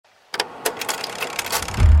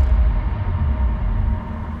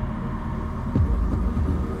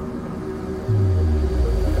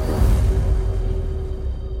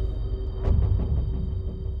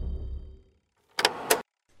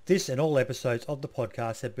This and all episodes of the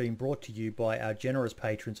podcast have been brought to you by our generous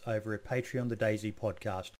patrons over at Patreon The DayZ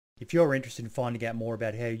Podcast. If you're interested in finding out more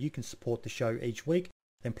about how you can support the show each week,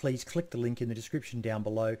 then please click the link in the description down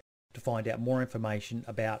below to find out more information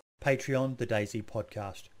about Patreon The DayZ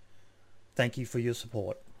Podcast. Thank you for your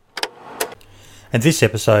support. And this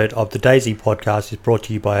episode of the DayZ Podcast is brought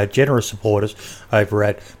to you by our generous supporters over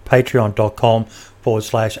at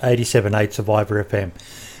patreon.com/878 Survivor FM.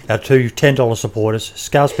 Our two $10 supporters,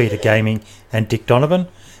 Scalespeeder Gaming and Dick Donovan,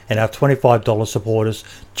 and our $25 supporters,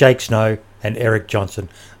 Jake Snow and Eric Johnson.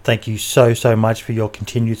 Thank you so much for your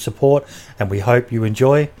continued support, and we hope you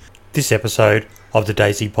enjoy this episode of the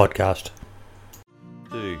DayZ Podcast.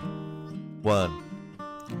 2, 1.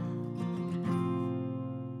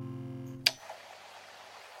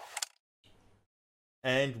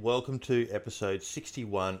 And welcome to episode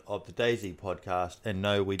 61 of the DayZ Podcast. And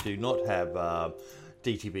no, we do not have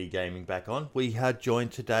DTB Gaming back on. We are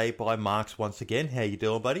joined today by Marks once again. How you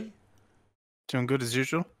doing, buddy? Doing good as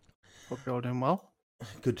usual. Hope you're all doing well.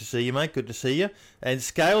 Good to see you, mate. Good to see you. And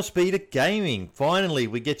Scalespeeder Gaming. Finally,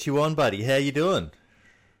 we get you on, buddy. How you doing?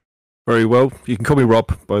 Very well. You can call me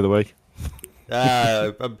Rob, by the way.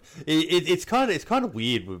 It's kind of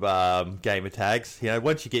weird with gamer tags. You know,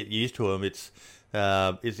 once you get used to them,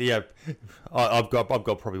 I've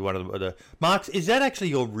got probably one of them. Marks, is that actually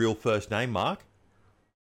your real first name, Mark?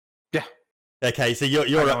 Yeah. Okay, so you're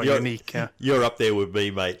unique. Yeah. You're up there with me,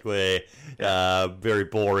 mate. Where very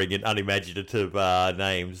boring and unimaginative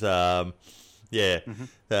names. But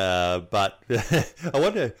I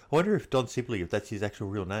wonder if Don Sibley, if that's his actual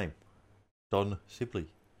real name, Don Sibley.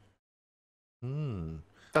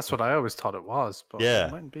 That's what I always thought it was. But Yeah.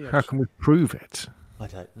 it mightn't be, How can we prove it? I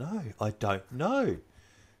don't know.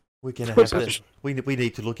 We're gonna have to. We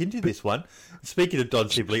need to look into this one. Speaking of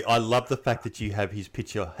Don Sibley, I love the fact that you have his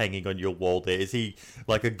picture hanging on your wall there. Is he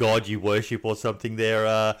like a god you worship or something there,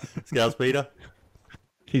 Scalespeeder?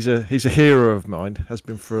 He's a hero of mine. Has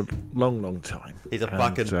been for a long time. He's a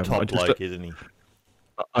fucking top bloke, isn't he?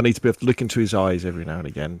 I need to be able to look into his eyes every now and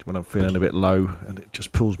again when I'm feeling a bit low, and it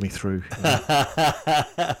just pulls me through.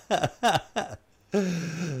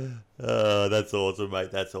 Oh, that's awesome, mate.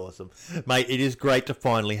 That's awesome. Mate, it is great to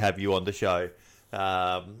finally have you on the show.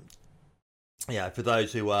 For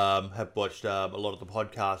those who have watched a lot of the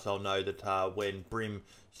podcasts, I'll know that when Brim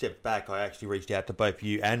stepped back, I actually reached out to both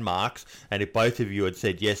you and Marks, and if both of you had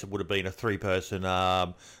said yes, it would have been a 3-person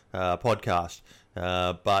podcast.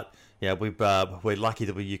 But yeah, we're lucky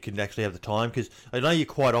that you can actually have the time, because I know you're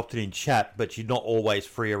quite often in chat, but you're not always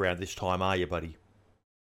free around this time, are you, buddy?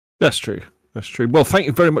 That's true. That's true. Well, thank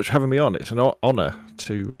you very much for having me on. It's an honour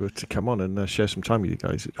to come on and share some time with you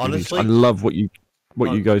guys. Honestly, I love what you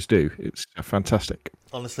guys do. It's fantastic.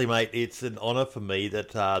 Honestly, mate, it's an honour for me that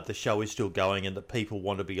the show is still going and that people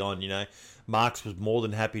want to be on. You know, Marks was more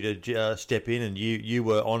than happy to step in, and you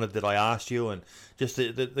were honoured that I asked you, and just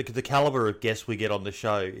the calibre of guests we get on the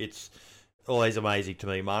show. It's always amazing to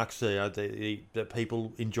me, Marks. That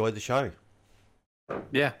people enjoy the show.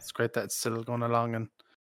 Yeah, it's great that it's still going along, and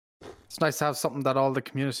it's nice to have something that all the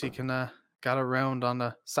community can gather around on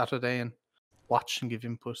a Saturday and watch and give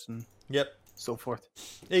input and so forth.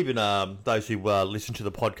 Even those who listen to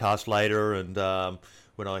the podcast later, and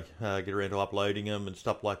when I get around to uploading them and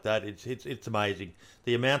stuff like that, it's amazing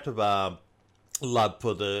the amount of love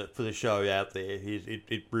for the show out there.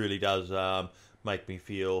 It really does make me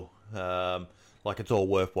feel like it's all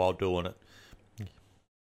worthwhile doing it.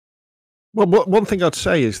 Well, one thing I'd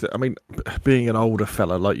say is that, I mean, being an older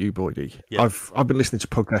fella like you, Boydie, I've been listening to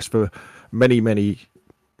podcasts for many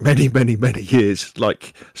years,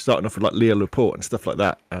 like starting off with like Leo Laporte and stuff like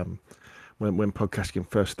that, when podcasting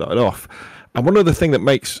first started off. And one of the things that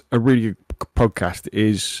makes a really good podcast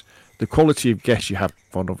is the quality of guests you have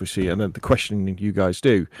on, obviously, and then the questioning you guys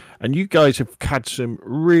do. And you guys have had some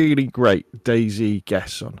really great DayZ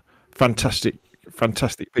guests on. Fantastic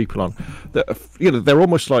people on that. They're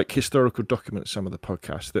almost like historical documents, some of the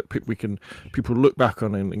podcasts that people look back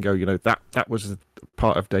on and go, that was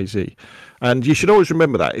part of DayZ. And you should always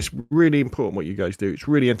remember that. It's really important what you guys do. It's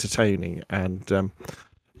really entertaining, and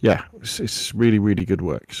it's really, really good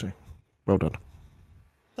work. So well done.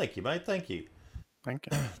 Thank you, mate. Thank you.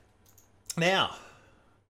 Now,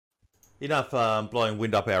 enough blowing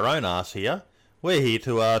wind up our own arse here. We're here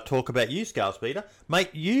to talk about you, Scalespeeder. Mate,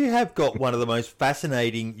 you have got one of the most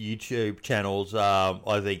fascinating YouTube channels,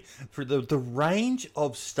 I think. For the range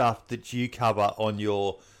of stuff that you cover on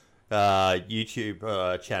your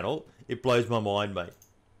YouTube channel, it blows my mind, mate.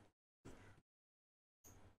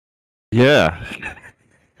 Yeah.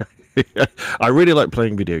 I really like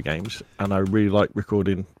playing video games, and I really like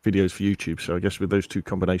recording videos for YouTube. So I guess with those two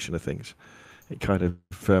combination of things, it kind of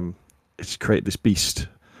it's created this beast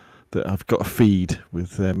that I've got to feed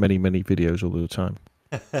with many videos all the time.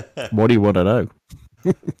 What do you want to know?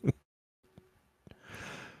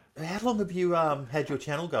 How long have you had your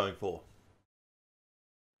channel going for?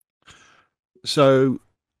 So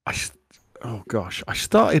I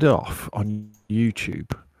started off on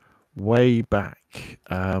YouTube way back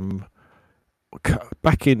in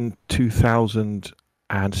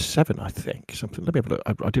 2007, I think. Something. Let me have a look.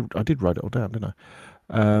 I did write it all down, didn't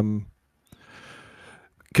I?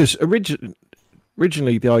 Because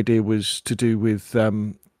originally the idea was to do with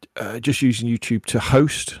just using YouTube to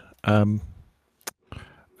host to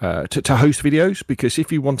host videos, because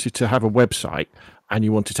if you wanted to have a website and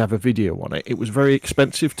you wanted to have a video on it, it was very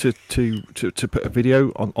expensive to put a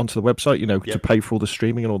video onto the website, to pay for all the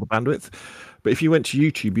streaming and all the bandwidth. But if you went to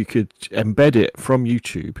YouTube, you could embed it from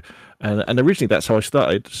YouTube. And originally that's how I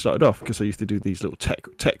started off, because I used to do these little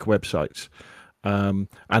tech websites. And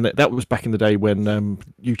that was back in the day when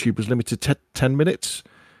YouTube was limited to 10 minutes.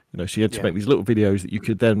 So you had to make these little videos that you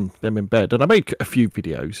could then embed. And I made a few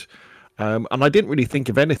videos. And I didn't really think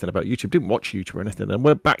of anything about YouTube, didn't watch YouTube or anything, and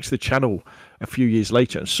went back to the channel a few years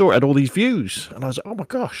later and saw it had all these views. And I was like, oh my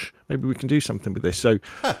gosh, maybe we can do something with this. So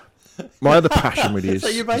my other passion really is... So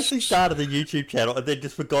you basically started the YouTube channel and then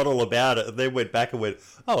just forgot all about it, and then went back and went,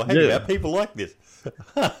 oh, hang on, people like this.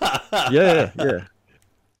 Yeah.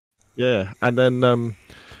 And then...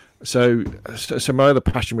 So my other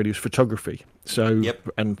passion really was photography,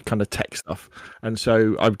 and kind of tech stuff, and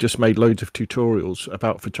so I've just made loads of tutorials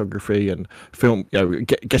about photography and film,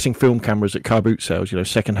 getting film cameras at car boot sales,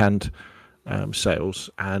 secondhand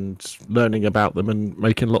sales, and learning about them and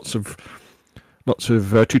making lots of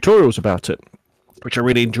tutorials about it, which I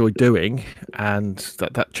really enjoyed doing, and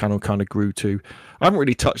that channel kind of grew to. I haven't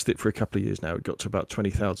really touched it for a couple of years now. It got to about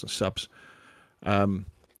 20,000 subs,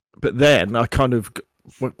 but then I kind of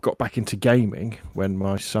got back into gaming when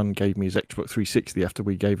my son gave me his Xbox 360 after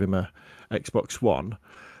we gave him a Xbox One,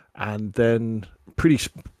 and then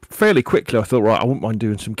fairly quickly I thought, right, I wouldn't mind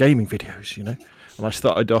doing some gaming videos, and I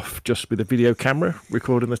started off just with a video camera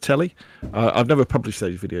recording the telly. I've never published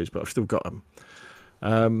those videos, but I've still got them.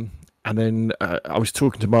 And then I was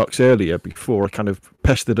talking to Marks earlier before I kind of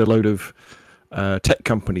pestered a load of tech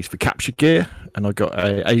companies for capture gear, and I got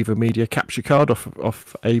a Ava Media capture card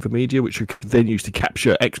off Ava Media, which we could then use to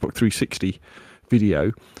capture Xbox 360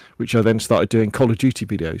 video, which I then started doing Call of Duty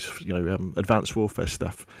videos, Advanced Warfare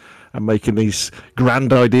stuff, and making these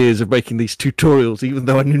grand ideas of making these tutorials, even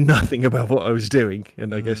though I knew nothing about what I was doing,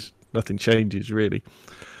 and I guess nothing changes really.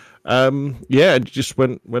 It just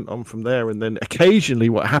went on from there, and then occasionally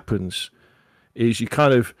what happens is you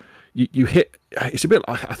kind of you hit. It's a bit.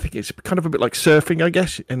 I think it's kind of a bit like surfing, I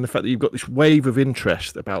guess, in the fact that you've got this wave of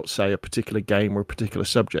interest about, say, a particular game or a particular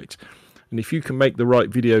subject, and if you can make the right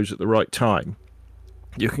videos at the right time,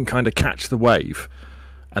 you can kind of catch the wave,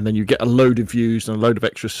 and then you get a load of views and a load of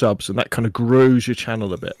extra subs, and that kind of grows your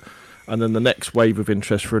channel a bit. And then the next wave of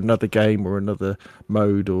interest for another game or another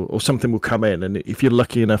mode or something will come in, and if you're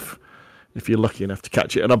lucky enough to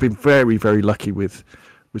catch it, and I've been very, very lucky with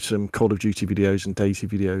some Call of Duty videos and Daisy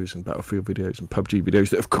videos and Battlefield videos and PUBG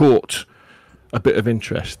videos that have caught a bit of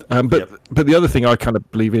interest. But the other thing I kind of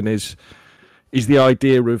believe in is the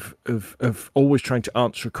idea of always trying to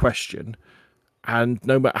answer a question, and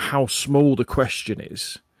no matter how small the question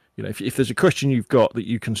is, if there's a question you've got that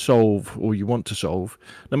you can solve or you want to solve,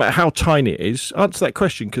 no matter how tiny it is, answer that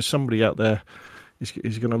question, because somebody out there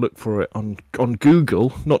is going to look for it on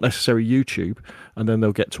Google, not necessarily YouTube, and then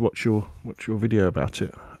they'll get to watch your video about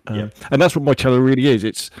it. And that's what my channel really is.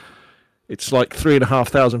 It's like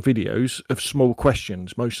 3,500 videos of small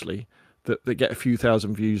questions, mostly that get a few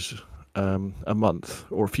thousand views a month,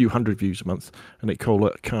 or a few hundred views a month, and it kind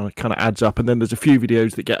of adds up. And then there's a few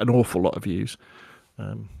videos that get an awful lot of views.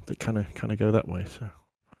 That kind of go that way. So,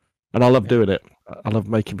 and I love doing it. I love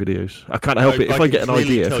making videos. I can't help it. If I get an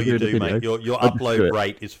idea, tell you do, mate. Your upload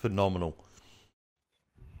rate is phenomenal.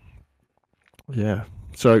 Yeah.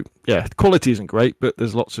 So quality isn't great, but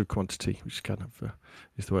there's lots of quantity, which kind of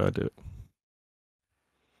is the way I do it.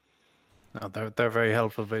 No, they're very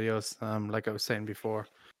helpful videos. Like I was saying before,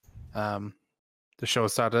 the show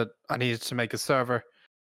started. I needed to make a server.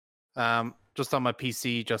 Just on my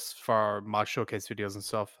PC, just for mod showcase videos and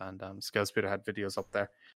stuff, and Scalespeeder had videos up there,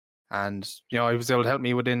 and he was able to help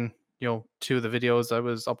me within 2 of the videos. I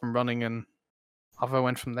was up and running, and off I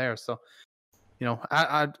went from there. So,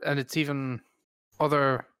 and it's even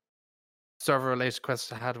other server related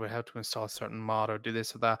questions I had with how to install a certain mod or do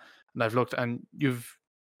this or that, and I've looked, and you've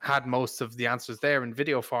had most of the answers there in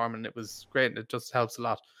video form, and it was great. And it just helps a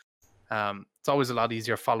lot. It's always a lot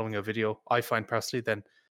easier following a video, I find personally, than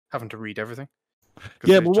having to read everything.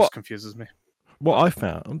 Yeah, it but just confuses me. What I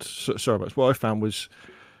found, what I found was,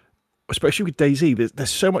 especially with DayZ,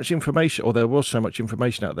 there's so much information, or there was so much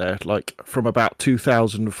information out there, like from about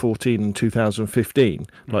 2014 and 2015,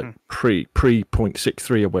 like pre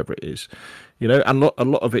 0.63 or whatever it is, you know, and a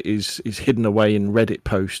lot of it is hidden away in Reddit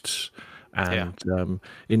posts and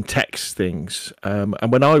in text things. And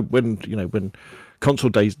when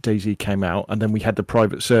Console DayZ came out, and then we had the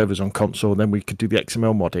private servers on console, and then we could do the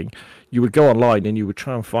XML modding. You would go online and you would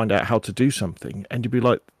try and find out how to do something, and you'd be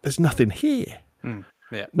like, "There's nothing here."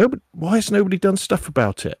 Yeah. Why has nobody done stuff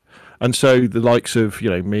about it? And so the likes of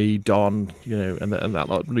me, Don, and that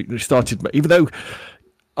lot started. Even though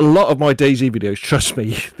a lot of my DayZ videos, trust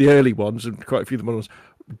me, the early ones and quite a few of the ones,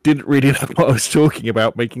 didn't really know what I was talking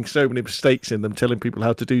about, making so many mistakes in them, telling people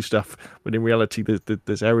how to do stuff when in reality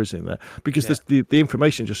there's errors in there because the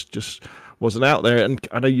information just wasn't out there. And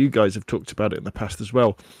I know you guys have talked about it in the past as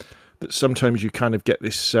well, that sometimes you kind of get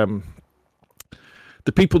this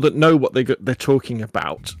the people that know what they're talking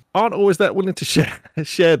about aren't always that willing to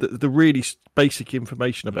share the really basic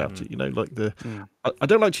information about it. Like I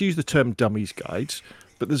don't like to use the term dummies guides,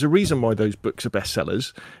 but there's a reason why those books are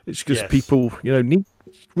bestsellers. It's because people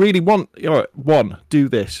really want, one, do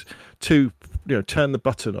this, two, turn the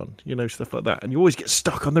button on, stuff like that. And you always get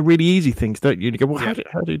stuck on the really easy things, don't you? And you go, well,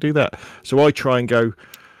 how do you do that? So I try and go,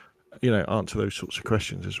 answer those sorts of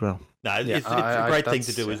questions as well. No, it's a great thing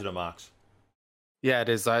to do, isn't it, Marks? Yeah, it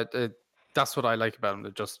is. That's what I like about him.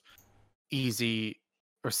 They're just easy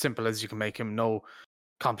or simple as you can make him. No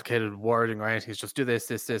complicated wording or anything. It's just do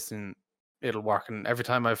this, and it'll work. And every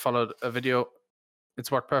time I followed a video,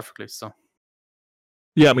 it's worked perfectly. So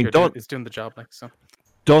yeah, I mean, Don is doing the job.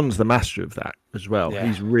 Don's the master of that as well. Yeah.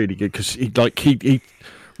 He's really good because he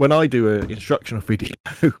when I do an instructional video,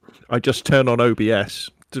 I just turn on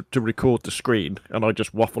OBS to record the screen, and I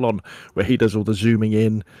just waffle on where he does all the zooming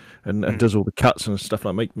in and does all the cuts and stuff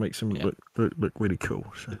like makes him look really cool.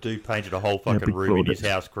 So. The dude painted a whole fucking room in his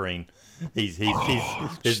house green.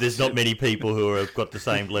 There's not many people who have got the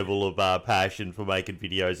same level of passion for making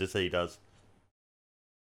videos as he does.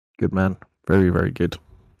 Good man, very very good,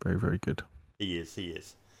 very very good. He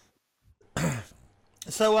is.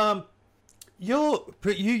 So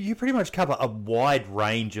you pretty much cover a wide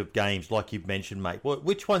range of games, like you've mentioned, mate.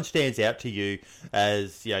 Which one stands out to you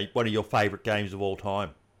as one of your favourite games of all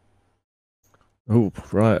time? Oh,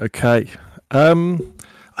 right, okay. I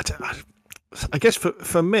guess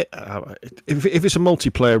for me, if it's a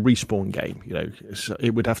multiplayer respawn game,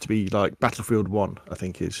 it would have to be like Battlefield 1. I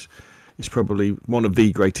think is probably one of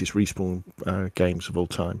the greatest respawn games of all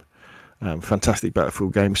time. Fantastic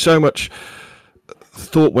Battlefield game. So much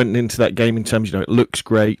thought went into that game in terms, it looks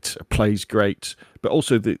great, it plays great, but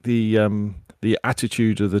also the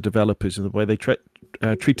attitude of the developers and the way they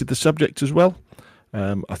treated the subject as well.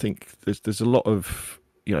 I think there's a lot of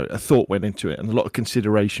a thought went into it and a lot of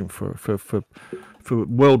consideration for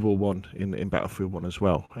World War One in Battlefield 1 as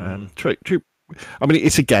well. True. I mean,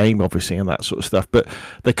 it's a game obviously and that sort of stuff, but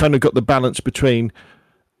they kind of got the balance between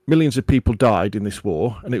millions of people died in this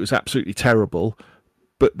war and it was absolutely terrible,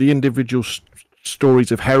 but the individual stories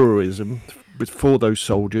of heroism for those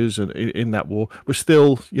soldiers and in that war were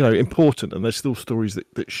still important, and there's still stories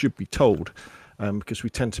that should be told, because we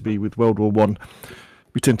tend to be with World War One,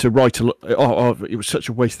 we tend to write a lot. Oh, it was such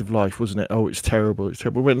a waste of life, wasn't it? Oh, it's terrible.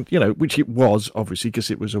 When which it was obviously because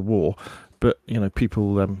it was a war, but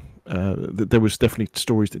people there was definitely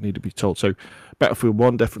stories that need to be told. So Battlefield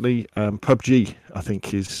 1 definitely. PUBG I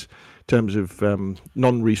think is, in terms of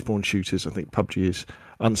non-respawn shooters, I think PUBG is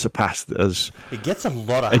unsurpassed as it gets a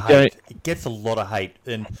lot of hate. It gets a lot of hate,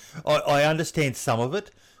 and I understand some of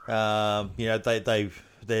it.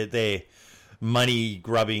 Their money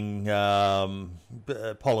grubbing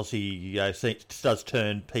policy does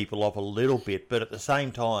turn people off a little bit, but at the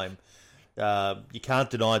same time, you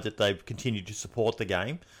can't deny that they've continued to support the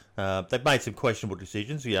game. They've made some questionable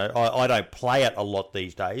decisions. I don't play it a lot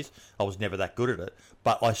these days. I was never that good at it,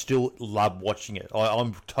 but I still love watching it.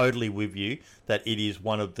 I'm totally with you that it is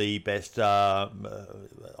one of the best. I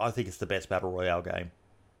think it's the best battle royale game.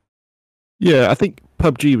 Yeah, I think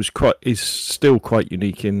PUBG is still quite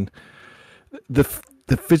unique in the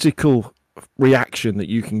physical reaction that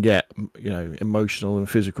you can get, emotional and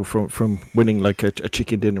physical from winning like a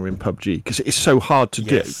chicken dinner in PUBG, because it's so hard to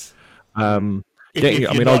do.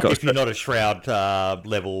 If you're not a Shroud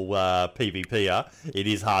level PvPer, it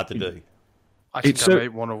is hard to do. I think I made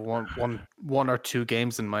one or two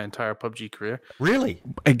games in my entire PUBG career. Really?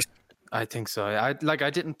 I think so. I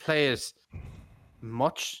didn't play it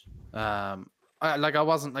much. I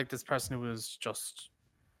wasn't like this person who was just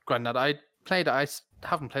grinding that. I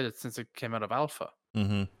haven't played it since it came out of alpha.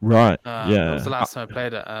 Mm-hmm. Right. That was the last time I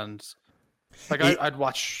played it, and I'd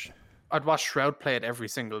watch Shroud play it every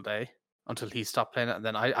single day until he stopped playing it, and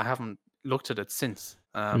then I haven't looked at it since.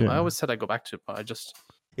 I always said I'd go back to it, but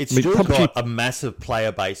It's still got a massive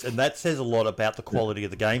player base, and that says a lot about the quality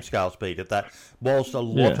of the game, Scale Speeder. That whilst a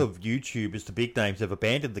lot of YouTubers, the big names, have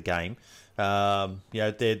abandoned the game, their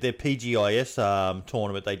PGIS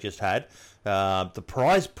tournament they just had, the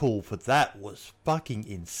prize pool for that was fucking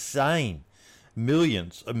insane.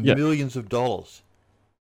 Millions and millions of dollars.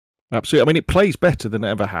 Absolutely. I mean, it plays better than it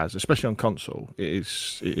ever has, especially on console. It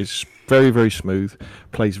is very, very smooth,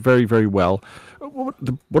 plays very, very well. One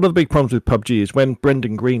of the big problems with PUBG is when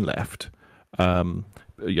Brendan Green left,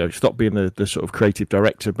 stopped being the sort of creative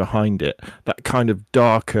director behind it, that kind of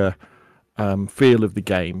darker feel of the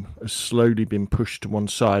game has slowly been pushed to one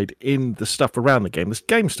side in the stuff around the game. The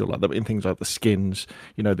game's still like that, but in things like the skins,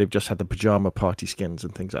 they've just had the pajama party skins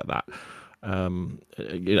and things like that. And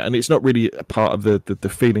it's not really a part of the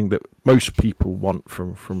feeling that most people want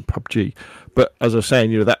from PUBG. But as I was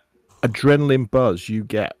saying, that adrenaline buzz you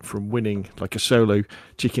get from winning like a solo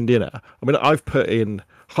chicken dinner. I mean, I've put in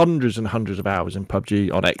hundreds and hundreds of hours in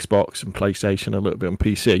PUBG on Xbox and PlayStation, a little bit on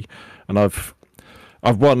PC, and I've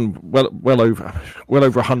won well over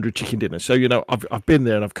 100 chicken dinners. So I've been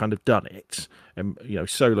there and I've kind of done it, and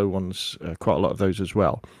solo ones, quite a lot of those as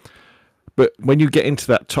well. But when you get into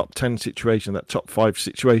that top 10 situation, that top 5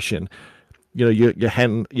 situation, your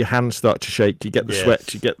hands start to shake. You get the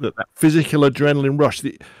sweat. You get that physical adrenaline rush.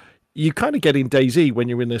 You kind of get in DayZ when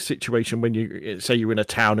you're in a situation when you say you're in a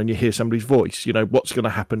town and you hear somebody's voice. What's going to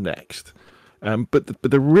happen next. But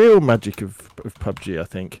the real magic of PUBG, I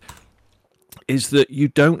think, is that you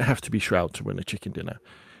don't have to be Shroud to win a chicken dinner.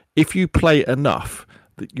 If you play enough,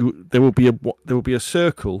 there will be a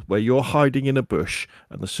circle where you're hiding in a bush,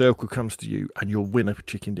 and the circle comes to you, and you'll win a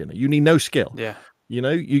chicken dinner. You need no skill. Yeah. You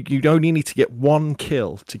only need to get one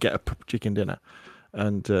kill to get a chicken dinner,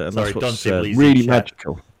 and that's what's Don really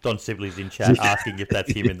magical. Don Sibley's in chat asking if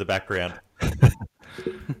that's him in the background.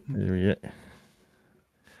 Yeah.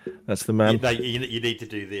 That's the man. You need to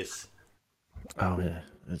do this. Oh yeah.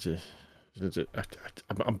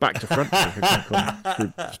 I'm back to front.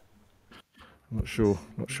 I'm not sure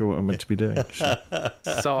what I'm meant to be doing.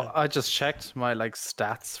 So I just checked my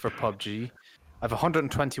stats for PUBG. I have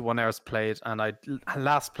 121 hours played, and I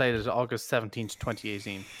last played it August 17th,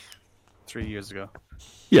 2018, 3 years ago.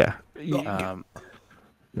 Yeah.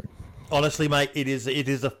 Honestly, mate, it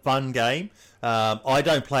is a fun game. I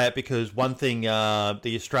don't play it because one thing,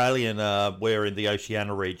 the Australian, we're in the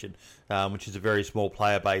Oceania region, which is a very small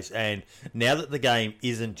player base, and now that the game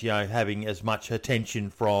isn't, having as much attention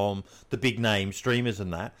from the big name streamers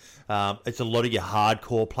and that, it's a lot of your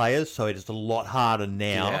hardcore players, so it is a lot harder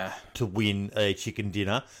now to win a chicken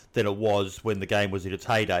dinner than it was when the game was in its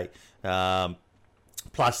heyday.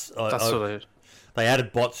 Plus, they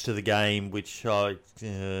added bots to the game, which they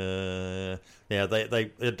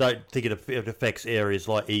don't think it affects areas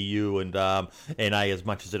like EU and NA as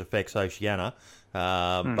much as it affects Oceania.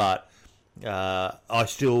 But I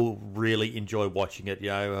still really enjoy watching it.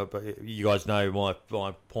 You guys know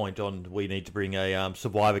my point on we need to bring a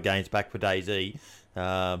Survivor games back for DayZ.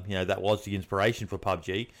 That was the inspiration for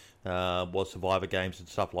PUBG. Was Survivor games and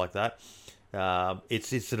stuff like that.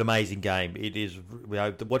 It's an amazing game. It is,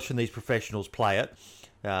 watching these professionals play it.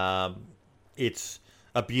 It's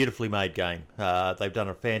a beautifully made game. They've done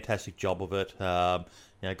a fantastic job of it. Got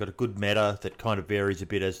a good meta that kind of varies a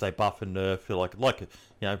bit as they buff and nerf,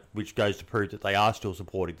 which goes to prove that they are still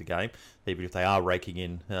supporting the game, even if they are raking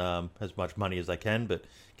in as much money as they can. But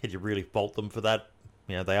can you really fault them for that?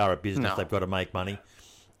 They are a business. No. They've got to make money.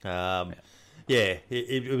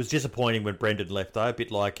 It was disappointing when Brendan left, though, a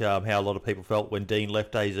bit like how a lot of people felt when Dean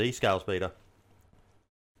left DayZ, Scale Speeder.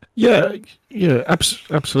 Yeah,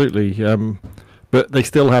 absolutely. But they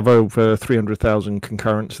still have over 300,000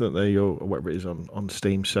 concurrents that or whatever it is on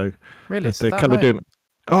Steam. So really, they're kind of doing.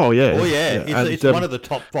 Oh yeah, It's one of the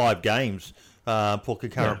top 5 games for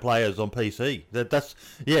concurrent players on PC. That's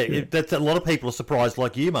a lot of people are surprised,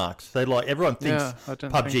 like you, Marks. Everyone thinks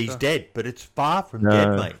PUBG's dead, but it's far from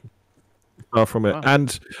dead, mate. Far from it. Wow.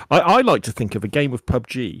 And I like to think of a game of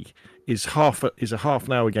PUBG is a half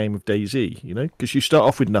an hour game of DayZ, because you start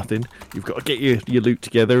off with nothing. You've got to get your loot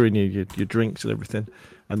together and your drinks and everything,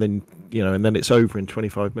 and then and then it's over in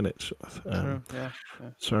 25 minutes.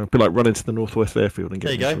 So it'd be like running to the Northwest Airfield and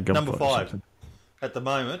getting there you go, number 5. At the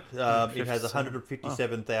moment, it has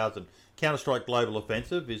 157,000. Counter-Strike Global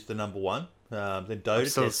Offensive is the number one. Then Dota, I'm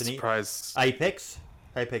so Destiny, surprised. Apex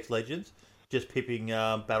Legends, just pipping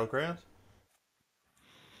Battlegrounds.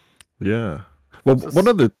 Yeah. Well, one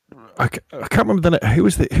of the I can't remember the name. Who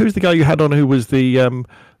was the guy you had on? Who was the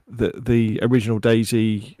original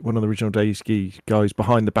DayZ? One of the original DayZ guys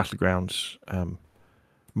behind the Battlegrounds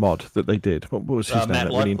mod that they did. What was his name? Matt That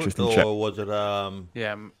really Lightfoot, interesting chap. or was it?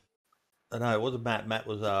 Yeah, No, it wasn't Matt. Matt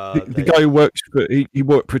was The guy who works for he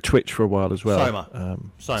worked for Twitch for a while as well.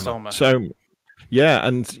 Soma. Soma. So yeah,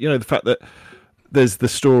 and the fact that there's the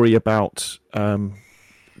story about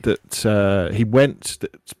that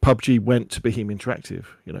PUBG went to Bohemian Interactive,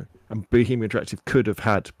 and Bohemian Interactive could have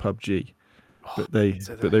had PUBG, but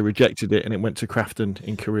they rejected it, and it went to Krafton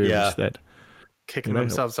in Korea instead. Kicking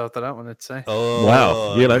themselves out of that one, I'd say. Oh,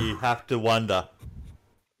 wow! You have to wonder.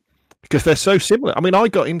 Because they're so similar. I mean, I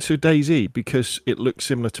got into DayZ because it looked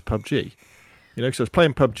similar to PUBG. Because I was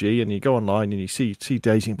playing PUBG, and you go online and you see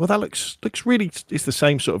DayZ. Well, that looks really. It's the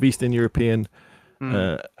same sort of Eastern European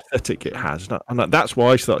aesthetic it has, and that's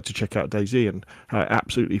why I started to check out DayZ, and I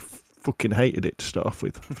absolutely fucking hated it to start off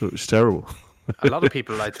with. I thought it was terrible. A lot of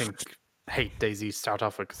people, I think, hate DayZ to start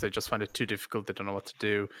off with because they just find it too difficult. They don't know what to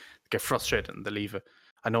do. They get frustrated and they leave it.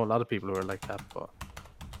 I know a lot of people who are like that, but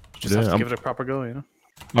you just have to give it a proper go,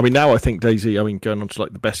 I mean, now I think DayZ. Going on to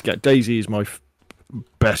like the best game. DayZ is my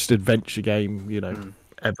best adventure game,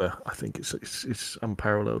 ever. I think it's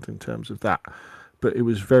unparalleled in terms of that. But it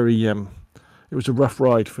was very, it was a rough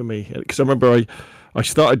ride for me because I remember I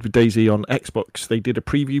started with DayZ on Xbox. They did a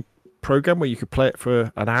preview program where you could play it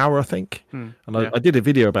for an hour, I think, and I did a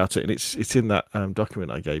video about it, and it's in that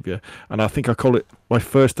document I gave you. And I think I call it my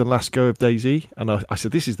first and last go of DayZ. And I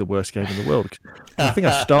said this is the worst game in the world. I think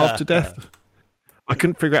I starved to death. I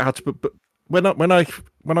couldn't figure out how to put. But when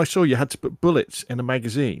I saw you had to put bullets in a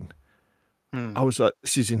magazine, I was like,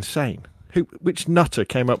 "This is insane." Which nutter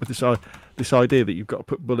came up with this idea that you've got to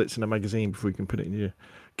put bullets in a magazine before you can put it in your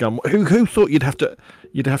gun? Who thought you'd have to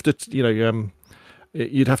you'd have to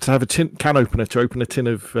have a can opener to open a tin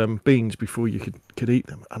of beans before you could eat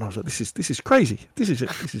them? And I was like, "This is crazy. This is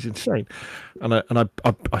insane." And I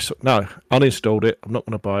uninstalled it. I'm not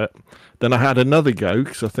going to buy it. Then I had another go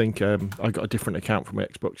because I think I got a different account from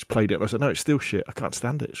Xbox, played it, and I said, "No, it's still shit. I can't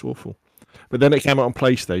stand it. It's awful." But then it came out on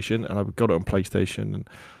PlayStation, and I got it on PlayStation, and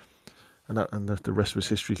the rest was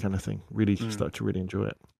history, kind of thing. Really started to really enjoy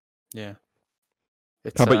it. Yeah.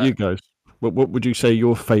 How about you guys? What would you say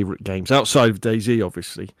your favourite games outside of DayZ,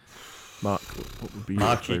 obviously? Mark, what would be your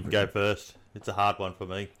Mark, you favourite? can go first. It's a hard one for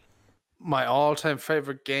me. My all-time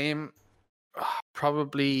favorite game,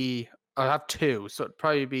 probably I'll have two, so it'd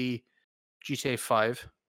probably be GTA 5.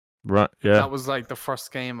 Right, yeah. That was like the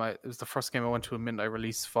first game. It was the first game I went to a midnight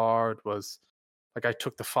release for. It was like I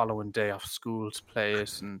took the following day off school to play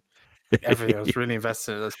it, and everything. I was really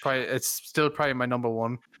invested in it. It's still probably my number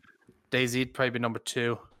one. DayZ'd probably be number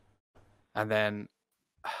two, and then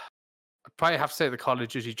I'd probably have to say the Call of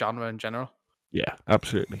Duty genre in general. Yeah,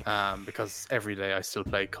 absolutely. Because every day I still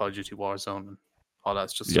play Call of Duty Warzone and all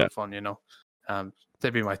that's just so fun,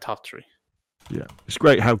 They'd be my top three. Yeah, it's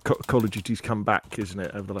great how Call of Duty's come back, isn't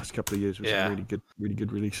it, over the last couple of years with some really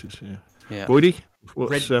good releases. Yeah. Boydie,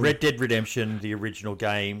 Red Dead Redemption, the original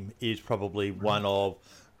game, is probably one of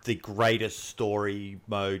the greatest story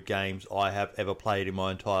mode games I have ever played in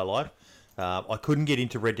my entire life. I couldn't get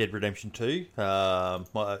into Red Dead Redemption 2.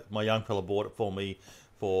 My young fella bought it for me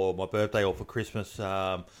for my birthday or for Christmas,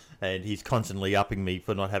 and he's constantly upping me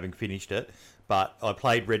for not having finished it. But I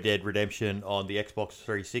played Red Dead Redemption on the Xbox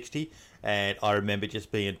 360, and I remember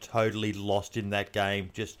just being totally lost in that game.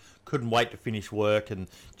 Just couldn't wait to finish work and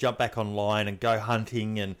jump back online and go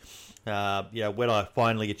hunting. And when I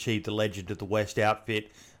finally achieved the Legend of the West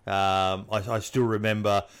outfit, I still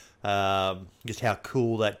remember just how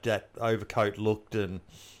cool that overcoat looked, and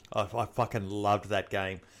I fucking loved that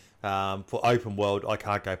game. For open world, I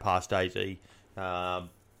can't go past DayZ.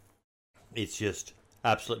 It's just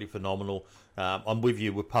absolutely phenomenal. I'm with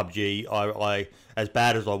you with PUBG. I as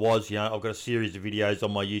bad as I was, I've got a series of videos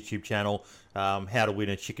on my YouTube channel, how to win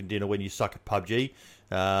a chicken dinner when you suck at PUBG.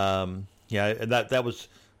 And that was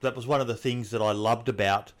one of the things that I loved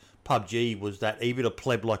about PUBG, was that even a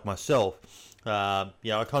pleb like myself, I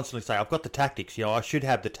constantly say I've got the tactics. I should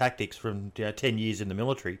have the tactics from 10 years in the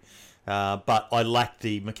military, but I lacked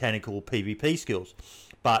the mechanical PvP skills.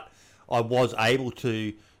 But I was able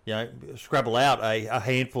to scrabble out a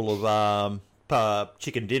handful of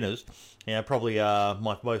chicken dinners. Probably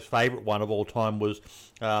my most favourite one of all time was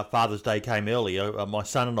Father's Day came early. My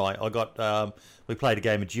son and I we played a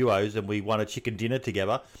game of duos and we won a chicken dinner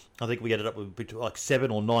together. I think we ended up with like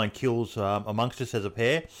 7 or 9 kills amongst us as a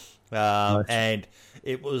pair. Nice. And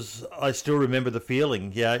it was, I still remember the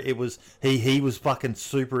feeling. Yeah, it was, he was fucking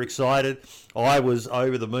super excited. I was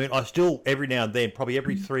over the moon. I still, every now and then, probably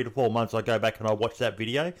every 3 to 4 months, I go back and I watch that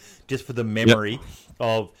video just for the memory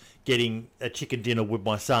of getting a chicken dinner with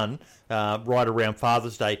my son right around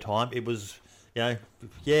Father's Day time. It was, I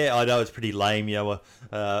know it's pretty lame,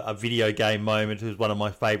 a video game moment. It was one of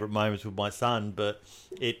my favourite moments with my son, but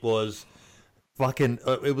it was fucking,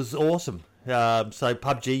 it was awesome. So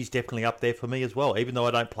PUBG's definitely up there for me as well, even though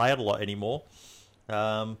I don't play it a lot anymore.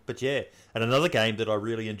 But yeah, and another game that I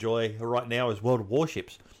really enjoy right now is World of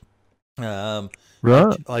Warships.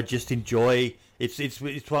 Right. I just enjoy.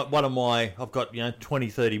 It's one of my. I've got 20,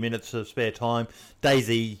 30 minutes of spare time.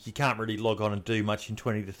 DayZ, you can't really log on and do much in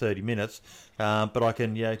 20 to 30 minutes, but I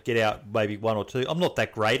can get out maybe 1 or 2. I'm not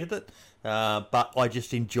that great at it, but I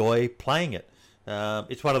just enjoy playing it.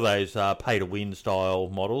 It's one of those pay to win style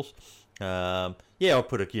models. I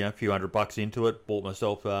put a few $100 into it. Bought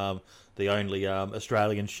myself the only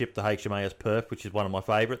Australian ship, the HMAS Perth, which is one of my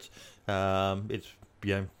favourites. It's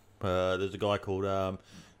there's a guy called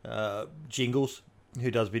Jingles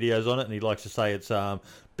who does videos on it, and he likes to say it's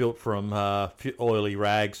built from oily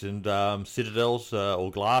rags and citadels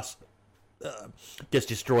or glass. Gets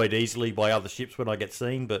destroyed easily by other ships when I get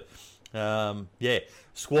seen, but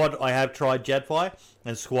Squad, I have tried Jadfi,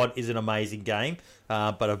 and Squad is an amazing game,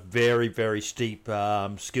 but a very, very steep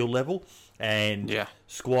skill level. And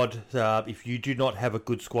Squad, if you do not have a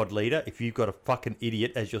good squad leader, if you've got a fucking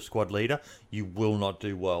idiot as your squad leader, you will not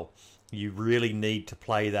do well. You really need to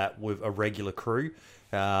play that with a regular crew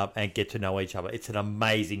and get to know each other. It's an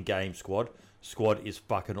amazing game, Squad. Squad is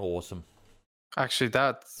fucking awesome. Actually,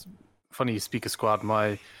 that's funny you speak of Squad.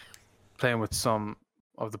 Playing with some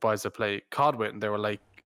of the boys I play COD with, and they were like,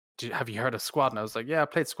 have you heard of Squad? And I was like, yeah, I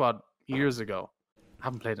played Squad years ago. I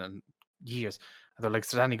haven't played it in years. And they're like,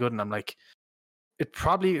 is it any good? And I'm like,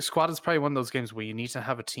 Squad is probably one of those games where you need to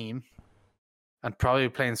have a team, and probably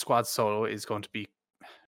playing Squad solo is going to be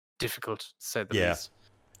difficult, to say the least.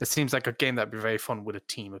 It seems like a game that'd be very fun with a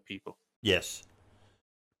team of people. Yes.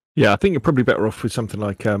 Yeah, I think you're probably better off with something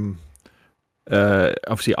like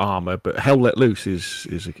obviously Armour, but Hell Let Loose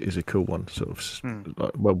is a cool one, sort of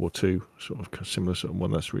like World War II, sort of similar sort of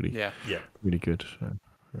one that's really really good. So,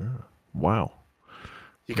 wow.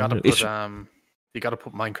 You got to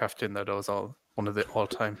put Minecraft in there. That was one of the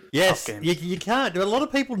all-time top games. You can't. A lot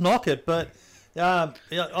of people knock it, but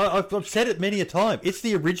I've said it many a time. It's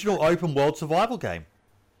the original open world survival game.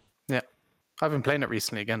 Yeah, I've been playing it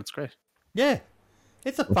recently again. It's great. Yeah,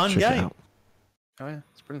 it's a fun game. Oh yeah,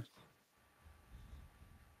 it's brilliant.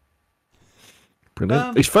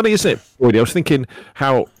 Brilliant. It's funny, isn't it? I was thinking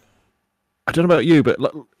how, I don't know about you, but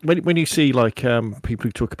when you see like people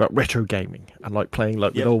who talk about retro gaming and like playing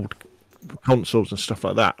like with old consoles and stuff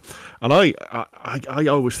like that, and I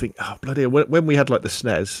always think, oh bloody hell, when we had like the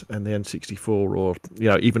SNES and the N64 or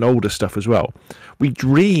even older stuff as well, we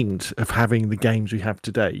dreamed of having the games we have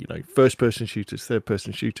today, first person shooters, third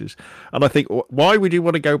person shooters, and I think, why would you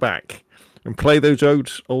want to go back and play those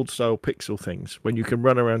old style pixel things when you can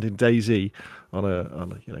run around in DayZ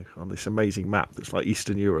on this amazing map that's like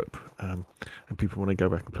Eastern Europe, and people want to go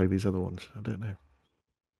back and play these other ones? I don't know.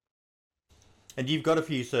 And you've got a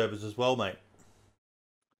few servers as well, mate.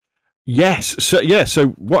 Yes. So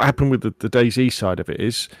what happened with the DayZ side of it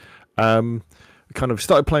is, kind of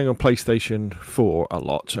started playing on PlayStation 4 a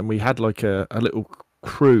lot, and we had like a little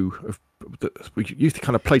crew we used to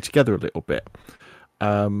kind of play together a little bit.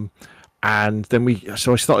 And then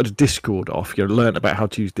so I started a Discord off, learned about how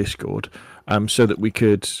to use Discord, so that we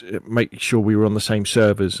could make sure we were on the same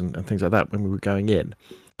servers and things like that when we were going in.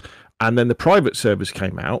 And then the private servers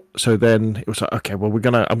came out, so then it was like, okay, well,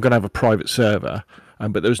 I'm gonna have a private server,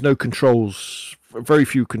 but there was no controls, very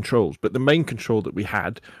few controls. But the main control that we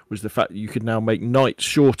had was the fact that you could now make nights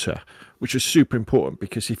shorter, which was super important,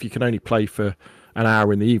 because if you can only play for an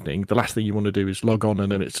hour in the evening, the last thing you want to do is log on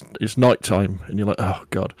and then it's night time, and you're like, oh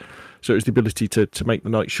god. So it was the ability to make the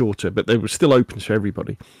night shorter, but they were still open to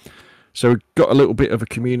everybody. So it got a little bit of a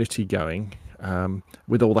community going,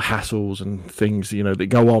 with all the hassles and things, that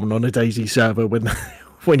go on a DayZ server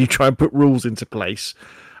when you try and put rules into place,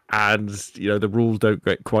 and the rules don't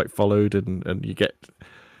get quite followed, and you get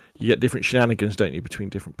different shenanigans, don't you, between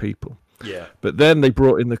different people. Yeah. But then they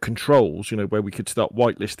brought in the controls, where we could start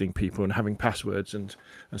whitelisting people and having passwords and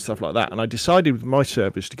stuff like that. And I decided with my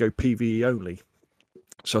servers to go PvE only.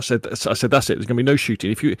 So I said that's it. There's going to be no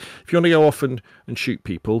shooting. If you want to go off and shoot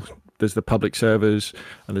people, there's the public servers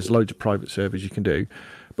and there's loads of private servers you can do.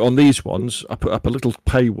 But on these ones, I put up a little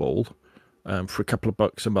paywall for a couple of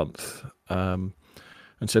bucks a month, and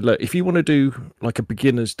said, look, if you want to do like a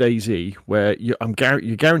beginner's DayZ where you're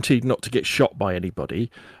guaranteed not to get shot by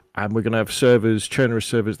anybody, and we're going to have servers, Chernarus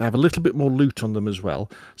servers, that have a little bit more loot on them as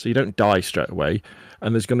well, so you don't die straight away,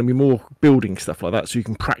 and there's going to be more building stuff like that, so you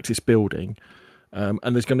can practice building. And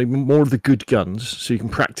there's going to be more of the good guns, so you can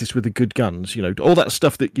practice with the good guns. You know, all that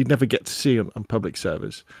stuff that you'd never get to see on public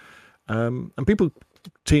servers. And people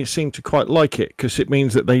seem to quite like it because it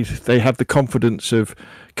means that they have the confidence of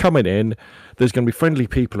coming in. There's going to be friendly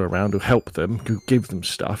people around who help them, who give them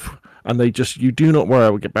stuff, and you do not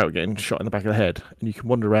worry about getting shot in the back of the head. And you can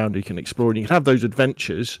wander around, you can explore, and you can have those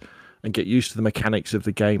adventures and get used to the mechanics of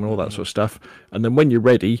the game and all that sort of stuff. And then when you're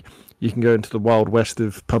ready, you can go into the wild west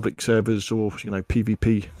of public servers or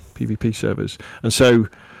PvP servers. And so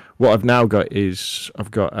what I've now got is I've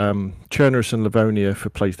got Chernarus and Livonia for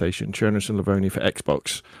PlayStation, Chernarus and Livonia for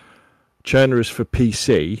Xbox, Chernarus for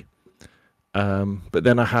PC. But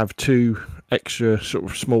then I have 2 extra sort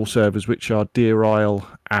of small servers, which are Deer Isle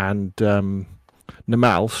and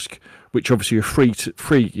Namalsk, which obviously are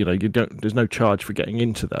free. You know, there's no charge for getting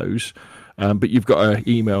into those. But you've got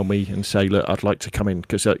to email me and say, look, I'd like to come in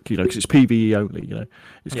because it's PvE only. You know,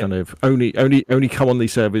 it's kind of only come on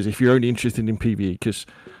these servers if you're only interested in PvE because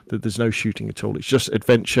there's no shooting at all. It's just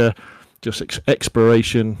adventure, just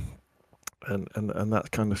exploration, and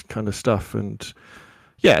that kind of stuff. And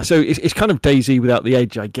yeah, so it's kind of DayZ without the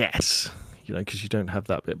edge, I guess. You know, because you don't have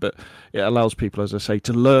that bit, but it allows people, as I say,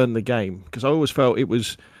 to learn the game. Because I always felt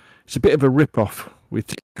it's a bit of a rip-off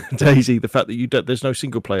with DayZ, the fact that there's no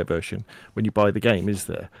single-player version when you buy the game, is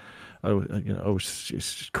there?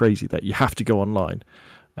 It's crazy that you have to go online,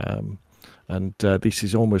 and this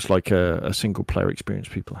is almost like a single-player experience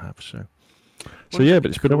people have. So yeah, but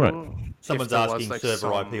it's been alright. Someone's asking like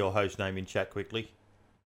server IP or host name in chat quickly.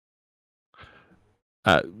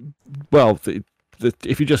 Well,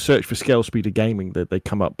 if you just search for Scale Speeder Gaming, they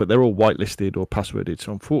come up, but they're all whitelisted or passworded,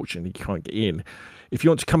 so unfortunately you can't get in. If you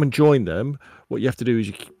want to come and join them, what you have to do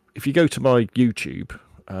is, if you go to my YouTube,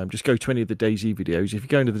 just go to any of the DayZ videos. If you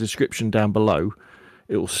go into the description down below,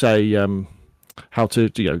 it will say how to,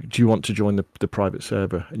 do you want to join the private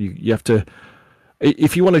server? And you have to,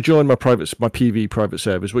 if you want to join my PV private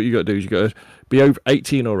servers, what you got to do is you got to be over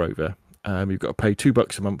 18 or over. You've got to pay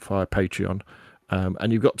 $2 a month via Patreon.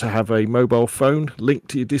 And you've got to have a mobile phone linked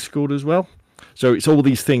to your Discord as well. So it's all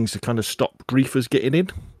these things to kind of stop griefers getting in.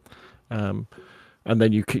 And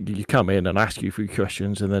then you come in and ask you a few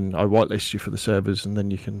questions, and then I whitelist you for the servers, and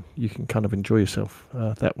then you can kind of enjoy yourself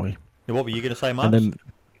that way. And what were you going to say, Mark?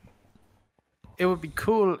 It would be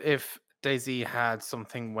cool if DayZ had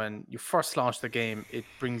something when you first launch the game, it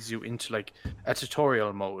brings you into like a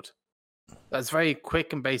tutorial mode. That's very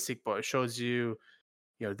quick and basic, but it shows you,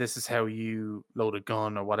 this is how you load a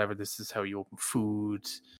gun or whatever. This is how you open food,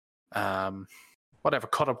 whatever,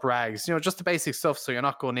 cut up rags. Just the basic stuff. So you're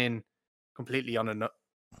not going in completely on an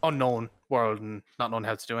unknown world and not knowing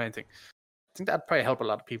how to do anything. I think that'd probably help a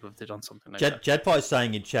lot of people if they'd done something like that. Jadpie's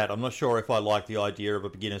saying in chat, I'm not sure if I like the idea of a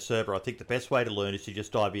beginner server. I think the best way to learn is to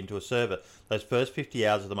just dive into a server. Those first 50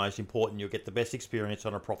 hours are the most important. You'll get the best experience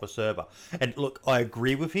on a proper server. And look, I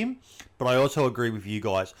agree with him, but I also agree with you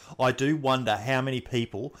guys. I do wonder how many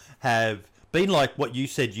people have been like what you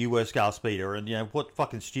said you were, Scale Speeder, and what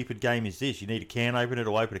fucking stupid game is this? You need a can opener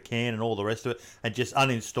to open a can and all the rest of it, and just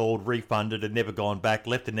uninstalled, refunded, and never gone back,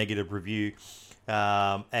 left a negative review,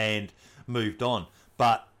 and moved on.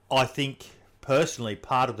 But I think personally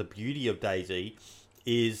part of the beauty of DayZ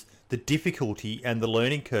is the difficulty and the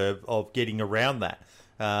learning curve of getting around that.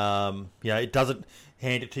 It doesn't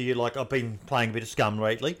hand it to you like I've been playing a bit of Scum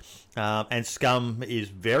lately, and Scum is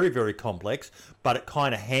very, very complex, but it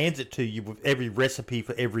kind of hands it to you with every recipe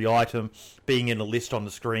for every item being in a list on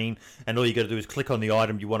the screen, and all you got to do is click on the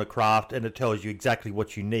item you want to craft, and it tells you exactly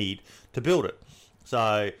what you need to build it.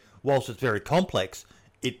 So whilst it's very complex,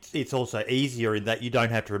 it's also easier in that you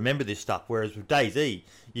don't have to remember this stuff, whereas with DayZ,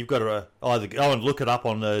 you've got to either go and look it up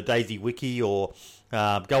on the DayZ wiki, or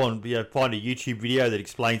go and find a YouTube video that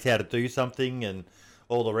explains how to do something and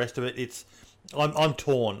all the rest of it. I'm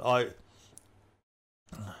torn.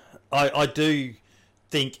 I do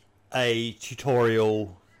think a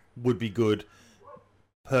tutorial would be good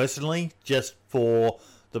personally, just for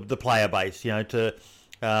the player base. To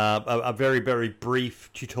a very, very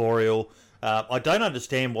brief tutorial. I don't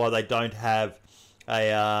understand why they don't have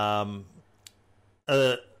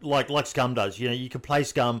like Scum does. You know, you can play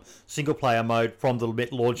Scum single player mode from the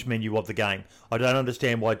launch menu of the game. I don't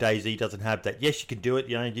understand why DayZ doesn't have that. Yes, you can do it.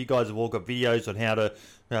 You know, you guys have all got videos on how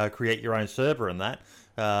to create your own server and that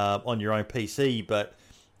on your own PC, but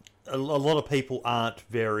a lot of people aren't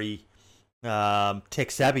very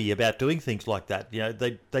tech savvy about doing things like that. You know,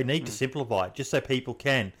 they need to simplify it just so people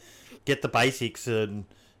can get the basics and,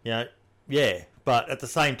 you know, yeah. But at the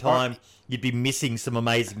same time, you'd be missing some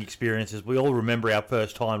amazing experiences. We all remember our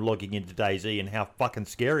first time logging into DayZ and how fucking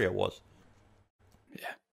scary it was.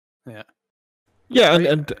 Yeah,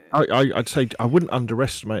 and I'd say I wouldn't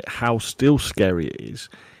underestimate how still scary it is,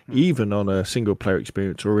 even on a single player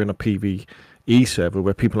experience or in a PvE server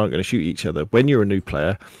where people aren't going to shoot each other. When you're a new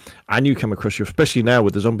player and you come across especially now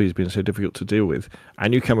with the zombies being so difficult to deal with,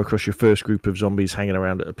 and you come across your first group of zombies hanging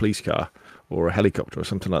around at a police car or a helicopter or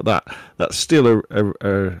something like that, that's still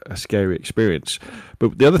a scary experience.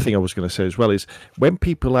 But the other thing I was going to say as well is when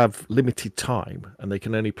people have limited time and they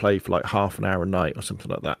can only play for like half an hour a night or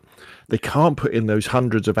something like that, they can't put in those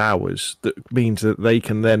hundreds of hours. That means that they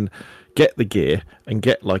can then get the gear and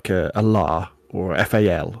get like a LAR or a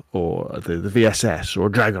FAL or the VSS or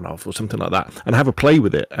a Dragunov or something like that and have a play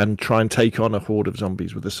with it and try and take on a horde of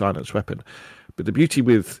zombies with a silenced weapon. But the beauty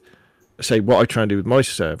with, say, what I try and do with my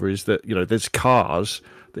server is that, you know, there's cars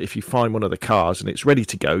that if you find one of the cars and it's ready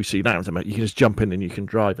to go, so you don't have to, you can just jump in and you can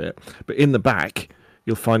drive it. But in the back,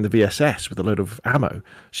 you'll find the VSS with a load of ammo.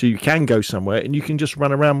 So you can go somewhere and you can just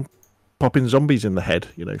run around popping zombies in the head,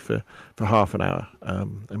 you know, for half an hour.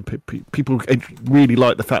 And people really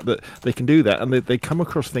like the fact that they can do that, and they come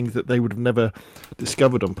across things that they would have never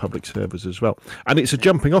discovered on public servers as well. And it's a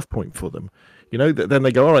jumping off point for them. You know, then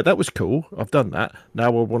they go, all right, that was cool. I've done that. Now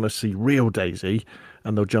I want to see real DayZ,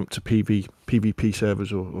 and they'll jump to PvP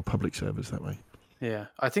servers or public servers that way. Yeah,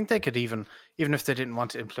 I think they could even if they didn't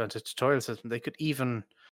want to implement a tutorial system, they could even,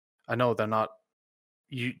 I know they're not,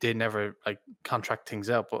 they never like contract things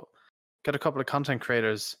out, but get a couple of content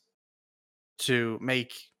creators to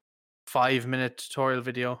make 5-minute tutorial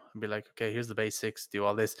video and be like, okay, here's the basics, do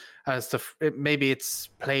all this. And maybe it's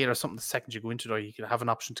played or something the second you go into it, or you can have an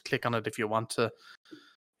option to click on it if you want to,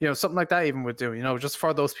 you know, something like that even would do, you know, just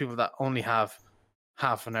for those people that only have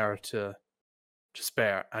half an hour to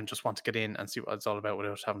spare and just want to get in and see what it's all about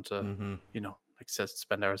without having to, you know, like I said,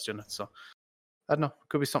 spend hours doing it. So I don't know, it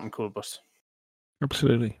could be something cool, but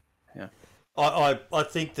absolutely. Yeah. I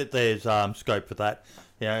think that there's scope for that.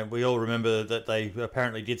 You know, we all remember that they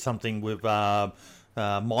apparently did something with Minder.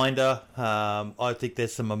 I think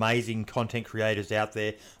there's some amazing content creators out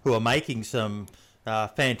there who are making some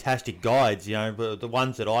fantastic guides. You know, the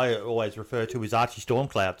ones that I always refer to as Archie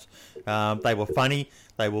Stormclouds. They were funny,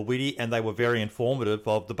 they were witty, and they were very informative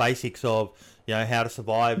of the basics of, you know, how to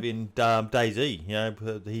survive in DayZ. You know,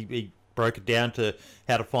 he broke it down to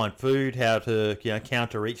how to find food, how to, you know,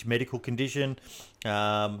 counter each medical condition,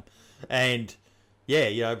 and yeah,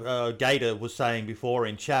 you know, Gator was saying before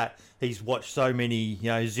in chat he's watched so many, you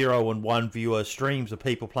know, 0 and 1 viewer streams of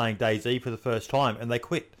people playing DayZ for the first time, and they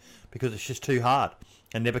quit because it's just too hard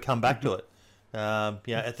and never come back to it.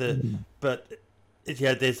 But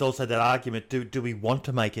yeah, there's also that argument: do we want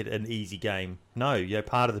to make it an easy game? No, you know,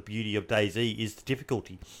 part of the beauty of DayZ is the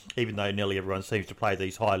difficulty. Even though nearly everyone seems to play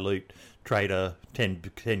these high loot trader 10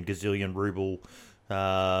 gazillion ruble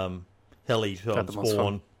helis on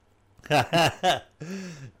spawn.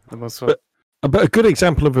 But a good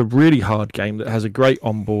example of a really hard game that has a great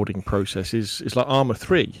onboarding process is like Arma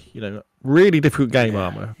 3. You know, really difficult game,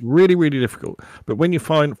 Arma. Really, really difficult. But when you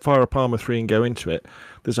fire up Arma 3 and go into it,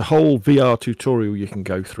 there's a whole VR tutorial you can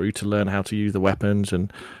go through to learn how to use the weapons.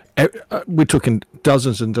 And we're talking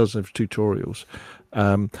dozens and dozens of tutorials.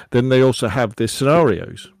 Then they also have the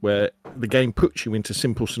scenarios where the game puts you into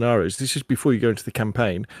simple scenarios. This is before you go into the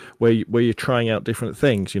campaign, where you're trying out different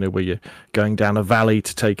things. You know, where you're going down a valley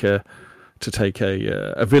to take a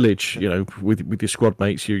village, you know, with your squad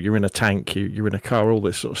mates. You're in a tank, you're in a car, all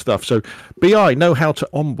this sort of stuff. So BI know how to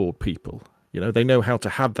onboard people. You know, they know how to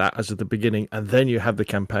have that as at the beginning, and then you have the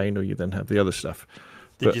campaign, or you then have the other stuff.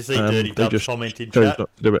 Did you see Dirty Dub's comment in chat?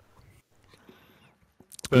 Not to do it.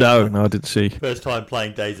 No, I didn't see. First time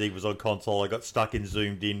playing DayZ was on console. I got stuck in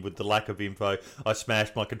Zoomed In with the lack of info. I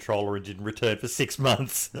smashed my controller and didn't return for 6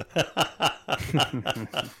 months.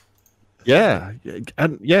 Yeah,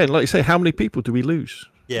 and yeah, like you say, how many people do we lose?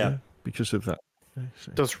 Yeah, because of that.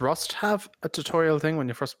 Does Rust have a tutorial thing when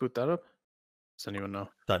you first boot that up? Does anyone know?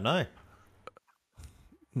 Don't know.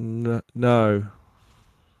 No.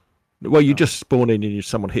 Well, you just spawn in and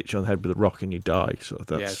someone hits you on the head with a rock and you die. Sort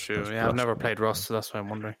of. Yeah, true. Yeah, I've never played Rust, so that's why I'm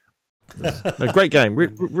wondering. No, great game.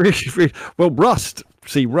 Really. Well, Rust.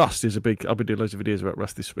 See, Rust is a big. I've been doing loads of videos about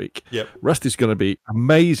Rust this week. Yep. Rust is going to be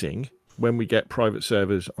amazing when we get private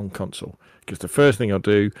servers on console. Because the first thing I'll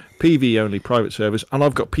do, PV only private servers, and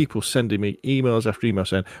I've got people sending me emails after email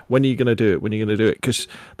saying, when are you going to do it? When are you going to do it? Because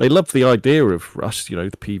they love the idea of Rust, the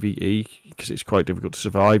PvE, because it's quite difficult to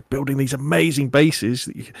survive, building these amazing bases.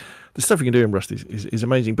 The stuff you can do in Rust is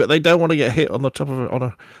amazing, but they don't want to get hit on the top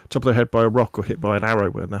of their head by a rock or hit by an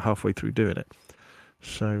arrow when they're halfway through doing it.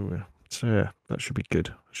 So yeah, that should be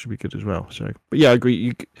good. Should be good as well. So, but yeah, I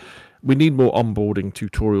agree. We need more onboarding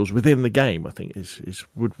tutorials within the game. I think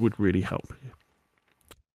would really help.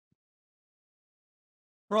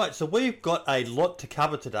 Right, so we've got a lot to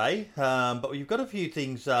cover today, but we've got a few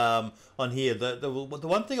things on here. The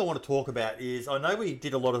one thing I want to talk about is, I know we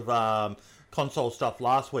did a lot of console stuff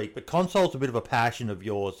last week, but console's a bit of a passion of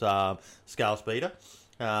yours, Scale Speeder.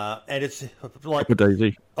 And it's like,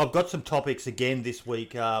 Daisy. I've got some topics again this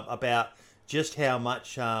week about just how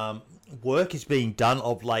much work is being done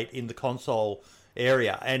of late in the console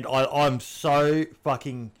area, and I'm so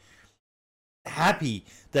fucking happy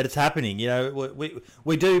that it's happening.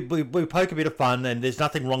 We poke a bit of fun, and there's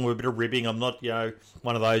nothing wrong with a bit of ribbing. I'm not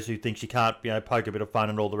one of those who thinks you can't poke a bit of fun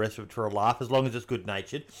and all the rest of it for a laugh, as long as it's good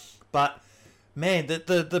natured. But man,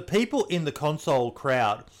 the people in the console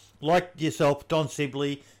crowd, like yourself, Don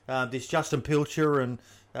Sibley, this Justin Pilcher, and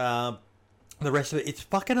the rest of it, it's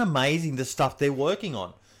fucking amazing the stuff they're working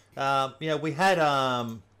on. We had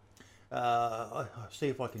I'll see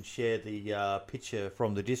if I can share the picture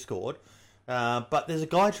from the Discord. But there's a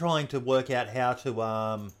guy trying to work out how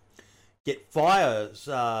to get fires,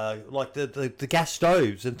 like the gas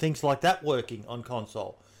stoves and things like that, working on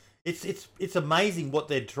console. It's amazing what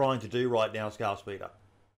they're trying to do right now, Scale Speeder.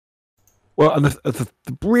 Well, and the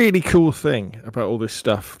really cool thing about all this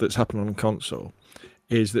stuff that's happening on console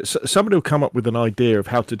is that somebody will come up with an idea of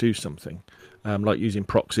how to do something, like using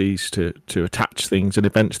proxies to attach things and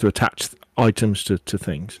events to attach items to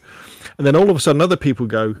things. And then all of a sudden other people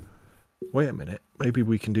go, wait a minute, maybe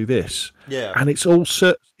we can do this. Yeah. And it's all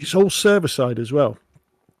server side as well.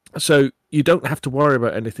 So you don't have to worry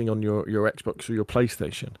about anything on your Xbox or your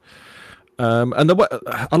PlayStation. And a lot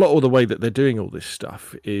of the way that they're doing all this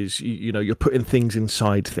stuff is, you're putting things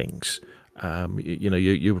inside things.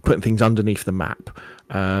 You're putting things underneath the map.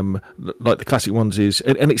 Like the classic ones is,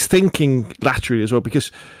 and it's thinking laterally as well,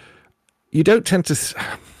 because you don't tend to.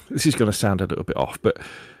 This is going to sound a little bit off, but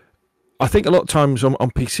I think a lot of times on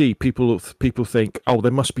PC, people think, oh,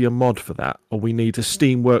 there must be a mod for that, or we need a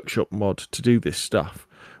Steam Workshop mod to do this stuff.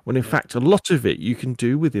 When in fact, a lot of it you can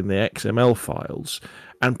do within the XML files,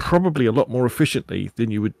 and probably a lot more efficiently than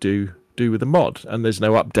you would do with a mod. And there's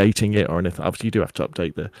no updating it or anything. Obviously, you do have to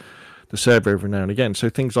update the server every now and again. So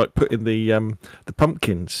things like putting the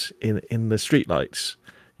pumpkins in the streetlights.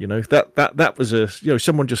 That was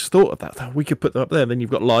someone just thought of that. We could put them up there. Then you've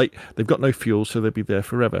got light. They've got no fuel, so they'll be there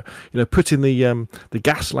forever. Putting the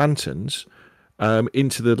gas lanterns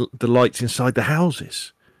into the lights inside the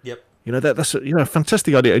houses. Yep. That's a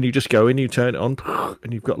fantastic idea. And you just go in, you turn it on,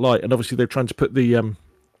 and you've got light. And obviously they're trying to put the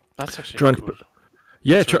that's actually trying cool. to put,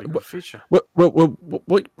 yeah. That's a really good feature.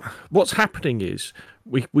 What's happening is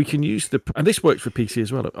we can use and this works for PC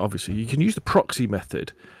as well. Obviously, you can use the proxy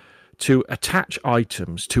method to attach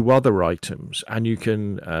items to other items, and you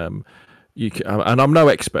can, and I'm no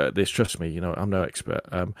expert at this, trust me, I'm no expert.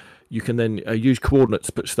 You can then use coordinates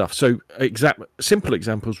to put stuff. So simple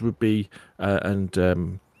examples would be,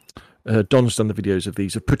 Don's done the videos of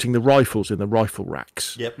these, of putting the rifles in the rifle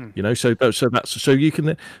racks. Yep. So you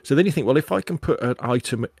can, so then you think, well, if I can put an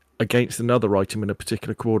item against another item in a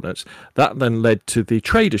particular coordinates, that then led to the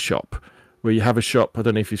trader shop, where you have a shop. I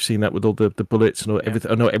don't know if you've seen that, with all the bullets and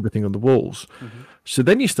everything on the walls. Mm-hmm. So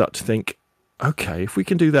then you start to think, okay, if we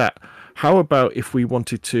can do that, how about if we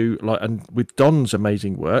wanted to, and with Don's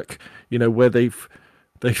amazing work, where they've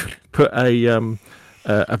put a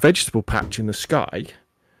vegetable patch in the sky,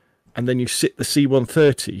 and then you sit the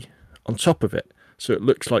C-130 on top of it, so it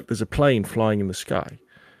looks like there's a plane flying in the sky.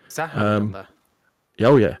 Is that happening there?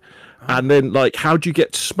 Oh yeah. And then how do you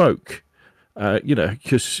get smoke?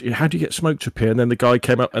 Because how do you get smoke to appear? And then the guy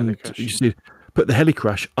came up and you see, put the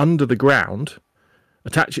Helicrash under the ground,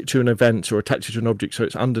 attach it to an event or attach it to an object so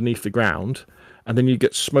it's underneath the ground, and then you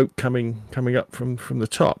get smoke coming up from the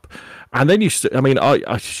top. And then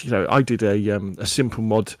I did a simple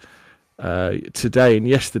mod today and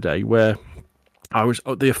yesterday, where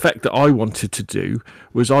the effect that I wanted to do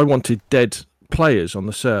was, I wanted dead players on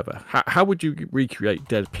the server. How would you recreate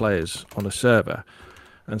dead players on a server?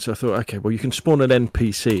 And so I thought, okay, well, you can spawn an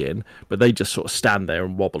NPC in, but they just sort of stand there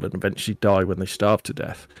and wobble and eventually die when they starve to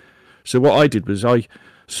death. So what I did was I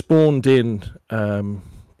spawned in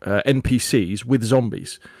NPCs with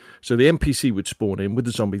zombies. So the NPC would spawn in with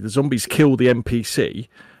the zombie. The zombies kill the NPC,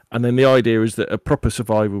 and then the idea is that a proper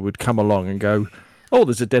survivor would come along and go, "Oh,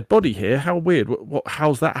 there's a dead body here. How weird!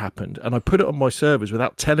 How's that happened?" And I put it on my servers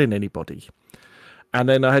without telling anybody. And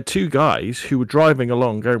then I had two guys who were driving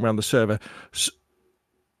along, going around the server,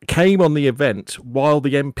 came on the event while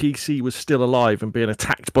the NPC was still alive and being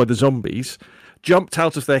attacked by the zombies, jumped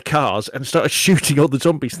out of their cars and started shooting all the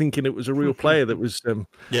zombies, thinking it was a real player that was that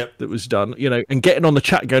was done, and getting on the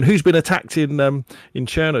chat going, "Who's been attacked in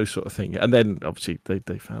Cherno," sort of thing. And then obviously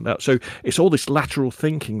they found out. So it's all this lateral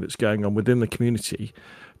thinking that's going on within the community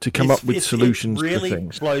to come up with solutions it really to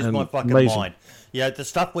things. Blows and my fucking mind. The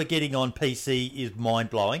stuff we're getting on PC is mind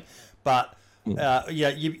blowing, but.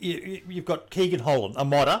 You've got Keegan Holland, a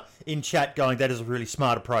modder, in chat going, "That is a really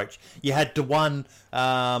smart approach." You had DeOne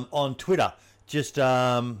on Twitter just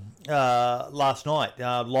last night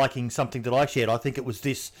liking something that I shared. I think it was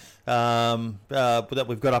this that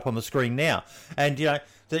we've got up on the screen now. And,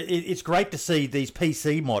 it's great to see these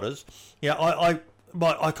PC modders. I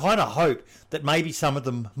kind of hope that maybe some of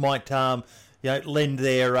them might lend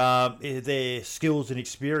their skills and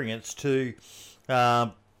experience to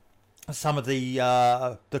some of the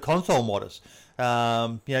console modders,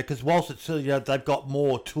 because whilst it's they've got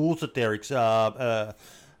more tools at their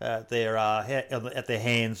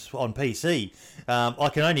hands on PC, I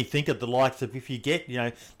can only think of the likes of, if you get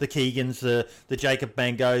the Keegans, the Jacob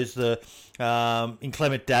Mangos, the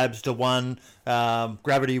Inclement Dabs, DeOne,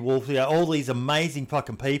 Gravity Wolf, all these amazing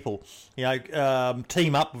fucking people,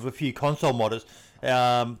 team up with a few console modders,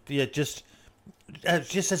 just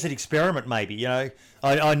as an experiment, maybe.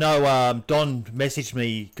 I know Don messaged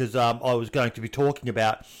me because I was going to be talking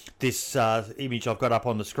about this image I've got up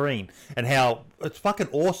on the screen and how it's fucking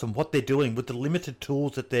awesome what they're doing with the limited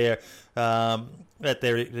tools at their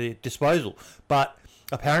disposal. But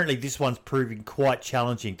apparently this one's proving quite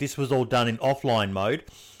challenging. This was all done in offline mode.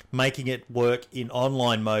 Making it work in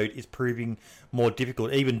online mode is proving more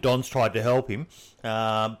difficult. Even Don's tried to help him,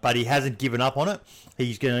 but he hasn't given up on it.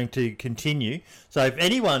 He's going to continue. So if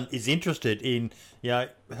anyone is interested in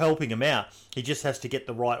helping him out, he just has to get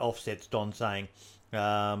the right offsets, Don's saying,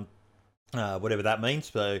 whatever that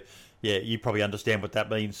means. So you probably understand what that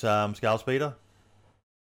means, Scalespeeder.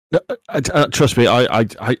 Trust me, I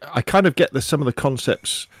kind of get some of the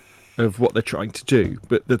concepts of what they're trying to do,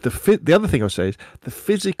 but the other thing I'll say is the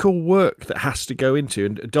physical work that has to go into,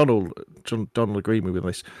 and Don will agree with me with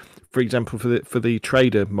this. For example, for the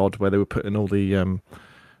trader mod where they were putting all the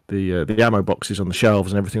ammo boxes on the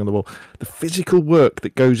shelves and everything on the wall, the physical work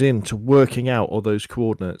that goes into working out all those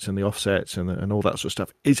coordinates and the offsets and all that sort of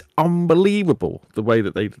stuff is unbelievable. The way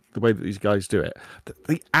that these guys do it,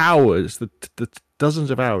 the hours, the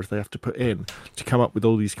dozens of hours they have to put in to come up with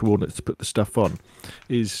all these coordinates to put the stuff on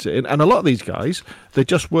and a lot of these guys, they're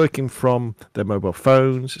just working from their mobile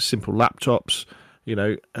phones, simple laptops,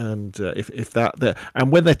 and if that,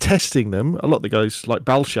 and when they're testing them, a lot of the guys like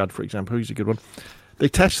Balshad, for example, he's a good one. They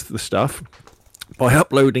test the stuff by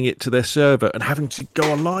uploading it to their server and having to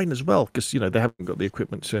go online as well, because they haven't got the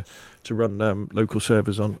equipment to run local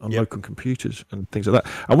servers on local computers and things like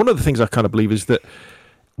that. And one of the things I kind of believe is that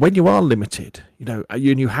when you are limited, and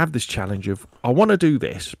you have this challenge of, I want to do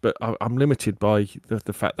this, but I'm limited by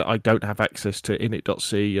the fact that I don't have access to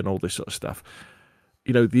init.c and all this sort of stuff.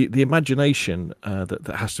 The imagination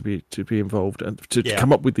that has to be involved and to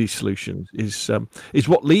come up with these solutions is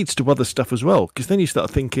what leads to other stuff as well. Because then you start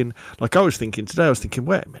thinking, like I was thinking today. I was thinking,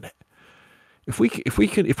 wait a minute, if we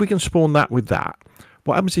can spawn that with that,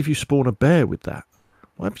 what happens if you spawn a bear with that?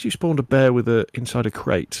 What happens if you spawned a bear with inside a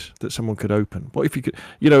crate that someone could open? What if you could,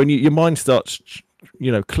 and your mind starts,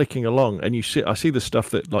 clicking along, and I see the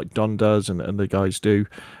stuff that like Don does and the guys do,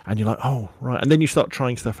 and you're like, oh, right. And then you start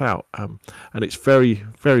trying stuff out. And it's very,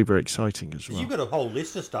 very, very exciting as well. You've got a whole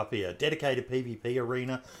list of stuff here. Dedicated PvP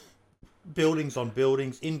arena, buildings on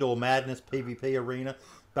buildings, indoor madness, PvP arena,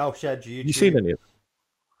 Balshad YouTube. Have you seen any of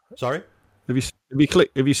them? Sorry? Have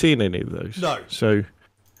you seen any of those? No. So,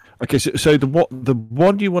 okay, so the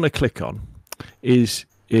one you want to click on is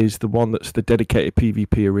the one that's the dedicated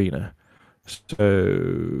PvP arena.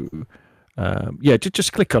 So,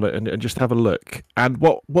 just click on it and just have a look. And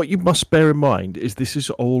what you must bear in mind is this is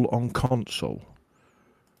all on console.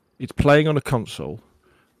 It's playing on a console,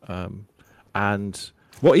 and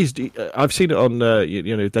I've seen it on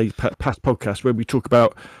past podcasts where we talk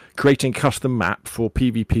about creating custom map for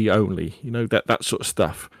PvP only. That sort of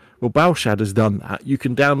stuff. Well, Balshad has done that. You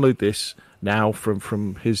can download this now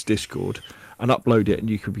from his Discord and upload it, and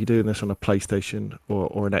you could be doing this on a PlayStation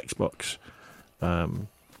or an Xbox.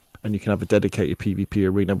 and you can have a dedicated PvP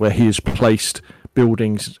arena where he has placed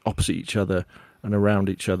buildings opposite each other and around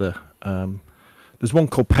each other. There's one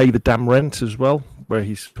called Pay the Damn Rent as well, where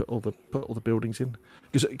he's put all the buildings in.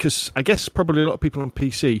 Because I guess probably a lot of people on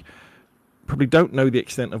PC probably don't know the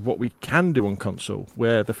extent of what we can do on console,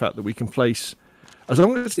 where the fact that we can place, as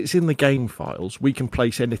long as it's in the game files, we can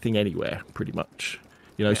place anything anywhere, pretty much.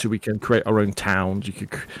 So we can create our own towns. You could,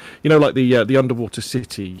 like the underwater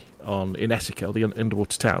city in Essica, the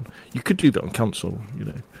underwater town. You could do that on console.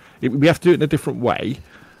 We have to do it in a different way,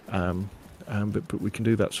 but we can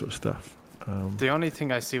do that sort of stuff. The only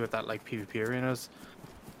thing I see with that, like PvP arenas,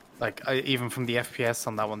 like even from the FPS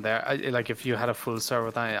on that one there, like if you had a full server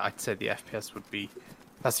with that, I'd say the FPS would be.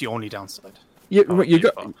 That's the only downside. You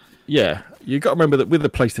got to remember that with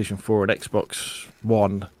the PlayStation 4 and Xbox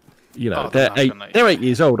One. They're 8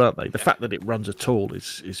 years old, aren't they? The fact that it runs at all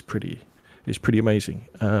is pretty amazing.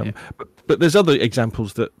 But there's other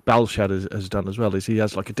examples that Balshad has done as well. Is he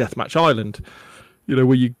has like a deathmatch island,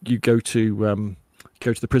 where you go to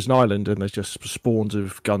the prison island and there's just spawns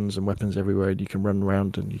of guns and weapons everywhere, and you can run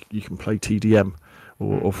around and you can play TDM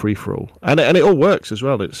or free for all, and it all works as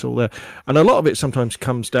well. It's all there, and a lot of it sometimes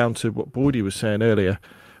comes down to what Boydie was saying earlier,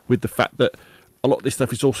 with the fact that a lot of this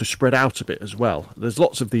stuff is also spread out a bit as well. There's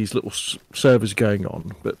lots of these little servers going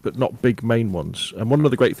on, but not big main ones. And one of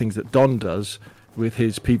the great things that Don does with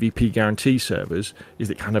his PvP guarantee servers is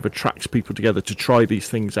it kind of attracts people together to try these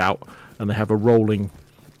things out, and they have a rolling.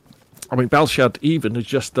 I mean, Balshad even has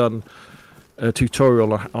just done a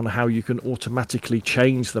tutorial on how you can automatically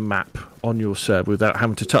change the map on your server without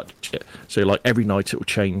having to touch it. So, like every night, it will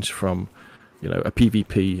change from, a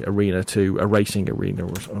PvP arena to a racing arena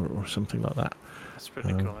or something like that. That's pretty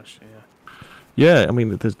cool, actually. Yeah. Yeah, I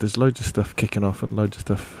mean, there's loads of stuff kicking off and loads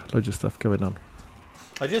of stuff going on.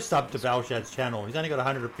 I just subbed to Balshad's channel. He's only got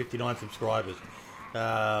 159 subscribers.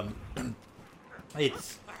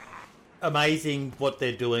 It's amazing what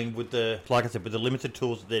they're doing with the limited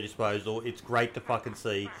tools at their disposal. It's great to fucking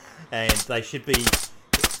see, and they should be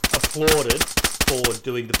applauded for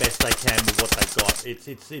doing the best they can with what they've got.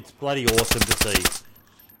 It's bloody awesome to see.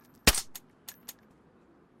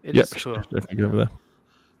 It is cool. Definitely over there.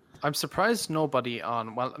 I'm surprised nobody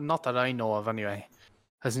not that I know of anyway,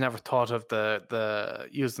 has never thought of the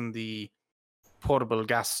using the portable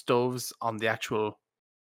gas stoves on the actual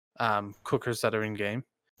cookers that are in game,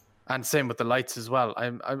 and same with the lights as well.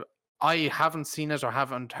 I haven't seen it or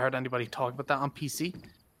haven't heard anybody talk about that on PC,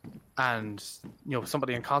 and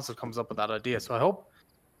somebody in console comes up with that idea. So I hope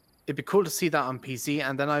it'd be cool to see that on PC.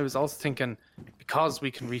 And then I was also thinking, because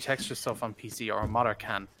we can retexture stuff on PC, or a modder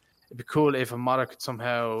can, it'd be cool if a modder could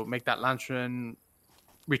somehow make that lantern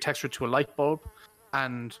retexture to a light bulb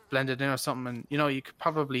and blend it in or something. And you could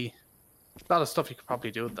probably, a lot of stuff you could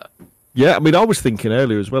probably do with that. Yeah, I mean, I was thinking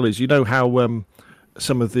earlier as well, is how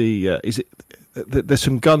some of the there's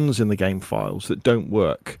some guns in the game files that don't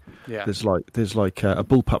work. Yeah. There's like a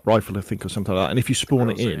bullpup rifle, I think, or something like that. And if you spawn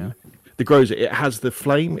it in, the Groza, it has the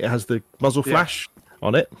flame, it has the muzzle flash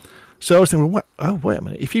on it. So I was thinking, wait a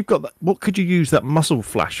minute, if you've got that, what could you use that muzzle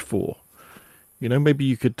flash for? Maybe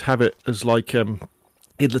you could have it as like in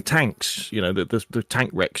the tanks, the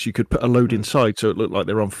tank wrecks. You could put a load inside so it looked like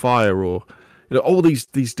they're on fire, or all these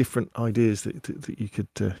different ideas that you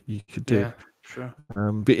could do. Yeah, sure.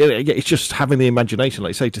 But it's just having the imagination,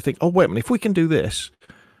 like you say, to think, oh wait a minute, if we can do this,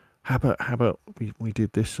 how about we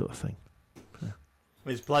did this sort of thing?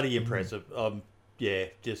 It's bloody impressive.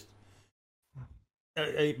 Just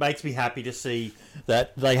it makes me happy to see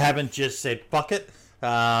that they haven't just said fuck it.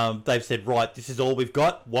 They've said, right, this is all we've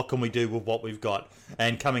got. What can we do with what we've got?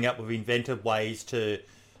 And coming up with inventive ways to,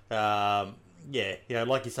 like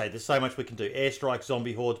you say, there's so much we can do. Airstrikes,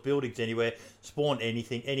 zombie hordes, buildings anywhere, spawn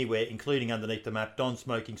anything, anywhere, including underneath the map,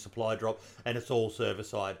 non-smoking supply drop, and it's all server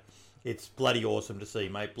side. It's bloody awesome to see,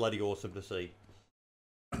 mate. Bloody awesome to see.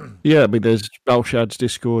 Yeah, I mean, there's Balshad's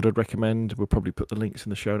Discord. I'd recommend. We'll probably put the links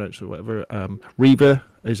in the show notes or whatever. Reva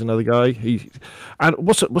is another guy. And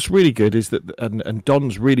what's really good is that, and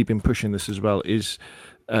Don's really been pushing this as well, is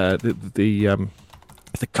the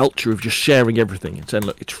culture of just sharing everything and saying,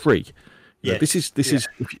 look, it's free. Yeah, this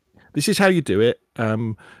is how you do it.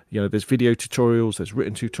 There's video tutorials, there's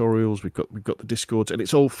written tutorials. We've got the Discords, and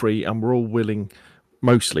it's all free, and we're all willing,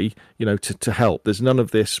 mostly, to help. There's none of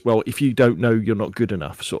this, well, if you don't know, you're not good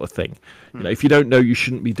enough sort of thing. If you don't know, you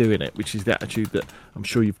shouldn't be doing it, which is the attitude that I'm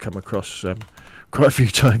sure you've come across quite a few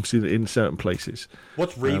times in certain places.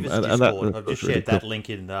 What's Reva's Discord? I've just shared that link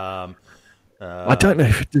in. I don't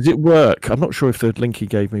know does it work. I'm not sure if the link he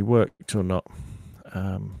gave me worked or not.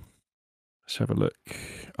 Let's have a look.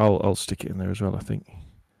 I'll stick it in there as well, I think.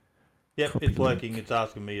 Yep, Copy it's link. working. It's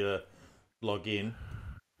asking me to log in.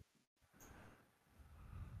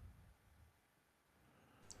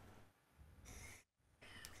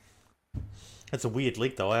 That's a weird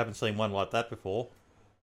link, though. I haven't seen one like that before.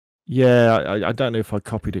 Yeah, I don't know if I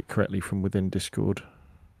copied it correctly from within Discord.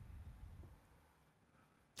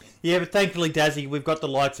 Yeah, but thankfully, Dazzy, we've got the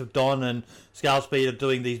likes of Don and Scalespeeder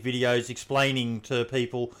doing these videos explaining to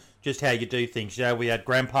people just how you do things. You know, we had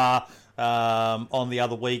Grandpa on the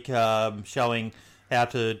other week showing how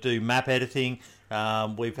to do map editing.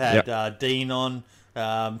 We've had Dean on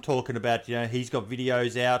talking about, you know, he's got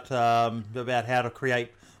videos out about how to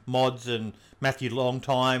create mods, and Matthew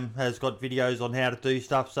Longtime has got videos on how to do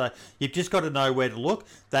stuff. So you've just got to know where to look.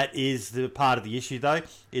 That is the part of the issue, though,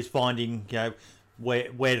 is finding, you know,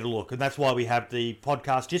 where to look, and that's why we have the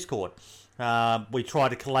podcast Discord. We try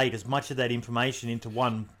to collate as much of that information into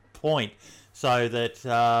one point, so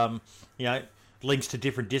that you know, links to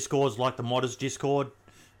different Discords like the Modders Discord.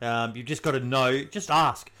 You've just got to know. Just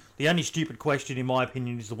ask. The only stupid question, in my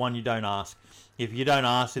opinion, is the one you don't ask. If you don't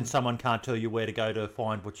ask, then someone can't tell you where to go to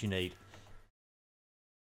find what you need.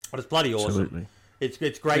 But it's bloody awesome. Absolutely.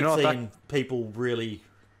 It's great seeing people really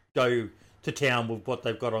go to town with what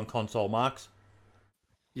they've got on console, Marks.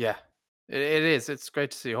 Yeah, it is. It's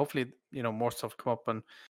great to see. Hopefully, you know, more stuff come up, and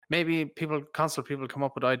maybe console people come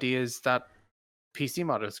up with ideas that PC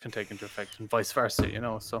modders can take into effect, and vice versa. You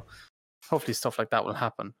know, so hopefully stuff like that will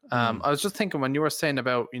happen. I was just thinking when you were saying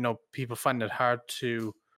about, you know, people finding it hard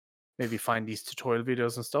to maybe find these tutorial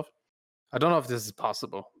videos and stuff. I don't know if this is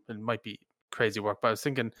possible. It might be crazy work, but I was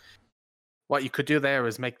thinking what you could do there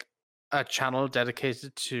is make a channel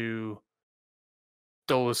dedicated to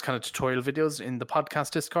those kind of tutorial videos in the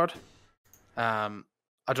podcast Discord.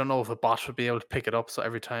 I don't know if a bot would be able to pick it up, so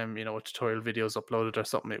every time, you know, a tutorial video is uploaded or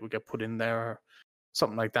something, it would get put in there or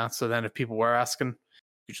something like that. So then if people were asking,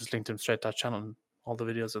 you just link them straight to that channel and all the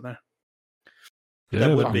videos are there. Yeah,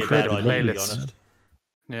 that wouldn't be a bad incredible. idea, to be Playlist. honest.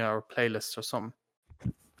 Yeah, or playlists or something.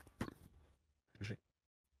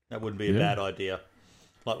 That wouldn't be a bad idea.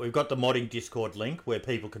 Like, we've got the modding Discord link where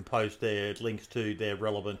people can post their links to their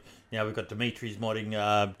relevant. You know, we've got Dimitri's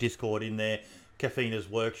modding Discord in there, Kafina's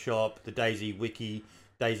Workshop, the Daisy Wiki,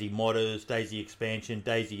 Daisy Modders, Daisy Expansion,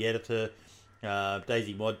 Daisy Editor,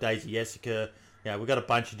 Daisy Mod, Daisy Essica. You know, we've got a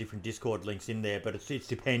bunch of different Discord links in there, but it's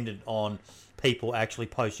dependent on people actually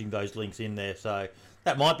posting those links in there. So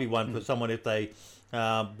that might be one for someone if they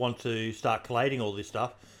want to start collating all this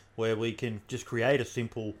stuff, where we can just create a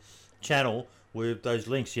simple channel with those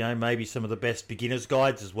links. You know, maybe some of the best beginners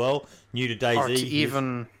guides as well, new to DayZ.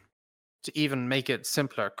 Or to even make it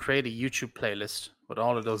simpler, create a YouTube playlist with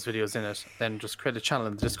all of those videos in it, then just create a channel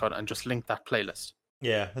in the Discord and just link that playlist.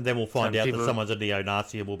 Yeah, and then we'll find out that someone's a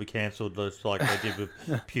neo-Nazi and will be cancelled, just like they did with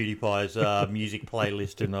PewDiePie's music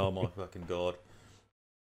playlist, and oh my fucking god.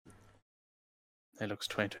 It looks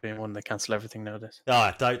 2021, they cancel everything nowadays.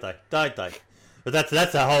 Oh, don't they? But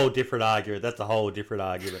that's a whole different argument.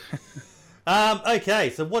 Okay,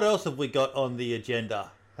 so what else have we got on the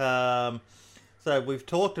agenda? So we've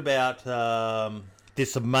talked about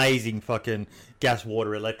this amazing fucking gas,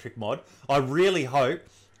 water, electric mod. I really hope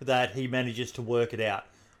that he manages to work it out.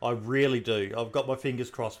 I really do. I've got my fingers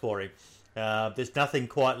crossed for him. There's nothing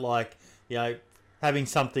quite like, you know, having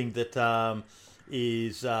something that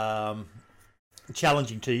is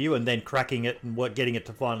challenging to you and then cracking it and getting it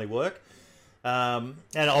to finally work. And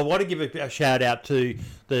I want to give a shout out to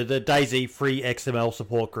the DayZ Free XML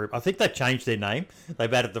support group. I think they've changed their name.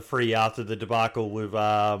 They've added the free after the debacle with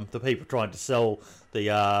the people trying to sell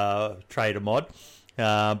the trader mod.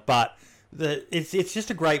 But it's just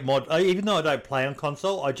a great mod. Even though I don't play on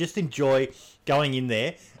console, I just enjoy going in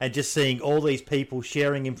there and just seeing all these people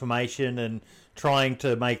sharing information and trying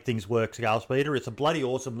to make things work. Scalespeeder, it's a bloody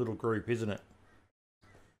awesome little group, isn't it?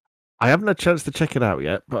 I haven't had a chance to check it out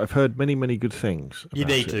yet, but I've heard many, many good things. You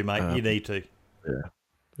need to, mate. You need to.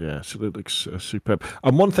 Yeah, so it looks superb.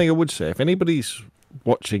 And one thing I would say, if anybody's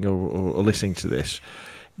watching or listening to this,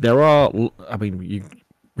 there are, I mean,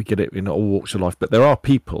 we get it in all walks of life, but there are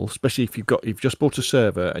people, especially if you've just bought a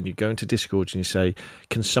server and you go into Discord and you say,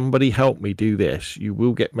 can somebody help me do this? You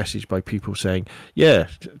will get messaged by people saying, yeah,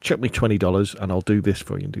 chuck me $20 and I'll do this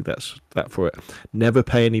for you and do that for it. Never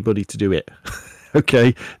pay anybody to do it.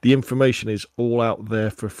 Okay, the information is all out there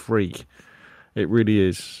for free. It really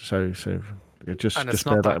is. So just and it's just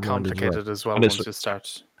bear not that that in mind complicated as well And once it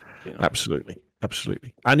starts. You know. Absolutely.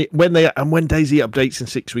 And when DayZ updates in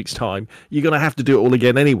 6 weeks' time, you're going to have to do it all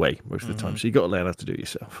again anyway most of the time. So you've got to learn how to do it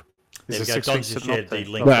yourself. There we Is go. it 6 Don weeks just to shared the update?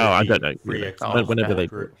 link. Well, I to the don't know. free You know, XML whenever they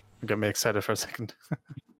group. Got me excited for a second.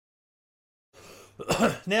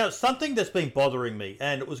 Now, something that's been bothering me,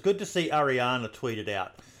 and it was good to see Ariana tweet it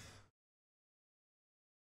out.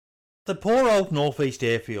 The poor old Northeast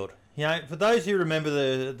Airfield. You know, for those who remember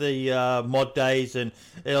the mod days and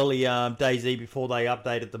early DayZ before they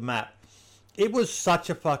updated the map, it was such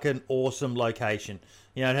a fucking awesome location.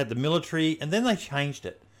 You know, it had the military, and then they changed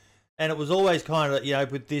it. And it was always kind of, you know,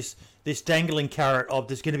 with this dangling carrot of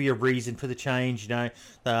there's going to be a reason for the change. You know,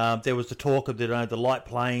 there was the talk of the light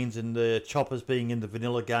planes and the choppers being in the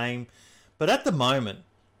vanilla game. But at the moment,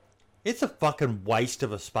 it's a fucking waste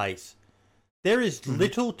of a space. There is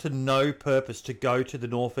little to no purpose to go to the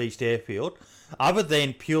Northeast Airfield other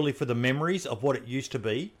than purely for the memories of what it used to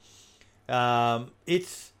be.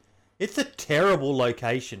 It's a terrible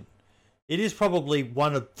location. It is probably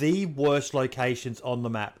one of the worst locations on the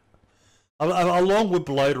map. Along with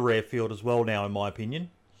Balota Airfield as well now, in my opinion.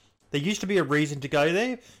 There used to be a reason to go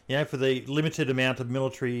there, you know, for the limited amount of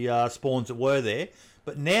military spawns that were there.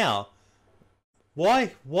 But now,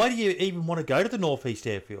 why do you even want to go to the Northeast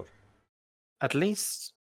Airfield? At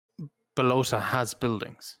least Balota has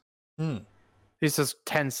buildings. There's just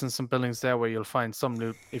tents and some buildings there where you'll find some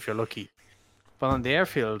loot if you're lucky. But on the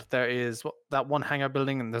airfield, there is that one hangar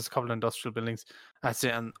building and there's a couple of industrial buildings. That's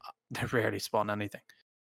it, and they rarely spawn anything.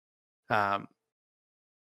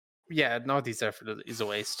 Yeah, Northeast Airfield is a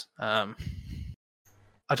waste. I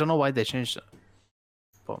don't know why they changed it,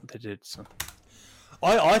 but they did. So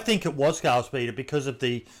I think it was Carl Speeder because of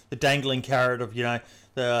the dangling carrot of, you know,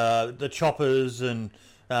 the choppers and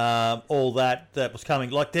all that was coming.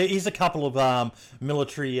 Like, there is a couple of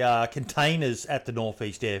military containers at the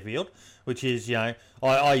Northeast Airfield, which is, you know,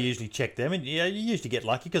 I usually check them, and, you know, you usually get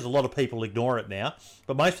lucky because a lot of people ignore it now,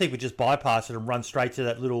 but most people just bypass it and run straight to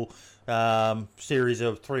that little series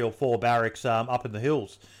of 3 or 4 barracks up in the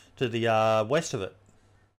hills to the west of it.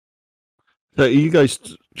 So are you guys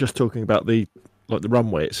just talking about the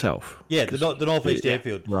runway itself? Yeah, the Northeast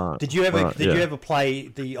Airfield. Right. Did you ever play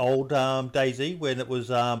the old DayZ when it was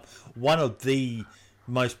one of the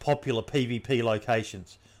most popular PvP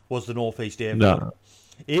locations? Was the Northeast Airfield? No.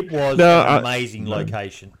 It was an amazing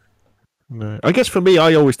location. No, I guess for me,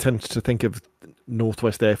 I always tend to think of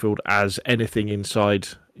Northwest Airfield as anything inside,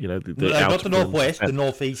 you know, not the Northwest, the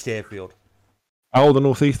Northeast Airfield. Oh, the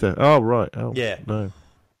Northeast there. Oh, right. Oh, yeah. No.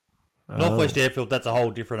 Northwest Airfield, that's a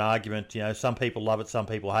whole different argument. You know, some people love it, some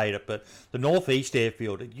people hate it. But the Northeast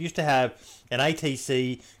Airfield, it used to have an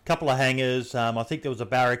ATC, a couple of hangars. I think there was a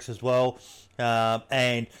barracks as well.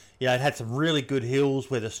 And, you know, it had some really good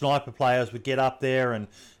hills where the sniper players would get up there and,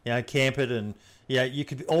 you know, camp it. And, you know, you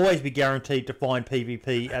could always be guaranteed to find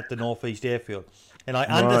PvP at the Northeast Airfield. And I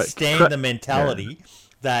understand the mentality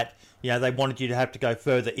that, you know, they wanted you to have to go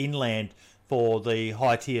further inland for the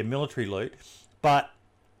high-tier military loot. But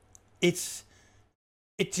it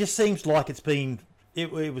just seems like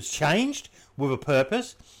it was changed with a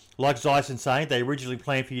purpose. Like Zyson saying, they originally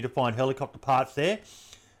planned for you to find helicopter parts there,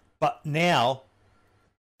 but now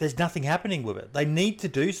there's nothing happening with it. They need to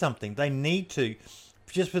do something. They need to,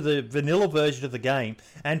 just for the vanilla version of the game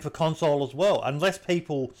and for console as well, unless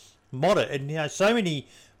people mod it. And, you know, so many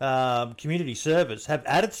community servers have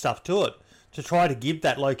added stuff to it to try to give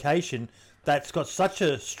that location that's got such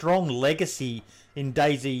a strong legacy in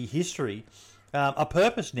DayZ history a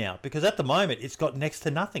purpose now, because at the moment it's got next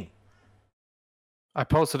to nothing. I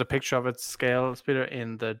posted a picture of its scale, Speeder,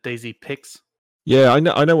 in the DayZ pics. Yeah, I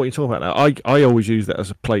know what you're talking about now. I always use that as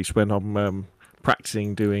a place when I'm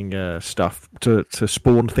practicing doing stuff to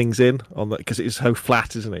spawn things in on that, because it's so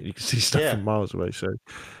flat, isn't it? You can see stuff from miles away. So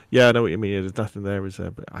yeah, I know what you mean. There's nothing there, is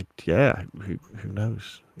there? But who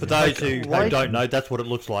knows? For those who don't know, that's what it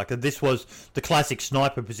looks like. And this was the classic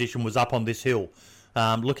sniper position, was up on this hill,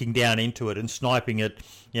 looking down into it and sniping at,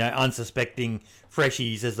 you know, unsuspecting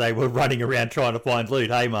freshies as they were running around trying to find loot.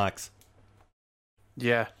 Hey, Marks.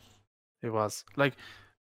 Yeah, it was. Like,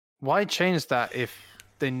 why change that if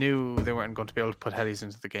they knew they weren't going to be able to put helis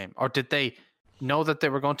into the game? Or did they know that they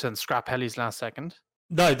were going to scrap helis last second?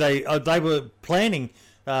 No, they were planning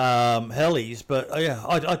helis, but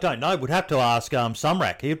I don't know. Would have to ask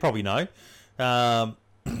Sumrak. He'd probably know.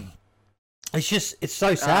 It's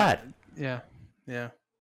so sad. Yeah.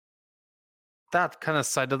 That kind of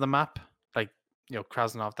side of the map, like, you know,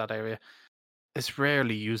 Krasnov, that area, is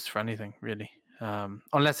rarely used for anything, really.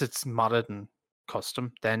 Unless it's modded and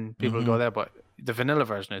custom, then people go there. But the vanilla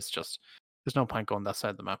version is just, there's no point going that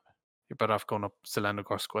side of the map. You're better off going up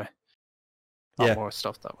Zelenogorsk way. A lot more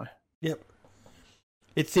stuff that way. Yep.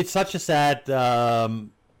 It's such a sad.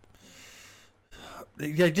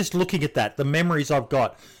 Just looking at that, the memories I've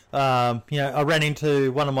got I ran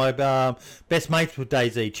into one of my best mates with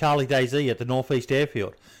DayZ, Charlie DayZ, at the Northeast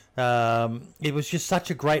Airfield. It was just such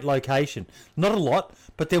a great location. Not a lot,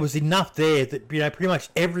 but there was enough there that, pretty much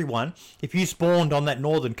everyone, if you spawned on that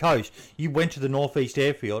northern coast, you went to the Northeast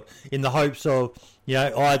Airfield in the hopes of,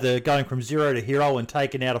 either going from zero to hero and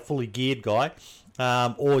taking out a fully geared guy,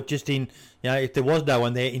 or just in, if there was no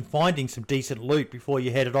one there, in finding some decent loot before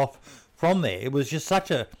you headed off from there. It was just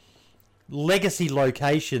such a legacy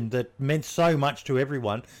location that meant so much to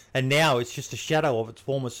everyone, and now it's just a shadow of its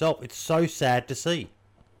former self. It's so sad to see.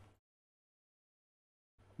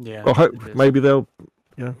 Yeah. Well, maybe they'll,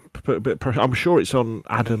 put a bit of pressure. I'm sure it's on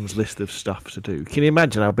Adam's list of stuff to do. Can you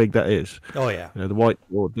imagine how big that is? Oh yeah. The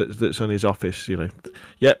whiteboard that's on his office. I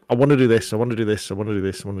want to do this. I want to do this. I want to do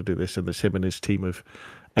this. I want to do this. And there's him and his team of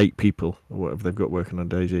 8 people or whatever they've got working on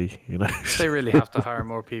DayZ. They really have to hire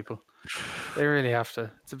more people. They really have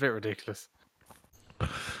to. It's a bit ridiculous.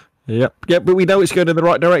 Yeah, but we know it's going in the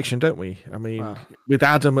right direction, don't we? I mean, with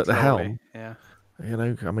Adam at the helm. Yeah.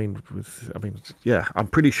 I'm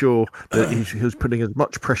pretty sure that he's putting as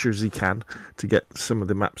much pressure as he can to get some of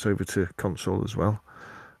the maps over to console as well.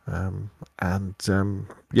 And then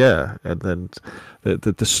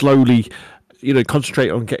the slowly,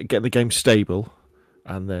 concentrate on getting the game stable,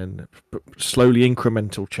 and then slowly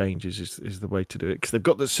incremental changes is the way to do it, because they've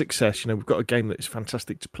got the success. We've got a game that is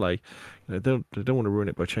fantastic to play. They don't want to ruin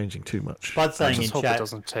it by changing too much. Spud saying I just in hope chat. It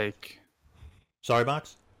doesn't take. Sorry,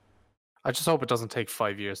 Marks. I just hope it doesn't take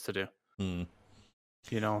 5 years to do.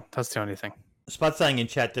 That's the only thing. Spud saying in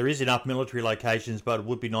chat, there is enough military locations, but it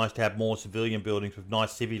would be nice to have more civilian buildings with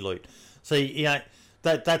nice civvy loot. See,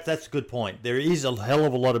 that's a good point. There is a hell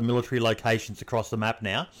of a lot of military locations across the map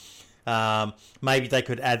now. Maybe they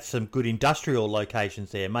could add some good industrial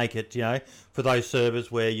locations there. Make it, for those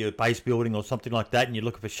servers where you're base building or something like that and you're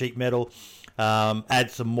looking for sheet metal,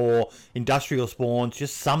 add some more industrial spawns,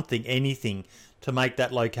 just something, anything to make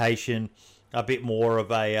that location a bit more of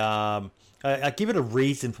give it a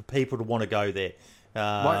reason for people to want to go there.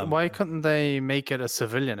 Why couldn't they make it a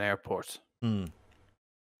civilian airport?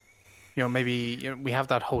 Maybe we have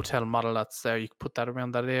that hotel model that's there. You could put that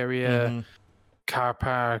around that area, car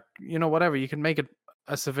park, whatever. You can make it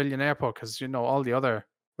a civilian airport, because all the other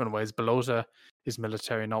runways, Balota is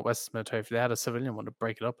military, Northwest is military. If they had a civilian one, to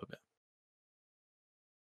break it up a bit.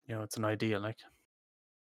 It's an idea, like.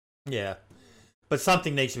 Yeah. But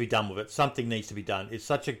something needs to be done with it. Something needs to be done. It's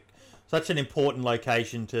such an important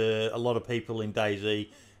location to a lot of people in DayZ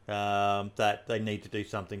that they need to do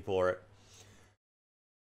something for it.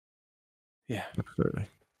 Yeah, absolutely.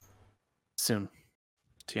 Soon,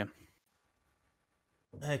 TM.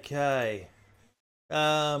 Okay.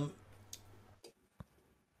 Don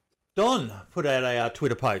put out a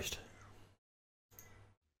Twitter post.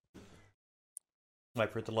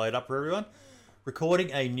 Wait for it to load up for everyone.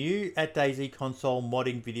 Recording a new at DayZ console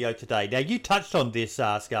modding video today. Now, you touched on this,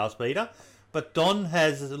 Scalespeeder, but Don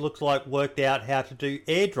has, it looks like, worked out how to do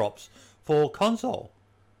airdrops for console.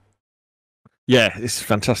 Yeah, it's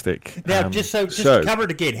fantastic. Now, just to cover it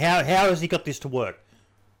again, how has he got this to work?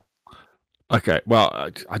 Okay, well,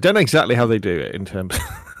 I don't know exactly how they do it in terms.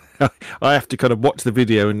 I have to kind of watch the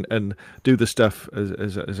video and do the stuff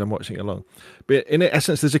as I'm watching it along. But in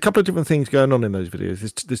essence, there's a couple of different things going on in those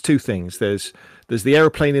videos. There's 2 things. There's the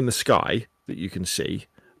aeroplane in the sky that you can see,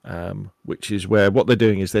 which is where what they're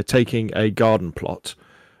doing is they're taking a garden plot,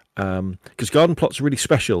 because garden plots are really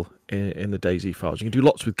special in the DayZ files. You can do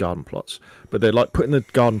lots with garden plots, but they're like putting the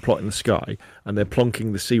garden plot in the sky and they're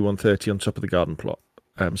plonking the C-130 on top of the garden plot.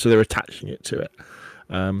 So they're attaching it to it.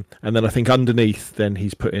 And then I think underneath, then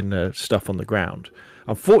he's putting stuff on the ground.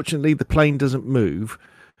 Unfortunately, the plane doesn't move,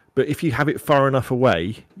 but if you have it far enough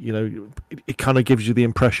away, it kind of gives you the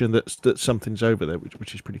impression that something's over there,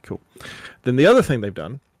 which is pretty cool. Then the other thing they've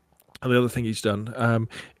done, and the other thing he's done,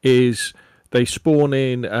 is they spawn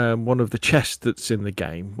in one of the chests that's in the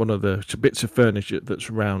game, one of the bits of furniture that's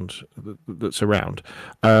around,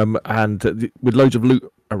 and with loads of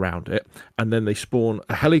loot around it, and then they spawn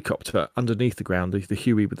a helicopter underneath the ground, the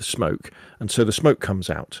Huey with the smoke, and so the smoke comes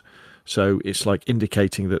out. So it's like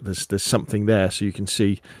indicating that there's something there, so you can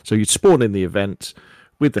see. So you'd spawn in the event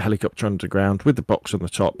with the helicopter underground, with the box on the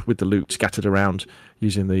top, with the loot scattered around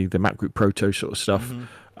using the Map Group Proto sort of stuff.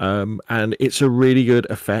 And it's a really good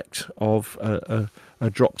effect of a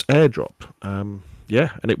dropped airdrop.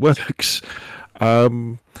 And it works.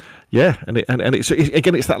 Yeah, and it's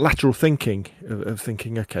again, it's that lateral thinking of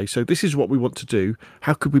thinking, okay, so this is what we want to do.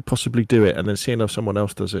 How could we possibly do it? And then seeing how someone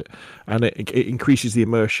else does it, and it increases the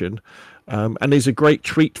immersion, and is a great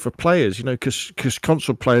treat for players. Because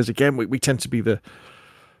console players, again, we tend to be the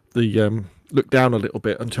look down a little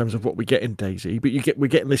bit in terms of what we get in DayZ, but we're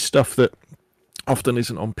getting this stuff that often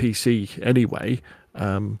isn't on PC anyway,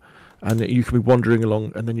 and you can be wandering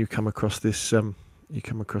along, and then you come across this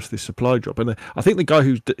supply drop. And I think the guy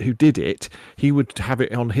who did it, he would have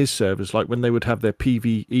it on his servers, like when they would have their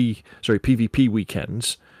PvP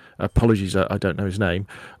weekends. Apologies, I don't know his name.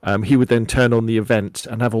 He would then turn on the event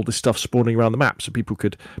and have all this stuff spawning around the map, so people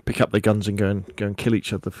could pick up their guns and go and kill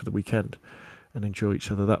each other for the weekend and enjoy each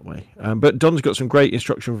other that way. But Don's got some great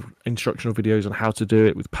instructional videos on how to do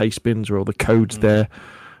it with paste bins or all the codes there.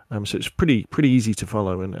 So it's pretty easy to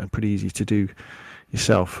follow and pretty easy to do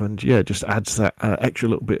yourself. And yeah, just adds that extra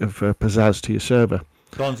little bit of pizzazz to your server.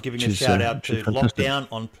 Don's giving a shout out to Lockdown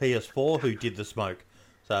on PS4 who did the smoke.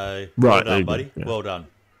 So right, well done, buddy. Yeah. Well done.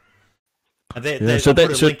 And I'll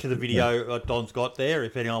put a link to the video Don's got there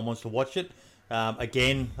if anyone wants to watch it.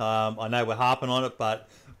 Again, I know we're harping on it, but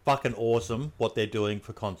fucking awesome what they're doing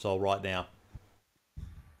for console right now.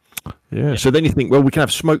 Yeah, so then you think, well, we can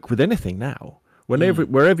have smoke with anything now.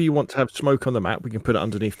 Wherever you want to have smoke on the map, we can put it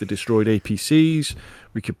underneath the destroyed APCs.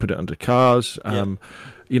 We could put it under cars.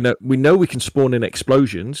 We know we can spawn in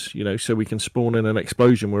explosions. So we can spawn in an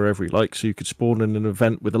explosion wherever we like. So you could spawn in an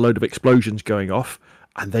event with a load of explosions going off,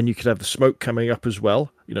 and then you could have the smoke coming up as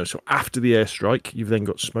well. So after the airstrike, you've then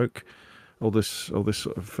got smoke. All this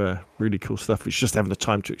sort of really cool stuff. It's just having the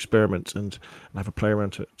time to experiment and have a play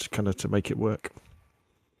around to make it work.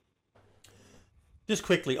 Just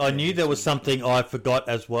quickly, I knew there was something I forgot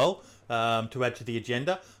as well to add to the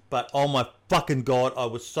agenda, but oh my fucking god, I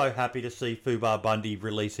was so happy to see Fubar Bundy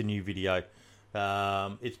release a new video.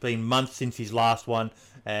 It's been months since his last one,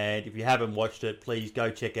 and if you haven't watched it, please go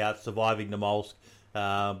check out Surviving the Molsk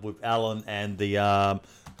with Alan and the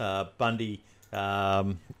Bundy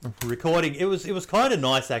recording. It was kind of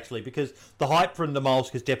nice actually, because the hype from the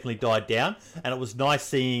Molsk has definitely died down, and it was nice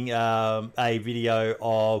seeing a video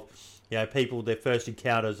of people, their first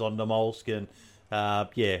encounters on the Molsk, and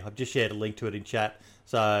I've just shared a link to it in chat.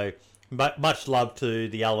 So much love to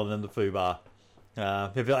the Alan and the Fubar.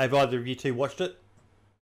 Have either of you two watched it?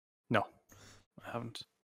 No, I haven't.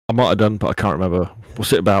 I might have done, but I can't remember.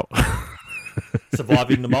 What's it about?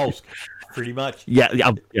 Surviving the Molsk, pretty much.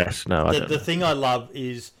 Yes. No. The thing I love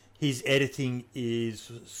is his editing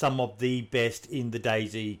is some of the best in the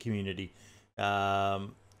DayZ community.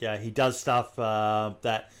 He does stuff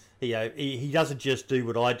that he doesn't just do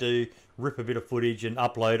what I do, rip a bit of footage and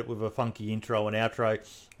upload it with a funky intro and outro.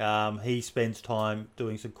 He spends time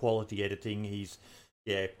doing some quality editing. He's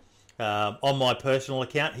on my personal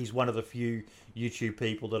account, he's one of the few YouTube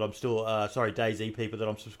people that I'm still DayZ people that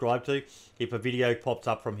I'm subscribed to. If a video pops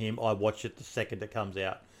up from him, I watch it the second it comes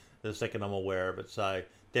out, the second I'm aware of it. So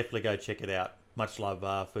definitely go check it out. Much love,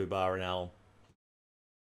 Fubar and Alan.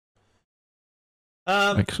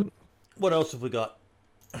 Excellent. What else have we got?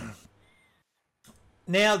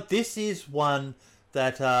 Now, this is one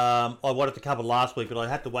that I wanted to cover last week, but I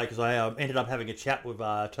had to wait because I ended up having a chat with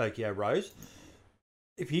Tokyo Rose.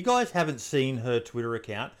 If you guys haven't seen her Twitter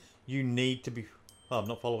account, you need to be... Oh, I'm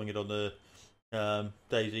not following it on the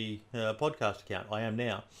DayZ podcast account. I am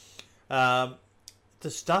now. The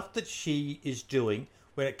stuff that she is doing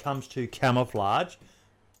when it comes to camouflage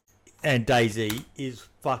and DayZ is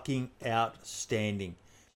fucking outstanding.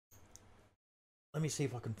 Let me see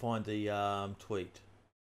if I can find the tweet.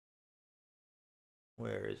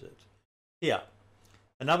 Where is it? Here.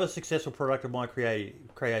 Another successful product of my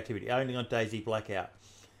creativity, only on DayZ Blackout.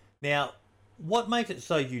 Now, what makes it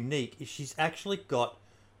so unique is she's actually got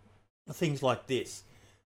things like this.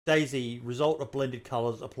 DayZ, result of blended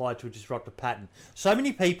colours applied to a disruptive pattern. So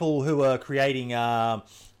many people who are creating, our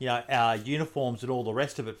uniforms and all the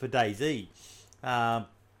rest of it for DayZ are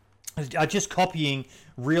just copying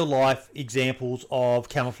real-life examples of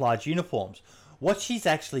camouflage uniforms. What she's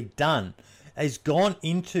actually done is gone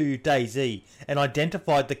into DayZ and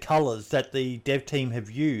identified the colours that the dev team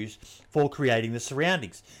have used for creating the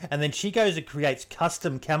surroundings. And then she goes and creates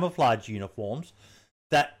custom camouflage uniforms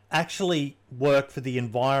that actually work for the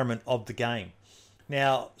environment of the game.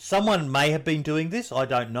 Now, someone may have been doing this, I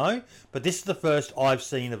don't know, but this is the first I've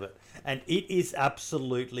seen of it. And it is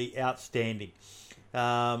absolutely outstanding.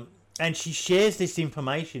 And she shares this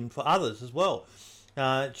information for others as well.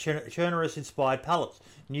 Chernerus inspired palettes,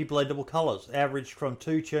 new blendable colours, averaged from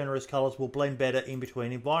 2 Chernerus colours will blend better in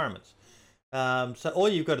between environments. So all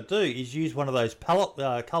you've got to do is use one of those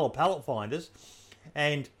colour palette finders,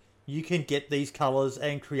 and you can get these colours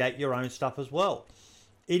and create your own stuff as well.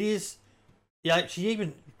 It is, you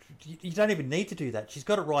don't even need to do that. She's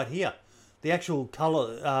got it right here. The actual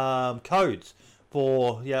colour codes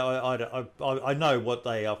for I know what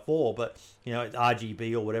they are for, but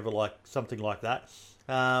RGB or whatever, like something like that.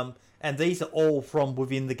 And these are all from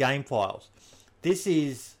within the game files. This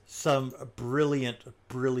is some brilliant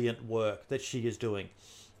work that she is doing.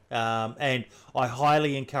 And I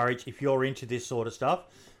highly encourage, if you're into this sort of stuff,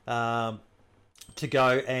 to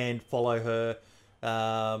go and follow her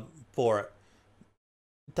for it.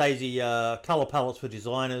 Daisy color palettes for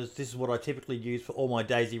designers. This is what I typically use for all my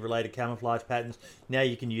Daisy related camouflage patterns. Now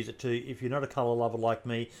you can use it too if you're not a color lover like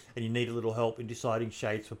me and you need a little help in deciding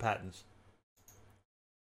shades for patterns.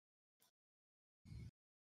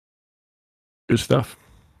 Good stuff.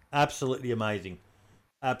 Absolutely amazing.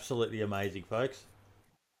 Absolutely amazing, folks.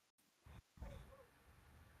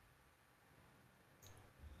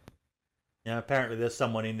 Now apparently there's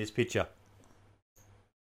someone in this picture.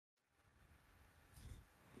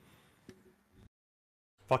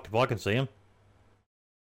 Fucked if I can see him.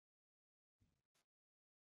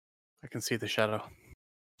 I can see the shadow.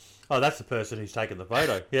 Oh, that's the person who's taken the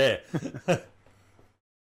photo. Yeah.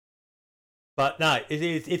 But no,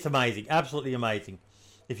 it's amazing. Absolutely amazing.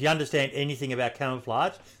 If you understand anything about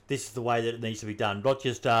camouflage, this is the way that it needs to be done. Not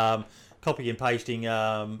just copy and pasting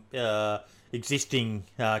existing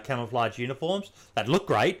camouflage uniforms that look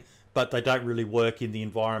great, but they don't really work in the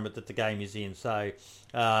environment that the game is in. So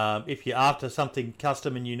if you're after something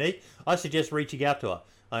custom and unique, I suggest reaching out to her.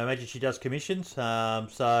 I imagine she does commissions.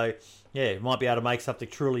 So yeah, you might be able to make something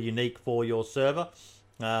truly unique for your server.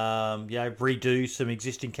 Redo some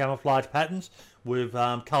existing camouflage patterns with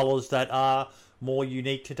colours that are more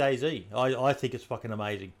unique to DayZ. I think it's fucking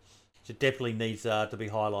amazing. It definitely needs to be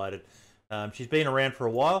highlighted. She's been around for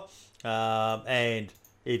a while, and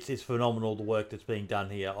it's phenomenal the work that's being done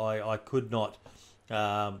here. I could not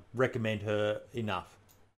recommend her enough.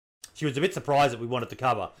 She was a bit surprised that we wanted to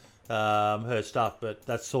cover her stuff, but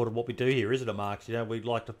that's sort of what we do here, isn't it, Marks? We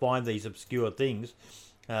like to find these obscure things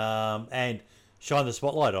and shine the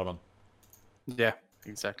spotlight on them. Yeah,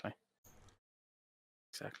 exactly.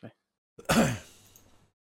 Exactly.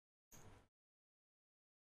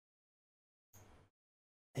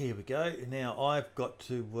 Here we go. Now I've got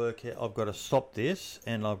to work out, I've got to stop this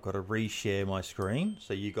and I've got to reshare my screen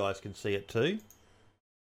so you guys can see it too.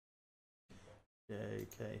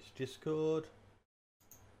 Okay, Discord.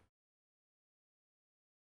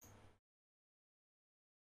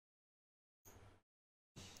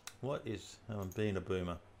 What is being a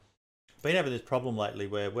boomer? Been having this problem lately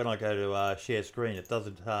where when I go to share screen, it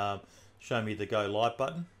doesn't show me the go live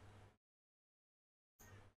button.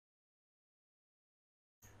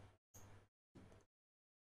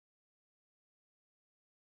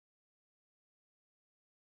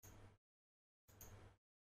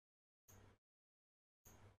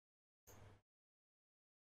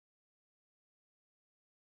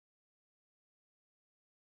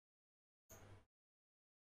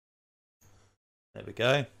 There we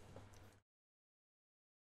go.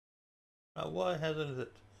 Why hasn't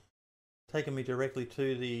it taken me directly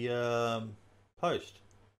to the post?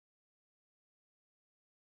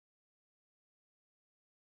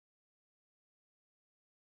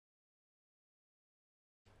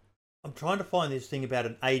 I'm trying to find this thing about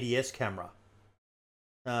an ADS camera.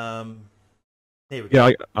 Here we go.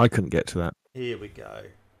 Yeah, I couldn't get to that. Here we go.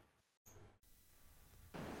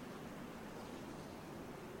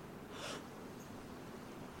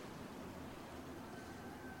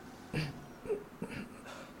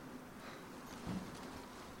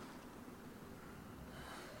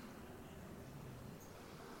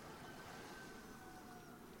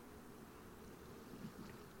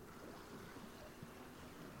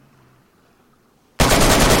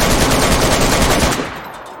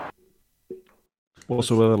 What's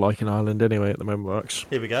the weather like in Ireland anyway at the moment, Max?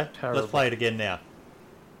 Here we go. Terrible. Let's play it again now.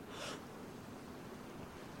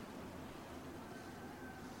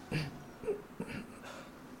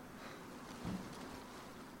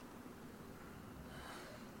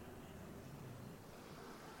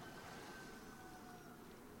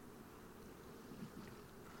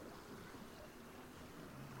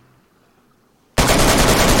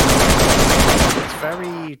 It's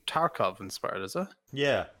very Tarkov inspired, is it?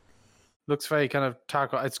 Yeah. Looks very kind of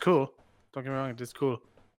Tarkov. It's cool. Don't get me wrong, it's cool.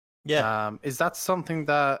 Yeah. Is that something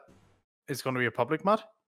that is going to be a public mod?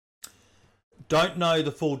 Don't know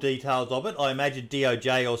the full details of it. I imagine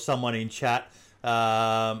DOJ or someone in chat.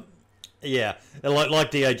 Yeah,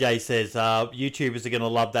 like DOJ says, YouTubers are going to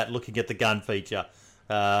love that looking at the gun feature.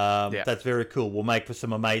 That's very cool. We'll make for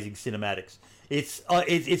some amazing cinematics.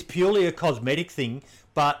 It's purely a cosmetic thing,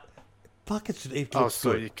 but fuck, it looks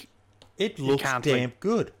good. It looks damn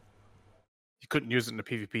good. You couldn't use it in a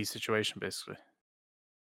PvP situation, basically.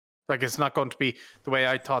 Like, it's not going to be the way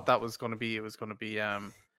I thought that was going to be. It was going to be a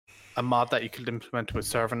mod that you could implement to a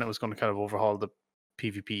server, and it was going to kind of overhaul the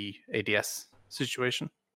PvP ADS situation.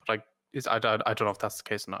 But I don't know if that's the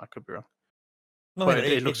case or not. I could be wrong. No, but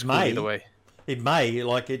it looks cool either way. It may,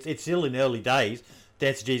 like, it's still in early days.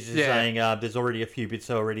 Dance Jesus is saying there's already a few bits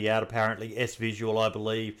already out, apparently. S-Visual, I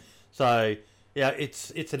believe. So, yeah,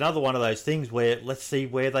 it's another one of those things where let's see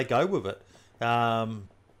where they go with it.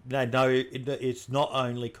 It's not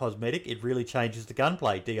only cosmetic, it really changes the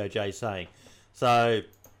gunplay, DOJ is saying. So...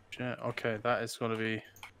 Yeah, okay, that is going to be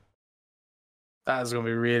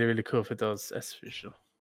really, really cool if it does S-Visual.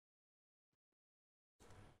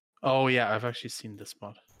 Oh, yeah, I've actually seen this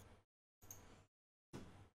mod.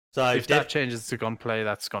 So if that changes to gunplay,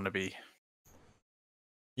 that's going to be...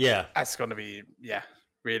 Yeah. That's going to be,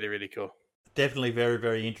 really, really cool. Definitely very,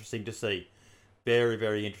 very interesting to see. Very,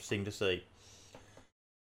 very interesting to see.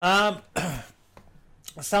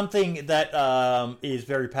 Something that is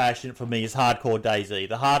very passionate for me is hardcore DayZ.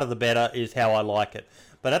 The harder the better is how I like it.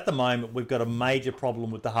 But at the moment, we've got a major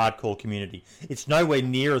problem with the hardcore community. It's nowhere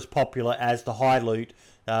near as popular as the high loot,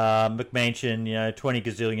 McMansion, 20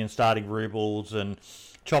 gazillion starting rubles and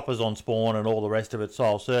choppers on spawn and all the rest of it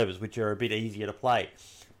style servers, which are a bit easier to play.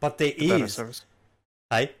 But there is... better service.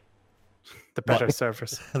 Hey? The better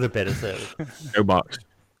servers. The better servers. No marks.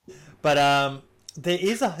 But there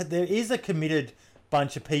is a committed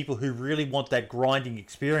bunch of people who really want that grinding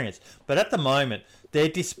experience. But at the moment, they're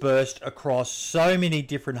dispersed across so many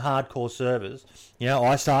different hardcore servers.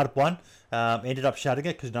 I started one, ended up shutting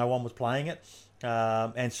it because no one was playing it,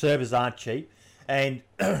 and servers aren't cheap. And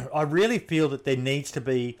I really feel that there needs to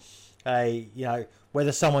be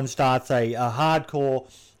whether someone starts a hardcore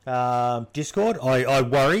Discord, I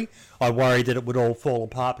worry that it would all fall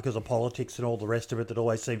apart because of politics and all the rest of it that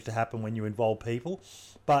always seems to happen when you involve people.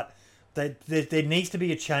 But there needs to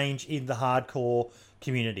be a change in the hardcore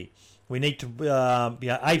community. We need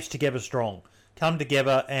to, apes together strong, come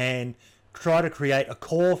together and try to create a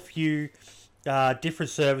core few different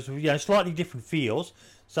servers with slightly different feels.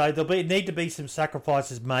 So need to be some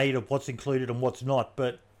sacrifices made of what's included and what's not.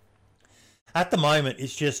 But at the moment,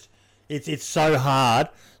 it's so hard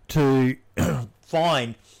to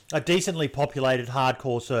find a decently populated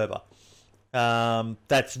hardcore server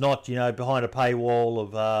that's not behind a paywall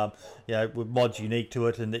of with mods unique to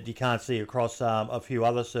it and that you can't see across a few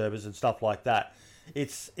other servers and stuff like that.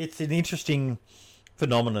 It's an interesting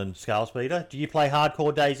phenomenon, Scalespeeder. Do you play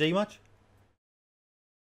hardcore DayZ much?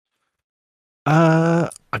 I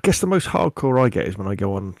guess the most hardcore I get is when I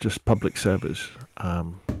go on just public servers,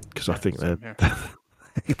 because I think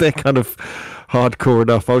they're kind of hardcore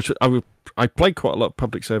enough. I played quite a lot of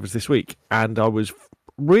public servers this week, and I was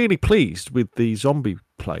really pleased with the zombie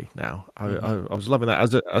play. Now I was loving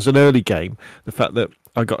that as an early game. The fact that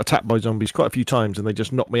I got attacked by zombies quite a few times, and they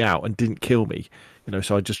just knocked me out and didn't kill me.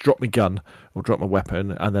 So I just dropped my gun or dropped my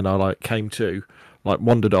weapon, and then I came to.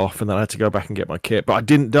 Wandered off, and then I had to go back and get my kit. But I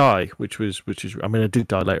didn't die, which is, I mean, I did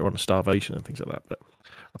die later on of starvation and things like that. But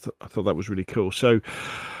I thought that was really cool. So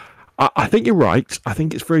I think you're right. I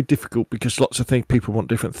think it's very difficult because lots of people want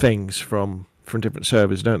different things from different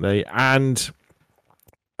servers, don't they? And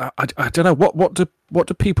I don't know what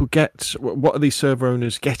do people get? What are these server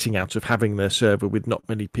owners getting out of having their server with not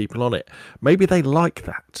many people on it? Maybe they like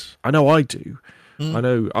that. I know I do. I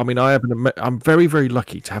know. I mean, I'm very, very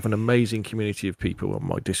lucky to have an amazing community of people on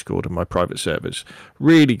my Discord and my private servers.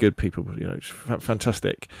 Really good people. It's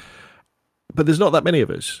fantastic. But there's not that many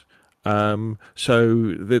of us.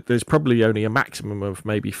 So there's probably only a maximum of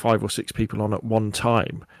maybe 5 or 6 people on at one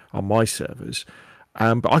time on my servers.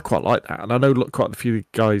 But I quite like that, and I know quite a few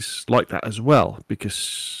guys like that as well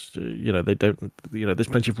because they don't. There's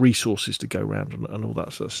plenty of resources to go around and all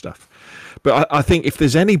that sort of stuff. But I think if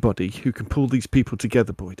there's anybody who can pull these people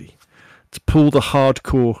together, Boydie, to pull the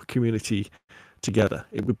hardcore community together,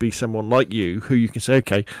 it would be someone like you who you can say,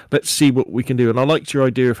 okay, let's see what we can do. And I liked your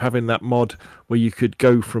idea of having that mod where you could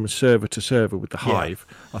go from server to server with the Hive.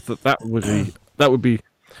 I thought that would be,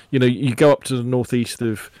 you go up to the northeast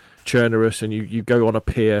of Chernerus and you go on a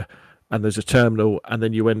pier and there's a terminal and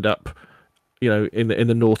then you end up in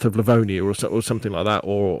the north of Livonia or something like that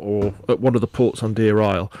or at one of the ports on Deer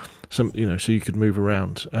Isle, so you could move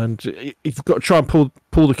around. And you've got to try and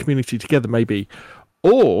pull the community together maybe.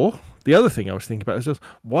 Or the other thing I was thinking about is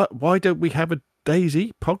why don't we have a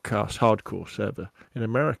DayZ podcast hardcore server in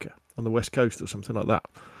America on the West Coast or something like that?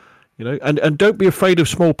 And don't be afraid of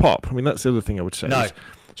small pop. I mean, that's the other thing I would say. No.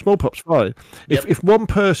 Small pop's fine. If one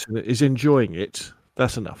person is enjoying it,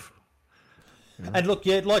 that's enough. And look,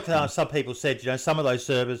 yeah, like some people said, some of those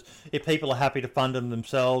servers, if people are happy to fund them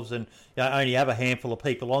themselves and only have a handful of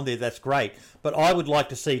people on there, that's great. But I would like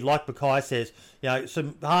to see, like Mackay says,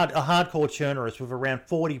 some hardcore churnerists with around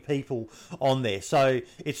 40 people on there. So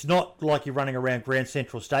it's not like you're running around Grand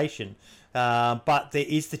Central Station, but there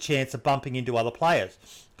is the chance of bumping into other players.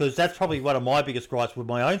 Because that's probably one of my biggest gripes with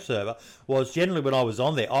my own server, was generally when I was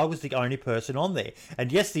on there, I was the only person on there.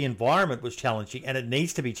 And yes, the environment was challenging, and it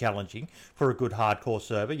needs to be challenging for a good hardcore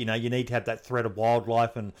server. You need to have that threat of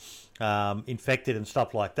wildlife and infected and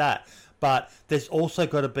stuff like that. But there's also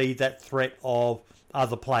got to be that threat of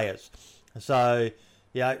other players. So,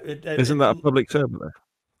 isn't that a public server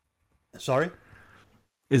though? Sorry?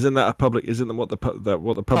 Isn't that what the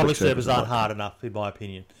public servers aren't hard enough, in my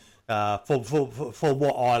opinion. For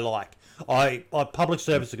what I like. Public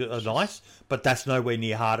servers are nice, but that's nowhere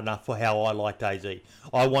near hard enough for how I like DayZ.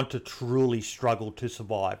 I want to truly struggle to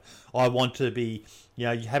survive. I want to be,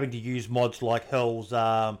 having to use mods like Hell's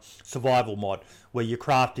survival mod, where you're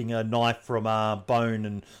crafting a knife from bone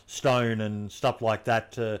and stone and stuff like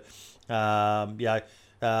that to,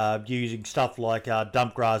 using stuff like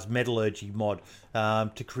Dumpgrass metallurgy mod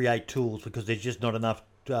to create tools, because there's just not enough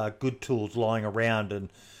good tools lying around. And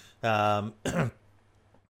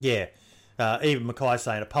even Mackay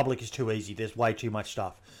saying a public is too easy. There's way too much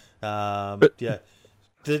stuff. The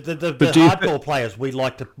hardcore players, we're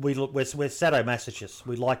sadomasochists.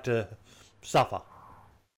 We like to suffer.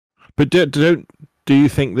 But do you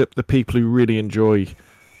think that the people who really enjoy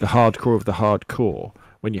the hardcore of the hardcore,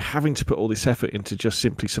 when you're having to put all this effort into just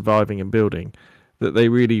simply surviving and building, that they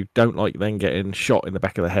really don't like then getting shot in the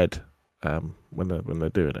back of the head when they're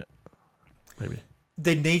doing it? Maybe.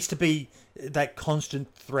 There needs to be that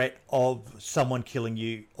constant threat of someone killing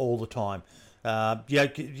you all the time. You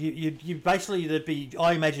basically,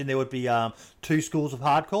 I imagine there would be two schools of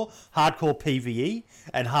hardcore PvE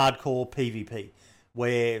and hardcore PvP,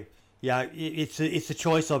 where it's a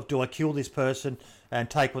choice of, do I kill this person and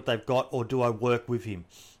take what they've got, or do I work with him?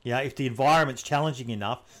 If the environment's challenging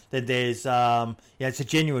enough, then there's it's a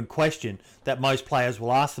genuine question that most players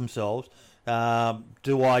will ask themselves.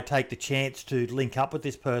 Do I take the chance to link up with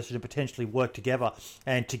this person and potentially work together,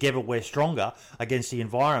 and together we're stronger against the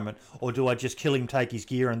environment, or do I just kill him, take his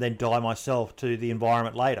gear, and then die myself to the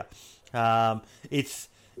environment later? It's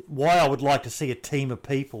why I would like to see a team of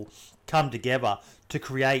people come together to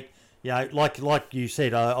create, like you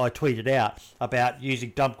said, I tweeted out about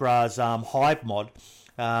using Dumpgrass Hive mod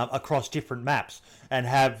across different maps, and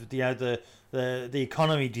have the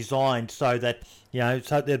economy designed so that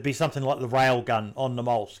so there'd be something like the railgun on the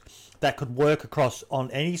Molsk that could work across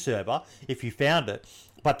on any server if you found it.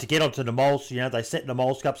 But to get onto the Molsk, they set the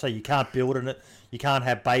Molsk up so you can't build in it, you can't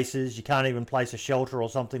have bases, you can't even place a shelter or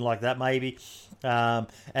something like that maybe. And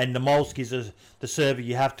the Molsk is the server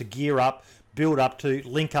you have to gear up, build up to,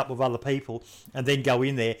 link up with other people, and then go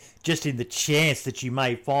in there just in the chance that you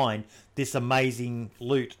may find this amazing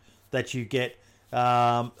loot that you get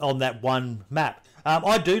on that one map.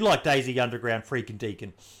 I do like DayZ Underground Freak and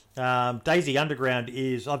Deacon. DayZ Underground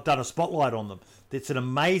I've done a spotlight on them. It's an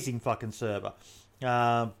amazing fucking server.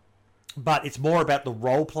 But it's more about the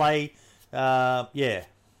role play. I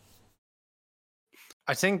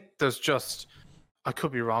think there's just, I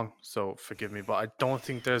could be wrong, so forgive me, but I don't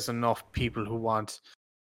think there's enough people who want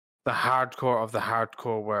the hardcore of the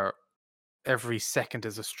hardcore, where every second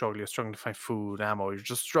is a struggle. You're struggling to find food, ammo. You're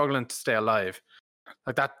just struggling to stay alive.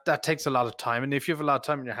 Like that takes a lot of time. And if you have a lot of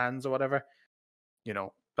time in your hands or whatever,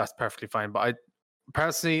 that's perfectly fine. But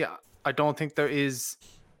I don't think there is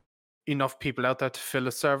enough people out there to fill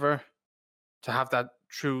a server to have that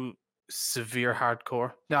true severe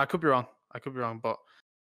hardcore. Now, I could be wrong, but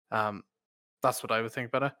that's what I would think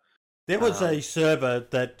about it. There was a server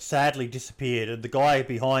that sadly disappeared, and the guy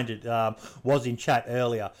behind it was in chat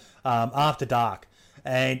earlier, After Dark,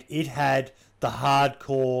 and it had the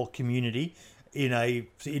hardcore community in a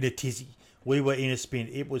tizzy. We were in a spin.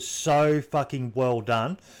 It was so fucking well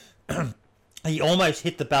done. He almost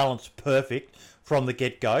hit the balance perfect from the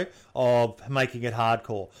get-go of making it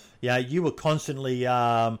hardcore. You were constantly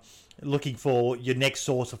looking for your next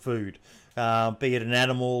source of food, be it an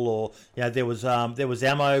animal, or there was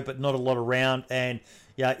ammo but not a lot around, and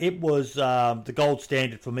it was the gold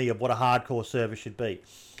standard for me of what a hardcore server should be.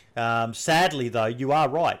 Sadly though, you are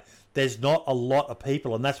right, there's not a lot of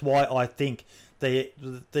people, and that's why I think the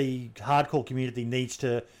hardcore community needs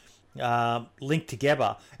to link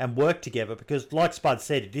together and work together, because like Spud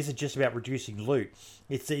said, it isn't just about reducing loot.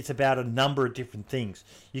 It's about a number of different things.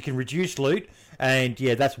 You can reduce loot, and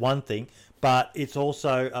that's one thing, but it's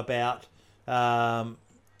also about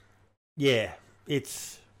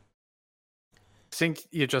it's think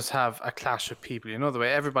you just have a clash of people. You know, the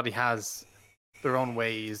way everybody has their own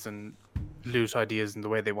ways and loot ideas and the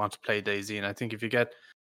way they want to play DayZ. And I think if you get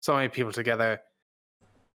so many people together,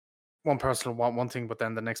 one person will want one thing, but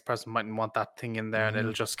then the next person mightn't want that thing in there, and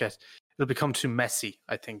it'll become too messy.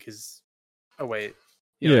 I think is a way.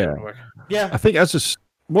 It would work. Yeah, I think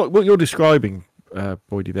what you're describing,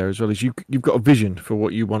 Boydie, there as well, is you've got a vision for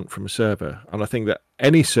what you want from a server, and I think that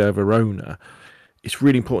any server owner, it's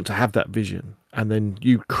really important to have that vision, and then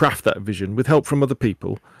you craft that vision with help from other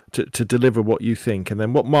people to deliver what you think. And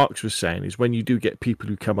then what Marx was saying is when you do get people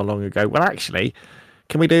who come along and go, well, actually,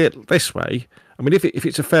 can we do it this way? I mean, if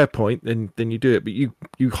it's a fair point, then you do it. But you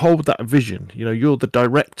hold that vision. You know, you're the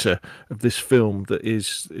director of this film that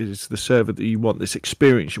is the server that you want, this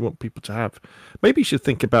experience you want people to have. Maybe you should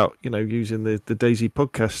think about, using the DayZ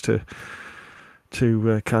podcast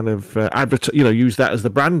to kind of advertise. Use that as the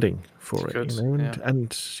branding for it. Good.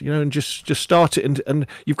 And just start it. And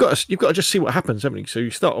you've got to just see what happens, haven't you? So you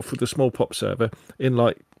start off with a small pop server in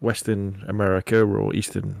like Western America or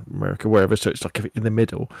Eastern America, wherever. So it's like in the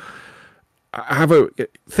middle.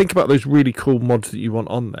 Think about those really cool mods that you want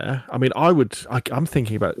on there. I mean, I'm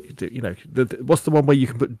thinking about, what's the one where you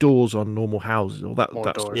can put doors on normal houses or that?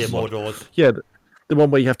 More doors. Yeah, the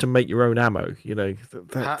one where you have to make your own ammo.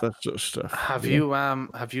 That sort of stuff. Have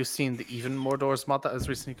you seen the Even More Doors mod that has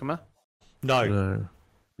recently come out? No.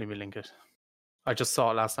 Let me link it. I just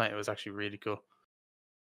saw it last night. It was actually really cool.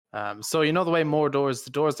 So the way more doors, the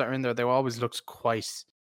doors that are in there, they always looked quite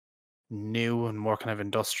new and more kind of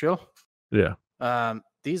industrial. Yeah.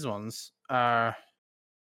 These ones are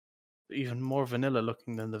even more vanilla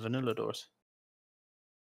looking than the vanilla doors.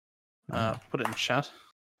 Put it in chat.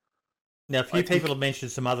 Now, a few people have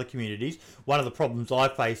mentioned some other communities. One of the problems I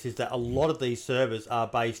face is that a lot of these servers are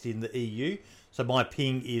based in the EU, so my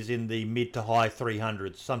ping is in the mid to high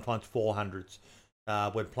 300s, sometimes 400s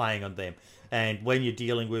when playing on them. And when you're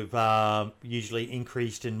dealing with usually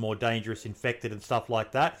increased and more dangerous infected and stuff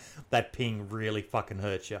like that, that ping really fucking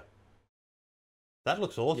hurts you. That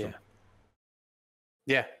looks awesome.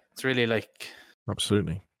 Yeah, it's really like...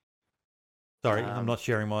 Absolutely. Sorry, I'm not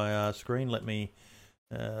sharing my screen. Let me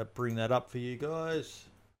bring that up for you guys.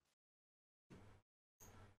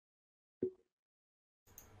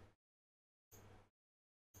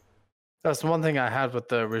 That's one thing I had with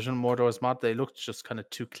the original Mordor's mod. They looked just kind of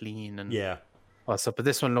too clean and awesome. But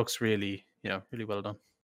this one looks really, really well done.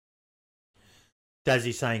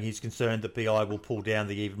 Dazzy's saying he's concerned that BI will pull down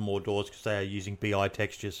the Even More Doors because they are using BI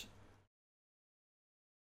textures.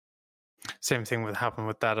 Same thing would happen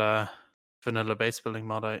with that vanilla base building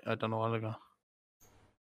mod I done a while ago.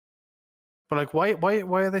 But like, why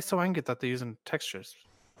are they so angry that they're using textures?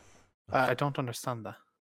 I don't understand that.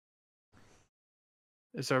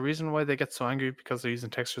 Is there a reason why they get so angry because they're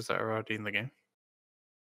using textures that are already in the game?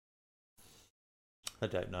 I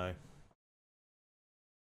don't know.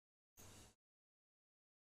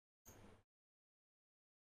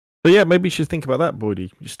 But yeah, maybe you should think about that,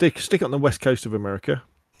 Boydie. You stick it on the west coast of America,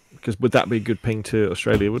 because would that be a good ping to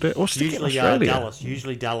Australia? Would it? Or stick usually it in Australia? Dallas.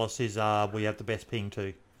 Usually Dallas is we have the best ping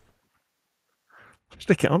too.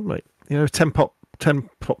 Stick it on, mate. 10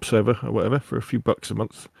 pop server or whatever for a few bucks a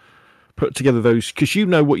month. Put together those because you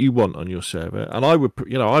know what you want on your server, and I would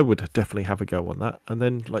definitely have a go on that, and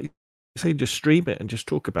then like say just stream it and just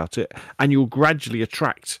talk about it, and you'll gradually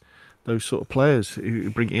attract those sort of players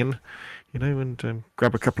who bring in. And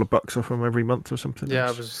grab a couple of bucks off them every month or something. Yeah,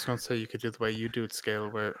 I was just going to say you could do the way you do at Scale,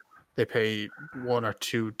 where they pay $1 or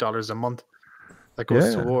 $2 a month that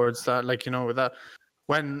goes towards that. Like with that,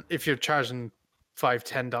 if you're charging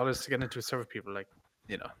 $5-10 to get into a server, people are like,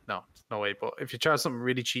 no way. But if you charge something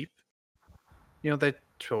really cheap, they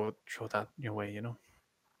throw that your way.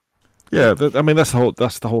 Yeah, that's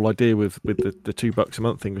the whole idea with the $2 a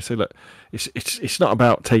month thing. We say, look, it's not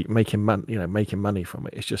about making money from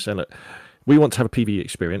it. It's just saying, look, we want to have a PvE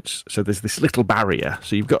experience. So there's this little barrier.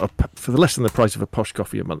 So you've got for less than the price of a posh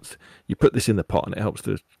coffee a month, you put this in the pot, and it helps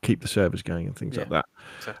to keep the servers going and things like that.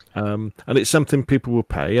 Exactly. And it's something people will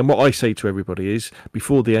pay. And what I say to everybody is,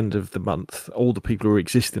 before the end of the month, all the people who are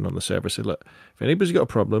existing on the server say, look, if anybody's got a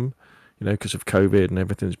problem, because of COVID and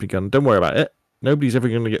everything's begun, don't worry about it. Nobody's ever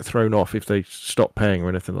going to get thrown off if they stop paying or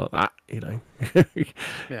anything like that,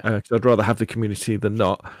 I'd rather have the community than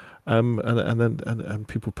not. And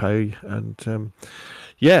people pay, and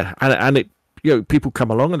it people come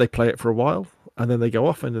along and they play it for a while, and then they go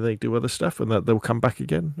off and then they do other stuff, and they'll come back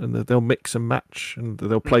again, and they'll mix and match, and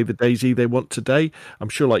they'll play the DayZ they want today. I'm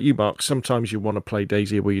sure, like you, Mark, sometimes you want to play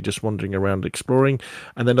DayZ where you're just wandering around exploring,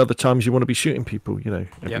 and then other times you want to be shooting people,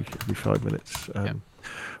 every 5 minutes.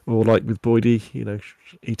 or like with Boydie,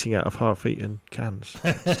 eating out of half-eaten cans.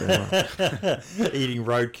 Eating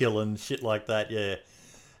roadkill and shit like that. Yeah.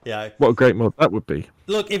 Yeah. What a great mod that would be.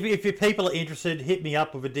 Look, if your people are interested, hit me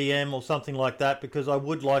up with a DM or something like that, because I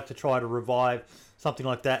would like to try to revive something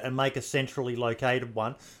like that and make a centrally located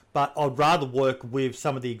one. But I'd rather work with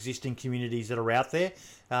some of the existing communities that are out there,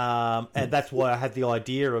 and that's why I had the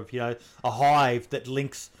idea of a hive that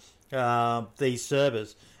links these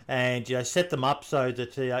servers, and set them up so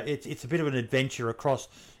that it's a bit of an adventure across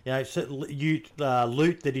loot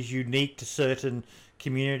that is unique to certain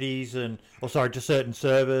communities to certain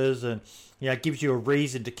servers, and gives you a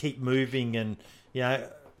reason to keep moving, and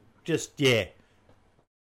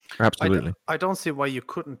Absolutely. I don't see why you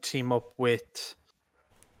couldn't team up with,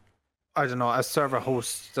 I don't know, a server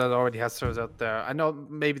host that already has servers out there. I know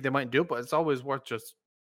maybe they might do it, but it's always worth just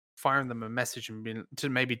firing them a message and being to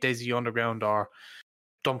maybe DayZ Underground or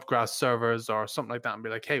Dumpgrass servers or something like that, and be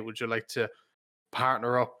like, hey, would you like to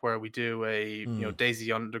partner up where we do a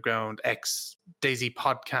DayZ Underground X DayZ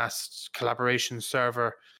podcast collaboration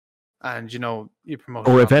server, and you promote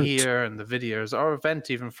or it event here and the videos, or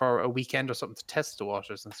event even for a weekend or something to test the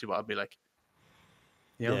waters and see what it'd be like.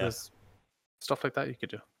 There's stuff like that you could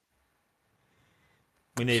do.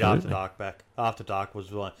 We need Absolutely. After Dark back. After Dark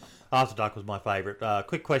was my favourite.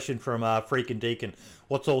 Quick question from Freakin' Deacon.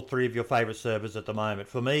 What's all three of your favourite servers at the moment?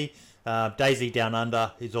 For me, DayZ Down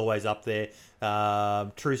Under is always up there.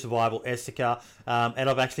 True Survival Essica. And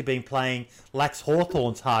I've actually been playing Lax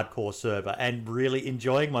Hawthorne's hardcore server and really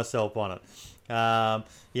enjoying myself on it. I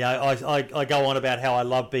go on about how I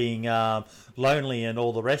love being lonely and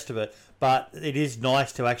all the rest of it, but it is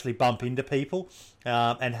nice to actually bump into people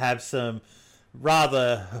and have some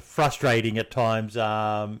rather frustrating at times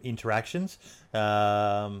interactions.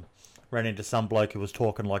 Ran into some bloke who was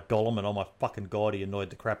talking like Gollum, and oh my fucking god, he annoyed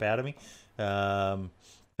the crap out of me. Found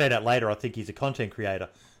out later I think he's a content creator.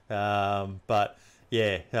 But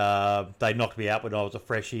yeah, they knocked me out when I was a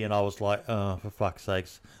freshie, and I was like, oh, for fuck's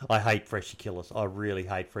sakes. I hate freshie killers. I really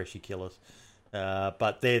hate freshie killers.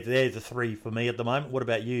 But they're the three for me at the moment. What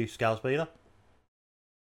about you, Scalespeeder?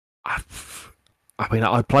 I mean,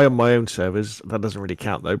 I play on my own servers. That doesn't really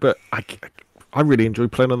count, though. But I really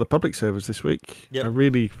enjoyed playing on the public servers this week. Yep. I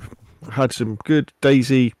really had some good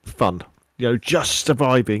DayZ fun. Just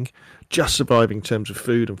surviving in terms of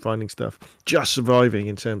food and finding stuff. Just surviving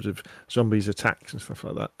in terms of zombies attacks and stuff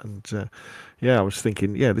like that. And I was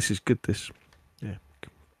thinking, this is good.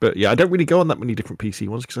 But I don't really go on that many different PC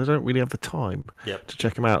ones because I don't really have the time to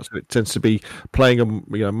check them out. So it tends to be playing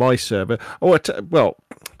on my server.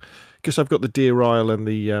 Because I've got the Deer Isle and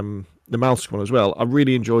the Mouse one as well. I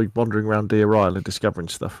really enjoy wandering around Deer Isle and discovering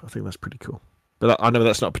stuff. I think that's pretty cool. But I know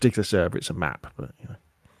that's not a particular server; it's a map. But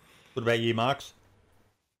What about you, Marks?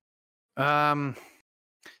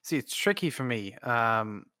 See, it's tricky for me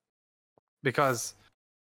because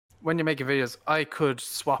when you're making videos, I could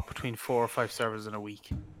swap between 4 or 5 servers in a week.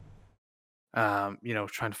 Trying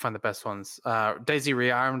to find the best ones. DayZ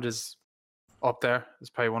Rearmed is up there. It's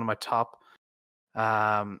probably one of my top.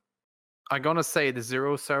 I'm going to say the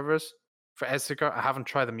Zero servers for Essica. I haven't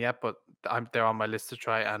tried them yet, but they're on my list to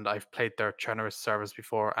try, and I've played their generous servers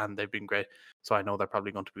before, and they've been great. So I know they're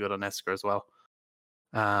probably going to be good on Essica as well.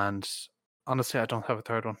 And honestly, I don't have a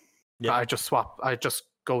third one. Yeah. I just swap. I just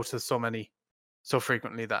go to so many so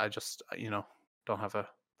frequently that I just, don't have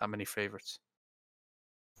that many favorites.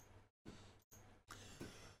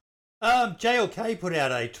 JLK put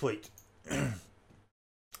out a tweet.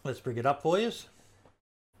 Let's bring it up for you.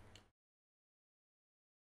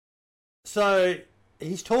 So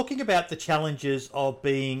he's talking about the challenges of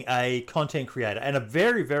being a content creator, and a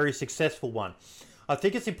very, very successful one. I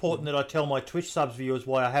think it's important that I tell my Twitch subs viewers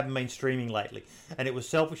why I haven't been streaming lately, and it was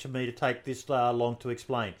selfish of me to take this long to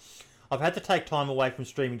explain. I've had to take time away from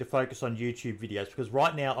streaming to focus on YouTube videos because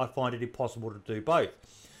right now I find it impossible to do both.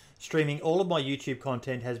 Streaming all of my YouTube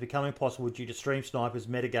content has become impossible due to stream snipers,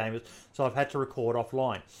 metagamers, so I've had to record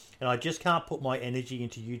offline. And I just can't put my energy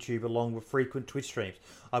into YouTube along with frequent Twitch streams.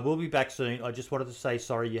 I will be back soon. I just wanted to say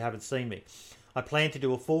sorry you haven't seen me. I plan to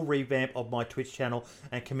do a full revamp of my Twitch channel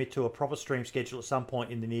and commit to a proper stream schedule at some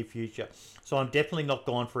point in the near future. So I'm definitely not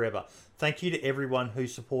gone forever. Thank you to everyone who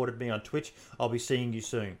supported me on Twitch. I'll be seeing you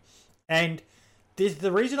soon. And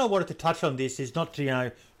the reason I wanted to touch on this is not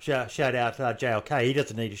to, shout out JLK. He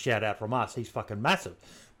doesn't need a shout out from us. He's fucking massive.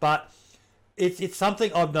 But it's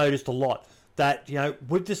something I've noticed a lot that,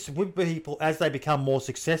 with people, as they become more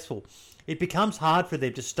successful, it becomes hard for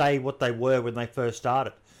them to stay what they were when they first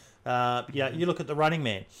started. You look at the Running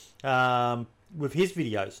Man. with his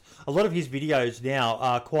videos. A lot of his videos now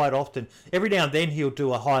are quite often, every now and then he'll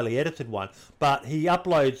do a highly edited one, but he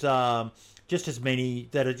uploads just as many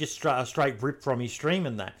that are just a straight rip from his stream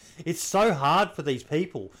and that. It's so hard for these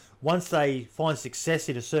people, once they find success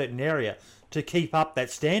in a certain area, to keep up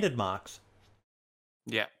that standard marks.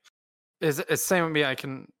 Yeah. It's same with me. I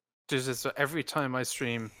can do this every time I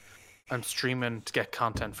stream. I'm streaming to get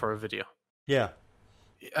content for a video. Yeah.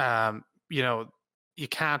 You know, you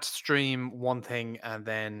can't stream one thing and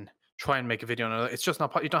then try and make a video on another. It's just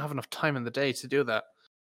not, you don't have enough time in the day to do that.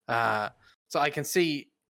 So I can see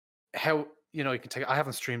how, you know, you can take, I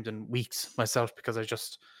haven't streamed in weeks myself because I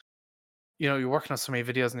just, you know, you're working on so many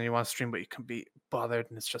videos and then you want to stream, but you can be bothered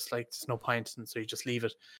and it's just like, there's no point. And so you just leave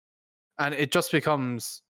it. And it just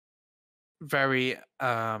becomes very,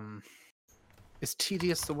 is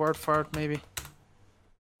tedious the word for it, maybe?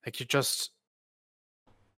 Like you just,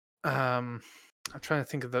 I'm trying to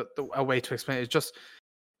think of a way to explain it.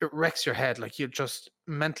 It wrecks your head. Like you're just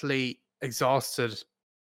mentally exhausted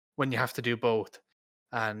when you have to do both.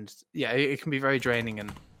 And yeah, it can be very draining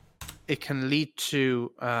and it can lead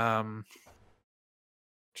to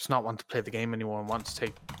just not want to play the game anymore and want to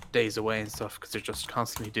take days away and stuff because you're just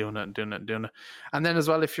constantly doing it and doing it and doing it. And then as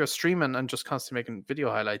well, if you're streaming and just constantly making video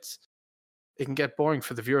highlights, it can get boring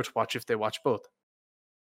for the viewer to watch if they watch both.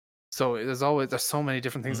 So there's so many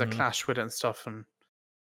different things that clash with it and stuff. And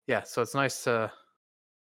yeah, so it's nice to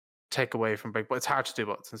take away from break, but it's hard to do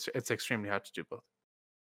both. It's extremely hard to do both.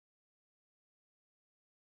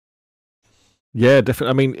 Yeah,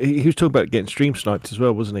 definitely. I mean, he was talking about getting stream sniped as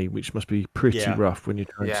well, wasn't he? Which must be pretty rough when you're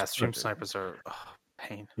trying to... stream snipers are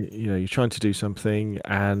pain. You know, you're trying to do something,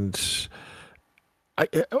 and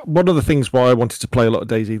one of the things why I wanted to play a lot of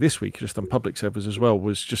DayZ this week, just on public servers as well,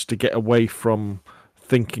 was just to get away from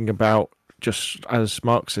thinking about, just as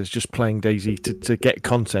Mark says, just playing DayZ to get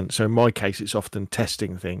content. So in my case, it's often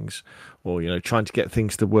testing things or, you know, trying to get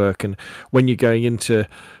things to work. And when you're going into,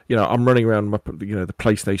 you know, I'm running around the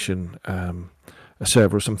PlayStation a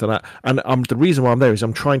server or something like that, and the reason why I'm there is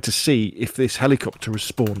I'm trying to see if this helicopter has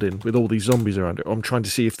spawned in with all these zombies around it. I'm trying to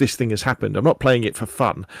see if this thing has happened. I'm not playing it for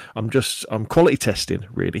fun. I'm quality testing,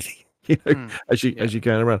 really. You know, as you're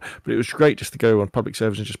going around. But it was great just to go on public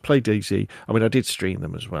servers and just play DayZ. I mean, I did stream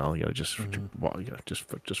them as well, you know, just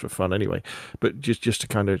for fun anyway. But just to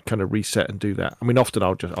kind of reset and do that. I mean, often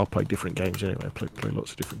I'll play different games anyway. I play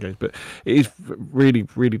lots of different games, but it is really,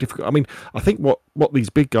 really difficult. I mean, I think what these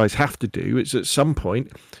big guys have to do is at some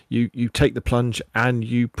point you take the plunge and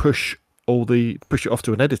you push it off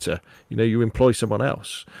to an editor. You know, you employ someone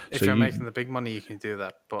else. If you're making the big money, you can do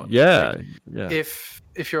that. But yeah.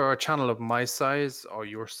 If you're a channel of my size or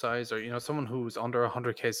your size, or you know, someone who's under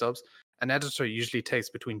 100k subs, an editor usually takes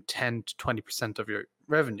between 10 to 20% of your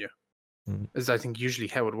revenue. Is I think usually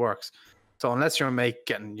how it works. So unless you're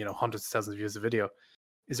getting, you know, hundreds of thousands of views a video,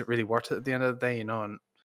 is it really worth it at the end of the day? You know, and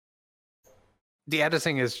the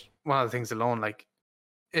editing is one of the things alone. Like,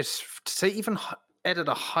 it's to say even edit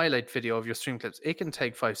a highlight video of your stream clips, it can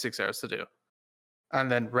take 5-6 hours to do,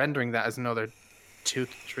 and then rendering that is another 2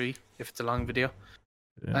 to 3 if it's a long video.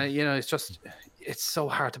 You know, it's so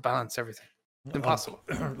hard to balance everything. It's impossible.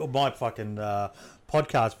 My fucking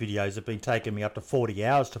podcast videos have been taking me up to 40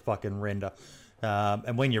 hours to fucking render,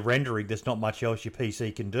 and when you're rendering, there's not much else your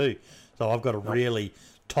PC can do, so I've got to really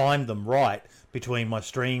time them right between my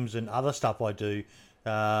streams and other stuff I do.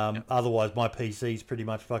 Otherwise my PC's pretty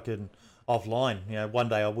much fucking offline. You know, one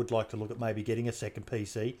day I would like to look at maybe getting a second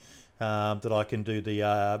PC that I can do the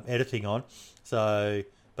editing on. So,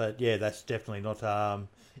 but yeah, that's definitely not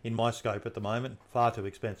in my scope at the moment. Far too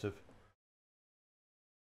expensive.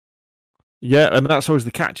 Yeah, and that's always the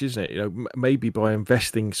catch, isn't it? You know, maybe by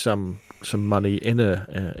investing some money in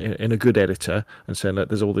a good editor and saying, look,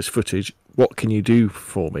 there's all this footage, what can you do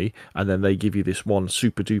for me? And then they give you this one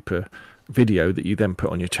super duper video that you then put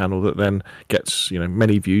on your channel that then gets, you know,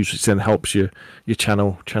 many views, which then helps your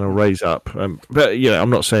channel raise up. But yeah, I'm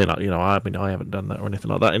not saying that, you know, I mean, I haven't done that or anything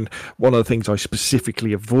like that. And one of the things I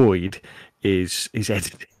specifically avoid is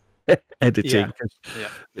editing.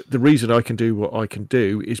 The reason I can do what I can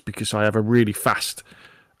do is because I have a really fast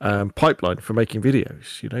pipeline for making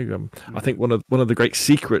videos. You know, I think one of the great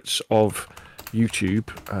secrets of YouTube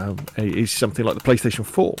is something like the PlayStation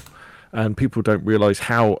 4, and people don't realize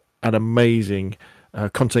how an amazing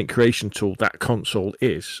content creation tool that console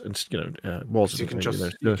is, and you know, was. You can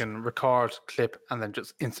you can record, clip, and then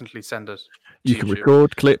just instantly send it. You can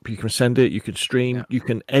record, clip, you can send it, you can stream, you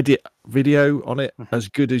can edit video on it as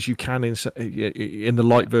good as you can in the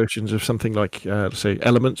light versions of something like, let's say,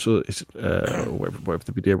 Elements or whatever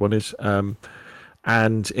the video one is.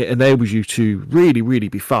 and it enables you to really, really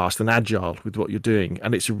be fast and agile with what you're doing.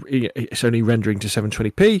 And it's only rendering to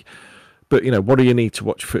 720p, but what do you need to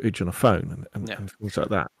watch footage on a phone and things like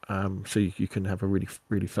that? So you can have a really,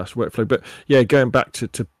 really fast workflow. But yeah, going back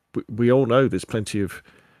to we all know there's plenty of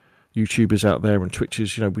YouTubers out there and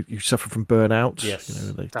Twitchers. You suffer from burnout. Yes,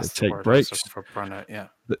 they take breaks. For burnout, yeah.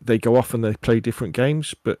 They go off and they play different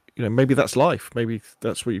games, but maybe that's life. Maybe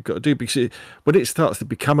that's what you've got to do, because when it starts to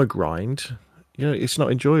become a grind, it's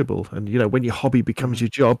not enjoyable. And when your hobby becomes your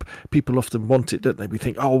job, people often want it, don't they? We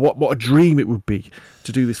think, oh, what a dream it would be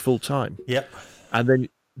to do this full time. Yep. And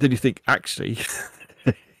then you think, actually,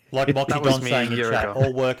 like Moxie Don saying in chat, ago.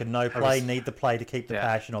 all work and no play. Need the play to keep the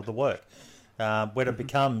passion of the work. When it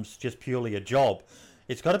becomes just purely a job,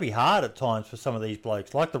 it's got to be hard at times for some of these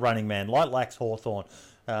blokes, like the Running Man, like Lax Hawthorne,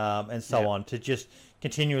 and so on, to just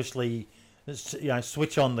continuously,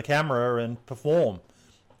 switch on the camera and perform.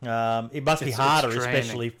 It must be harder,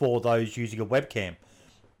 especially for those using a webcam.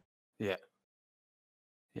 Yeah.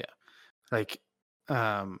 Like,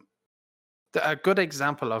 a good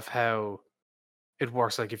example of how it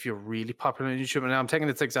works, like if you're really popular on YouTube, and I'm taking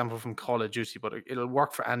this example from Call of Duty, but it'll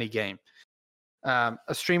work for any game. A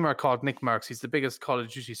streamer called Nick Merckx, he's the biggest Call of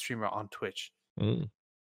Duty streamer on Twitch.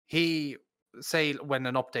 He, say when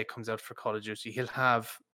an update comes out for Call of Duty, he'll have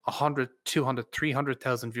 100, 200,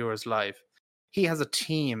 300,000 viewers live. He has a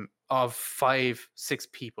team of 5, 6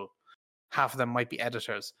 people. Half of them might be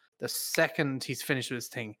editors. The second he's finished with his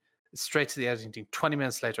thing, straight to the editing team. 20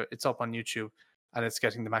 minutes later, it's up on YouTube and it's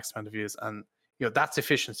getting the max amount of views. And that's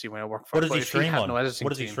efficiency when I work for. What does he stream on? What does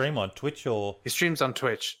he stream on? Twitch or? He streams on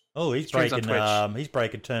Twitch. Oh, he's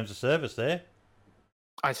breaking terms of service there.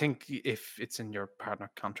 I think if it's in your partner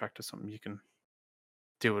contract or something, you can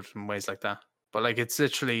do it in ways like that. But like, it's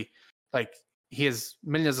literally like, he has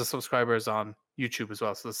millions of subscribers on YouTube as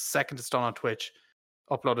well. So the second it's done on Twitch,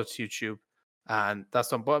 upload it to YouTube, and that's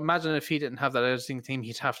done. But imagine if he didn't have that editing team,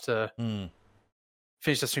 he'd have to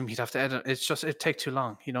finish the stream. He'd have to edit. It'd take too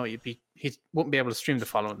long. He wouldn't be able to stream the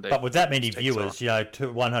following day. But with that many viewers,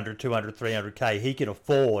 100, 200, 300K, he can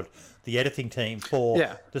afford the editing team for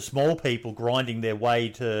the small people grinding their way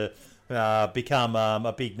to become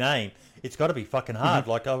a big name. It's got to be fucking hard.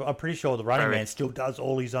 Like, I'm pretty sure the Running Man still does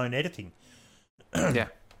all his own editing. Yeah.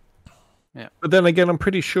 But then again, I'm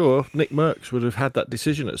pretty sure Nick Merckx would have had that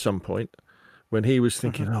decision at some point when he was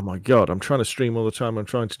thinking, oh my God, I'm trying to stream all the time. I'm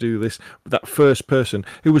trying to do this. But that first person,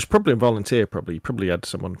 who was probably a volunteer, he probably had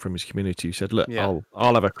someone from his community who said, look, I'll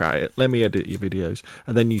have a crack at it. Let me edit your videos.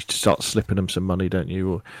 And then you start slipping them some money, don't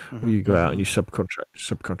you? Or you go out and you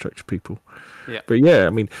subcontract people. Yeah. But yeah, I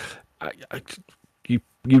mean,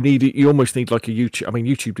 you almost need like a YouTube. I mean,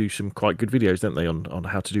 YouTube do some quite good videos, don't they, on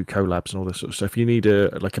how to do collabs and all this sort of stuff. You need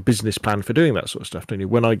a business plan for doing that sort of stuff, don't you?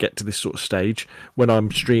 When I get to this sort of stage, when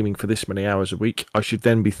I'm streaming for this many hours a week, I should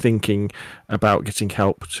then be thinking about getting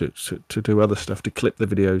help to do other stuff, to clip the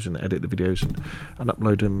videos and edit the videos and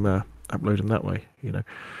upload them that way.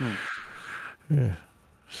 Yeah.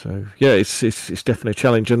 So yeah, it's definitely a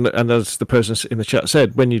challenge, and as the person in the chat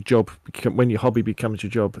said, when your hobby becomes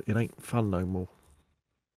your job, it ain't fun no more.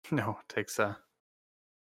 No, it takes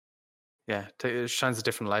it shines a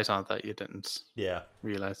different light on it that you didn't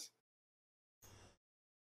realize.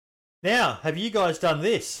 Now, have you guys done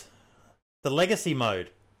this? The legacy mode.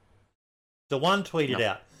 The one tweeted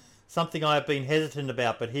out. Something I have been hesitant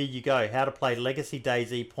about, but here you go. How to play Legacy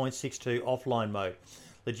DayZ 0.62 offline mode.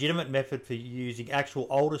 Legitimate method for using actual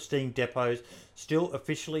older Steam depots, still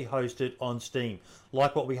officially hosted on Steam,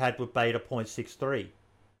 like what we had with Beta 0.63.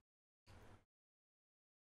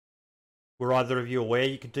 Were either of you aware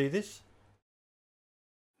you could do this?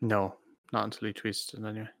 No, not until he tweeted it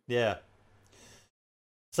anyway. Yeah.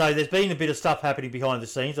 So there's been a bit of stuff happening behind the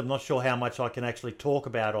scenes. I'm not sure how much I can actually talk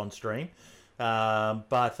about on stream.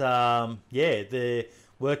 But they're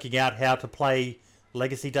working out how to play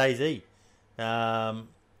Legacy DayZ. And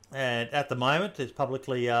at the moment, it's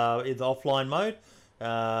publicly in the offline mode.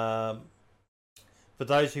 For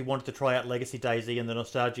those who wanted to try out Legacy DayZ and the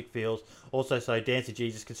nostalgic feels, also so Dancer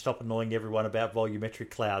Jesus can stop annoying everyone about volumetric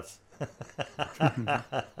clouds.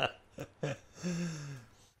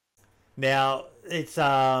 Now, it's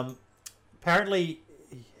apparently,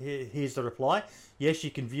 here's the reply. Yes, you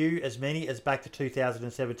can view as many as back to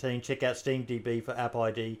 2017. Check out SteamDB for App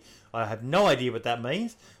ID. I have no idea what that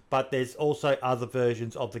means, but there's also other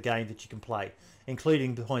versions of the game that you can play,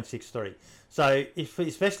 including the 0.63. So,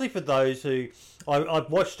 especially for those who... I've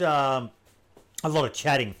watched a lot of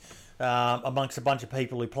chatting amongst a bunch of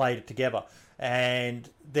people who played it together. And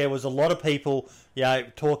there was a lot of people,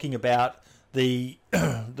 talking about the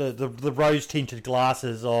the rose tinted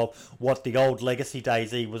glasses of what the old Legacy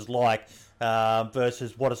DayZ was like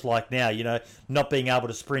versus what it's like now. You know, not being able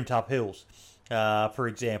to sprint up hills, for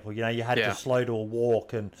example. You know, you had to slow to a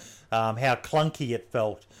walk, and how clunky it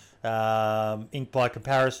felt by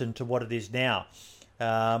comparison to what it is now.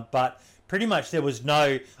 But pretty much there was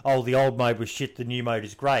no, the old mode was shit, the new mode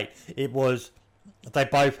is great. It was, they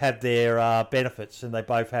both have their benefits and they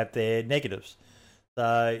both have their negatives.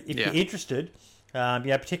 So if you're interested,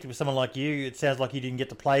 particularly with someone like you, it sounds like you didn't get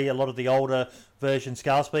to play a lot of the older version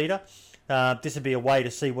Scale Speeder. This would be a way to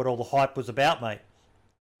see what all the hype was about, mate.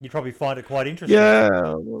 You'd probably find it quite interesting. Yeah.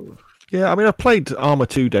 I mean, I've played Armour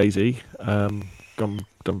 2 DayZ. Done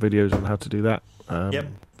videos on how to do that.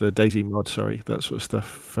 The DayZ mod, that sort of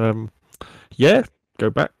stuff. Go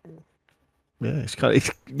back. Yeah, it's kind of.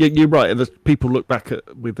 You're right. And people look back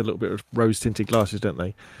at with a little bit of rose tinted glasses, don't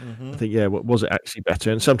they? Mm-hmm. I think, what was it actually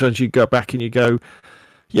better? And sometimes you go back and you go,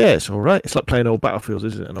 yeah, it's all right. It's like playing old Battlefields,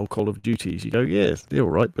 isn't it? And old Call of Duties. You go, yeah, they're all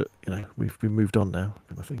right, but we've moved on now.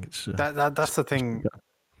 And I think it's that's the thing.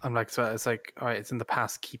 I'm like, so it's like, all right, it's in the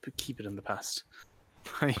past. Keep it in the past.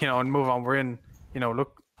 And move on. We're in.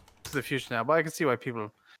 Look to the future now. But I can see why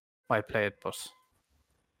people might play it, but.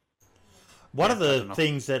 One of the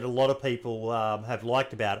things that a lot of people have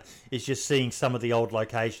liked about it is just seeing some of the old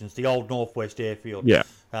locations, the old Northwest Airfield,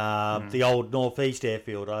 the old Northeast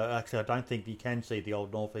Airfield. I don't think you can see the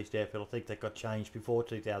old Northeast Airfield. I think that got changed before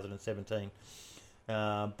 2017.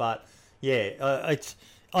 But I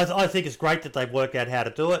think it's great that they've worked out how to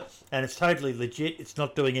do it, and it's totally legit. It's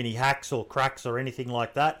not doing any hacks or cracks or anything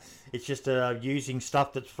like that. It's just using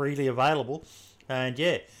stuff that's freely available, and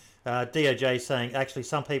DOJ saying, actually,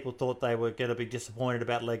 some people thought they were going to be disappointed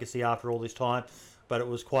about Legacy after all this time, but it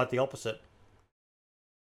was quite the opposite.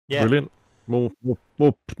 Yeah. Brilliant. More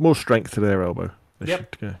strength to their elbow. They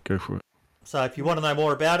should go for it. So if you want to know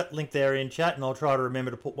more about it, link there in chat, and I'll try to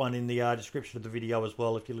remember to put one in the description of the video as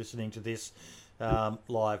well if you're listening to this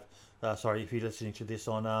live. If you're listening to this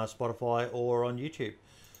on Spotify or on YouTube.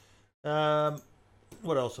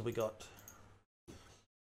 What else have we got?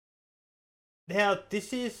 Now,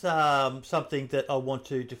 this is something that I want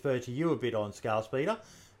to defer to you a bit on, Scale Speeder.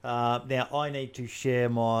 Now, I need to share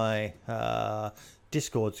my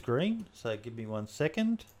Discord screen, so give me 1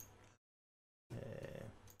 second.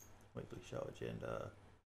 Weekly show agenda.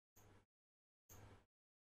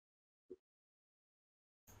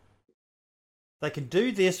 They can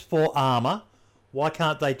do this for Armour. Why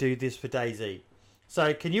can't they do this for DayZ?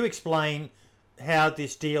 So, can you explain how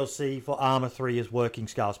this DLC for Armour 3 is working,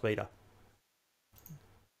 Scale Speeder?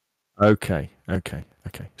 Okay.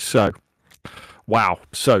 So, wow.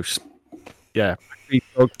 So,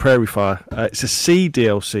 Prairie Fire. It's a C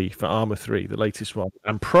DLC for Armour 3, the latest one,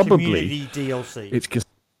 and probably Community DLC. It's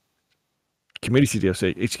Community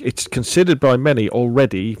DLC. It's considered by many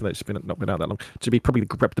already, even though it's not been out that long, to be probably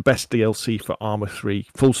the best DLC for Armour 3.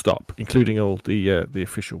 Full stop, including all the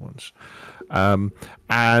official ones.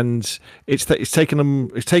 And it's taken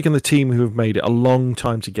the team who have made it a long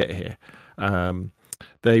time to get here.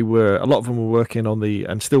 A lot of them were working on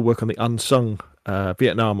and still work on the unsung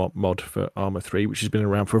Vietnam mod for Armour 3, which has been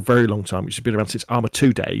around for a very long time, which has been around since Armour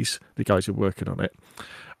 2 days. The guys are working on it.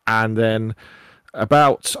 And then I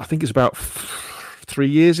think it's about 3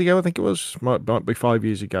 years ago, I think it was, might be 5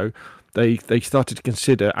 years ago, they started to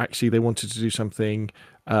consider, actually they wanted to do something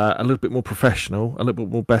a little bit more professional, a little bit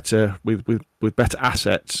more better with better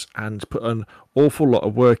assets, and put an awful lot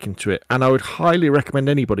of work into it. And I would highly recommend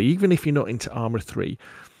anybody, even if you're not into Armour 3,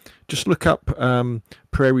 just look up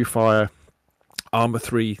Prairie Fire Armour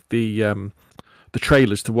 3, the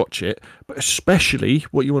trailers to watch it. But especially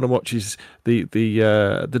what you want to watch is the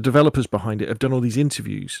developers behind it have done all these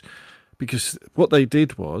interviews, because what they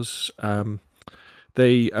did was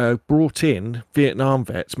they brought in Vietnam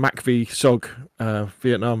vets, MACV-SOG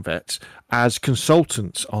Vietnam vets, as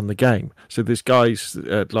consultants on the game. So there's guys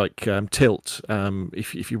like Tilt.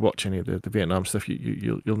 If you watch any of the Vietnam stuff,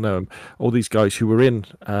 you'll know them. All these guys who were in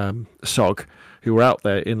SOG, who were out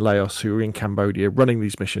there in Laos, who were in Cambodia running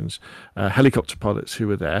these missions, helicopter pilots who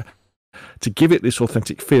were there to give it this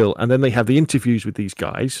authentic feel. And then they have the interviews with these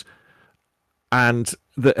guys, and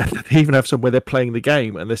they even have some where they're playing the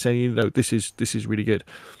game and they're saying, this is really good.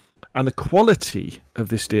 And the quality of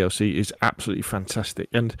this DLC is absolutely fantastic.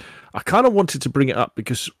 And I kind of wanted to bring it up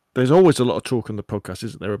because there's always a lot of talk on the podcast,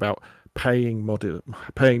 isn't there, about paying modders.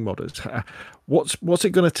 What's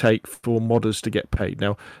it going to take for modders to get paid?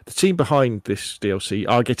 Now, the team behind this DLC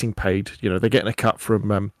are getting paid. They're getting a cut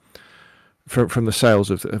from from the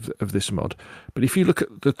sales of this mod. But if you look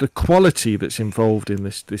at the quality that's involved in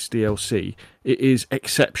this DLC, it is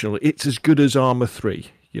exceptional. It's as good as Arma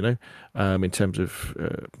 3, in terms of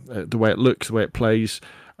the way it looks, the way it plays,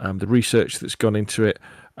 the research that's gone into it,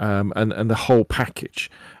 and the whole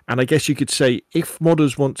package. And I guess you could say, if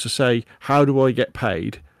modders want to say, how do I get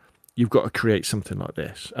paid? You've got to create something like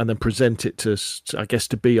this and then present it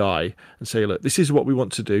to BI and say, look, this is what we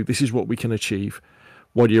want to do. This is what we can achieve.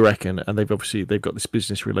 What do you reckon? And they've got this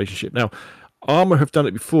business relationship. Now, Arma have done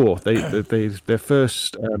it before. Their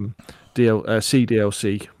first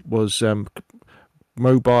CDLC was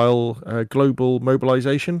mobile global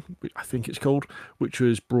mobilization, I think it's called, which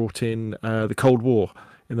was brought in the Cold War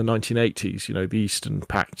in the 1980s. The Eastern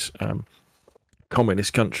Pact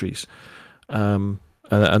communist countries. And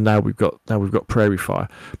now we've got Prairie Fire,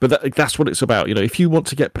 but that's what it's about. If you want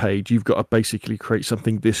to get paid, you've got to basically create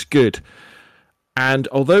something this good. And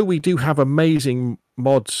although we do have amazing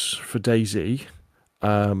mods for DayZ,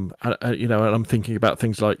 and I'm thinking about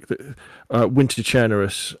things like Winter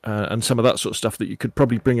Chernerus and some of that sort of stuff that you could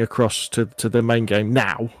probably bring across to the main game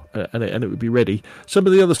now, and it would be ready. Some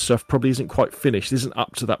of the other stuff probably isn't quite finished, isn't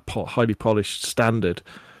up to that highly polished standard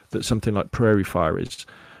that something like Prairie Fire is.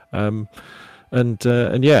 And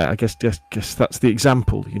yeah, I guess that's the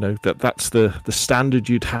example. That's the standard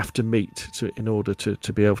you'd have to meet in order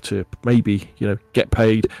to be able to maybe get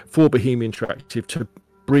paid for Bohemia Interactive to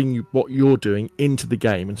bring what you're doing into the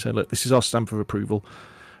game and say, look, this is our stamp of approval.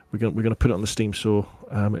 We're going to put it on the Steam store,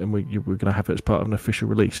 and we're going to have it as part of an official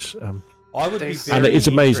release. I would be and very it's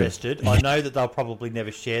amazing. interested. I know that they'll probably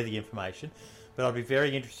never share the information, but I'd be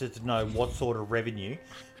very interested to know what sort of revenue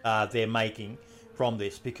they're making from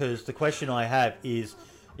this, because the question I have is,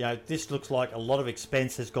 this looks like a lot of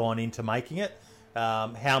expense has gone into making it.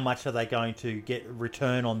 How much are they going to get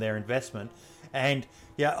return on their investment? And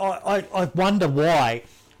I wonder why.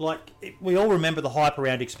 We all remember the hype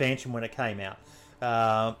around expansion when it came out,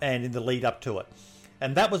 and in the lead up to it,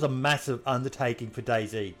 and that was a massive undertaking for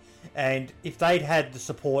DayZ. And if they'd had the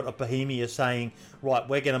support of Bohemia saying, right,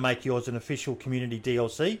 we're going to make yours an official community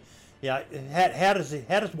DLC, how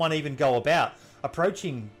does one even go about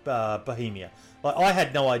approaching Bohemia? I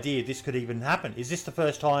had no idea this could even happen. Is this the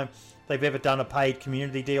first time they've ever done a paid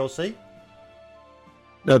community DLC?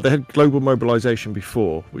 No, they had global mobilization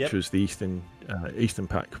before, which was the Eastern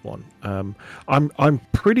Pact one. I'm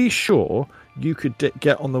pretty sure you could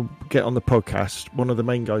get on the podcast one of the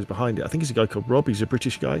main guys behind it. I think he's a guy called Rob. He's a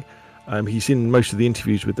British guy. He's in most of the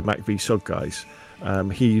interviews with the MacVSOG guys.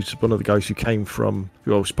 He's one of the guys who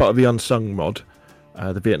was part of the Unsung mod,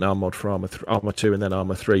 the Vietnam mod for Arma 2 and then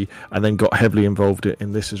Arma 3, and then got heavily involved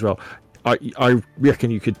in this as well. I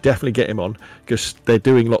reckon you could definitely get him on, because they're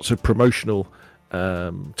doing lots of promotional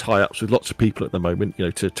tie-ups with lots of people at the moment,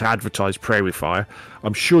 to advertise Prairie Fire.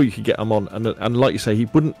 I'm sure you could get him on, and like you say, he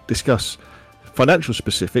wouldn't discuss financial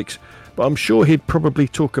specifics, but I'm sure he'd probably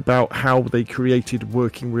talk about how they created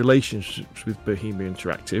working relationships with Bohemia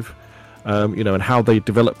Interactive, and how they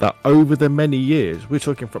developed that over the many years. We're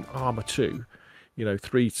talking from Arma 2,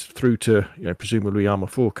 3 through to presumably Arma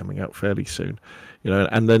 4 coming out fairly soon,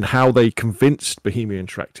 and then how they convinced Bohemia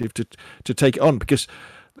Interactive to take it on, because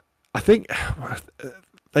I think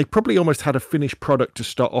they probably almost had a finished product to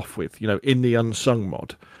start off with, in the Unsung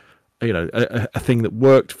mod, a thing that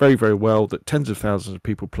worked very, very well, that tens of thousands of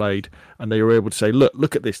people played, and they were able to say,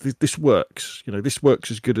 look at this works, this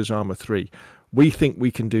works as good as Arma 3. We think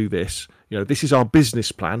we can do this. This is our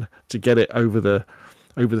business plan to get it over the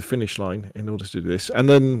finish line in order to do this, and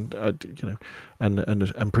then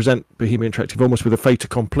and present Bohemia Interactive almost with a fait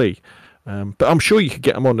accompli. But I'm sure you could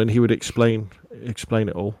get him on, and he would explain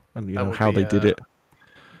it all, and how they did it.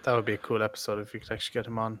 That would be a cool episode if you could actually get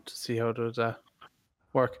him on to see how it would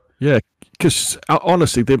work. Yeah, because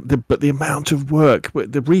honestly, the amount of work,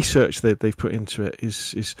 the research that they've put into it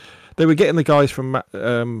is they were getting the guys from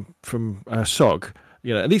SOG.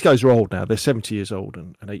 And these guys are old now. They're 70 years old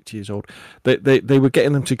and 80 years old. They were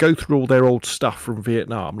getting them to go through all their old stuff from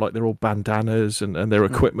Vietnam, like their old bandanas and their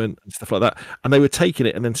equipment and stuff like that. And they were taking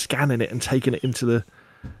it and then scanning it and taking it into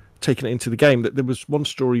the game. There was one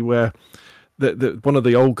story where one of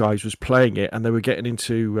the old guys was playing it, and they were getting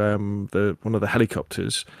into one of the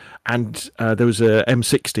helicopters, and there was a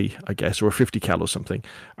M60, I guess, or a 50 cal or something.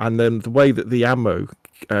 And then the way that the ammo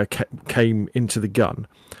came into the gun,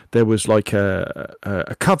 there was like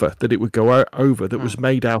a cover that it would go over that was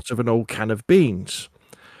made out of an old can of beans.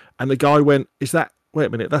 And the guy went, wait a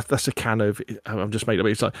minute, that's a can of, I'm just making it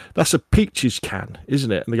up. It's like, that's a peaches can,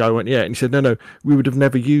 isn't it? And the guy went, yeah. And he said, no, we would have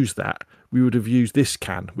never used that. We would have used this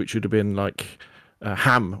can, which would have been like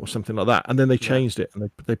ham or something like that, and then they changed it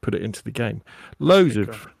and they put it into the game. Loads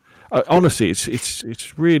Pretty of honestly,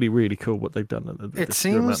 it's really really cool what they've done. It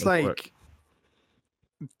seems like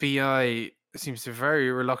BI seems to be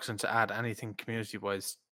very reluctant to add anything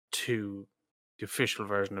community-wise to the official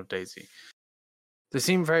version of DayZ. They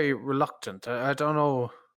seem very reluctant. I don't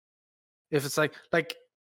know if it's like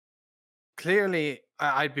clearly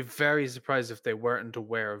I'd be very surprised if they weren't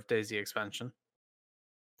aware of DayZ expansion.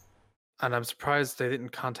 And I'm surprised they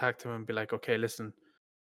didn't contact them and be like, okay, listen,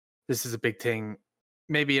 this is a big thing.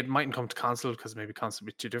 Maybe it mightn't come to console because maybe console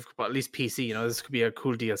would be too difficult, but at least PC, this could be a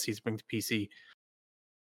cool DLC to bring to PC.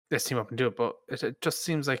 Let's team up and do it. But it just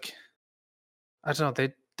seems like, I don't know,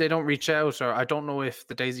 they don't reach out, or I don't know if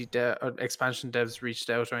the DayZ expansion devs reached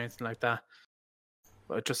out or anything like that.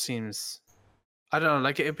 But it just seems, I don't know,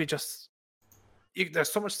 like it'd be just,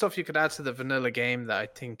 there's so much stuff you could add to the vanilla game that I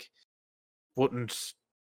think wouldn't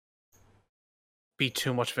be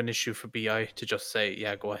too much of an issue for BI to just say,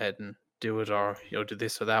 yeah, go ahead and do it, or do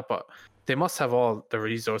this or that. But they must have all the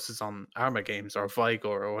resources on Arma Games or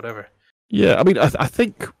Vigor or whatever. Yeah, I mean, I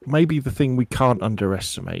think maybe the thing we can't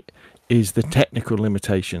underestimate is the technical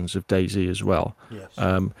limitations of DayZ as well. Yes.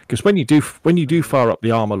 Because when you do fire up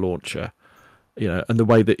the Arma launcher, and the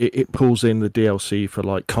way that it pulls in the DLC for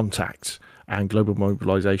like contacts and global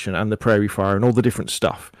mobilization and the Prairie Fire and all the different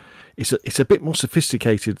stuff, it's a bit more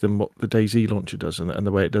sophisticated than what the DayZ launcher does and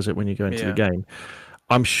the way it does it when you go into the game.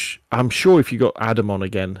 I'm sure if you got Adam on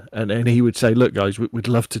again and he would say, look guys, we'd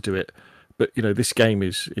love to do it, but this game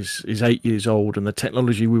is 8 years old, and the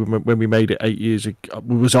technology when we made it 8 years ago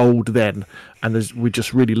was old then, and we're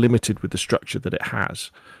just really limited with the structure that it has.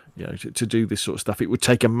 To do this sort of stuff, it would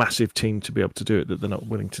take a massive team to be able to do it that they're not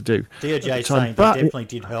willing to do. DOJ saying they definitely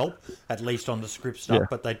did help, at least on the script stuff,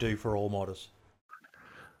 but they do for all modders.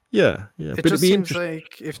 Yeah. It just seems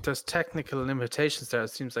like if there's technical limitations there, it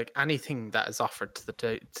seems like anything that is offered to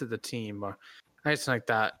the team or anything like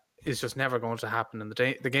that is just never going to happen, and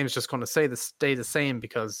the game's just going to stay the same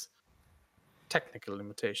because technical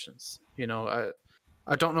limitations.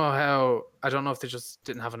 I don't know if they just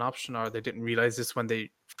didn't have an option or they didn't realize this when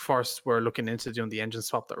they first were looking into doing the engine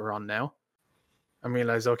swap that we're on now, and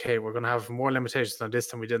realize, okay, we're going to have more limitations on this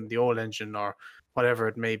than we did in the old engine or whatever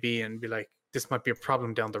it may be, and be like, this might be a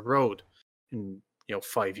problem down the road in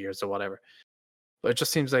 5 years or whatever. But it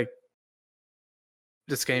just seems like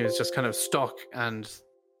this game is just kind of stuck, and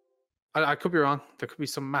I could be wrong. There could be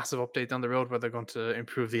some massive update down the road where they're going to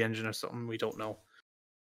improve the engine or something. We don't know.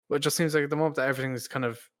 But it just seems like at the moment that everything is kind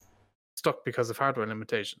of stuck because of hardware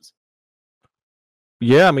limitations.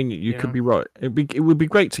 Yeah, I mean, you could be right. It would be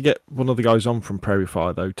great to get one of the guys on from Prairie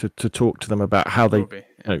Fire though to talk to them about how they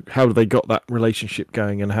how they got that relationship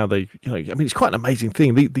going and how they I mean, it's quite an amazing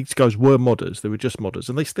thing. These guys were modders; they were just modders,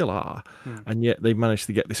 and they still are, and yet they managed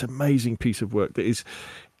to get this amazing piece of work that is,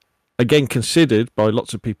 again, considered by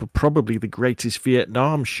lots of people probably the greatest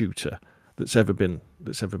Vietnam shooter that's ever been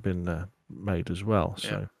made as well.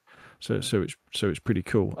 So it's pretty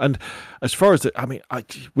cool. And as far as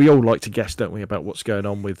we all like to guess, don't we, about what's going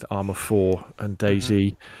on with Arma 4 and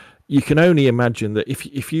DayZ. You can only imagine that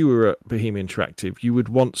if you were at Bohemia Interactive, you would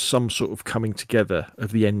want some sort of coming together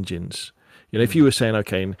of the engines. If you were saying,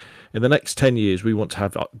 okay, in the next 10 years, we want to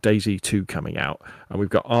have DayZ 2 coming out, and we've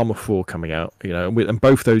got Arma 4 coming out, and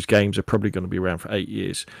both those games are probably going to be around for 8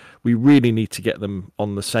 years. We really need to get them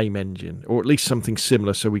on the same engine, or at least something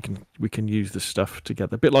similar, so we can use the stuff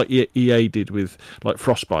together. A bit like EA did with like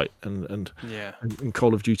Frostbite and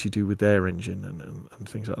Call of Duty do with their engine and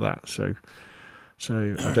things like that. So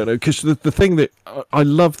I don't know, because the thing that I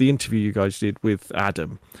love the interview you guys did with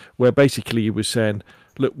Adam, where basically he was saying,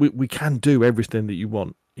 look, we can do everything that you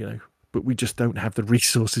want, but we just don't have the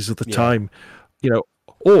resources at the time,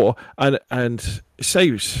 or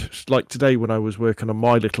say like today when I was working on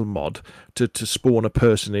my little mod to spawn a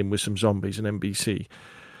person in with some zombies and NBC,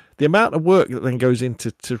 the amount of work that then goes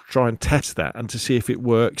into to try and test that and to see if it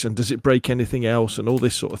works and does it break anything else and all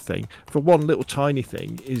this sort of thing for one little tiny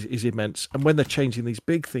thing is immense. And when they're changing these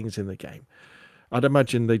big things in the game, I'd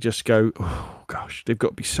imagine they just go, oh gosh, they've got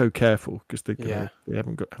to be so careful because they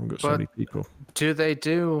haven't got so many people. Do they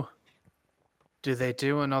do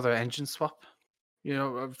another engine swap?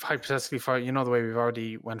 Hypothetically, for the way we've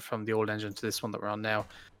already went from the old engine to this one that we're on now,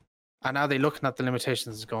 and are they looking at the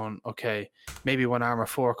limitations and going, okay, maybe when Arma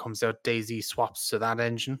 4 comes out, DayZ swaps to that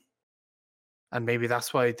engine, and maybe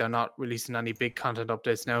that's why they're not releasing any big content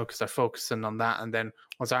updates now because they're focusing on that, and then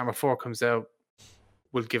once Arma 4 comes out,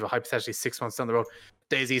 we'll give a hypothetically 6 months down the road,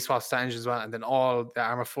 DayZ swaps to engine as well, and then all the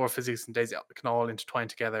Arma 4 physics and DayZ can all intertwine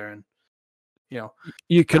together, and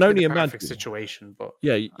You can not only the perfect imagine. situation, but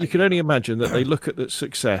Yeah, you can only imagine that they look at the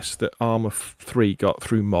success that Arma 3 got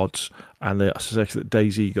through mods and the success that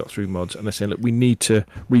DayZ got through mods, and they're saying, look, we need to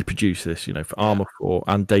reproduce this, for Arma 4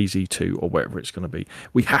 and DayZ 2 or whatever it's going to be.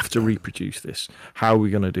 We have to reproduce this. How are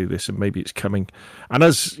we going to do this? And maybe it's coming. And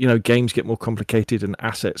as, games get more complicated and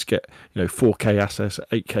assets get, 4K assets,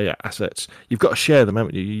 8K assets, you've got to share them,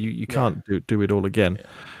 haven't you? You can't do it all again. Yeah.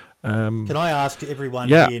 Can I ask everyone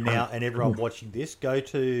here now and everyone watching this, go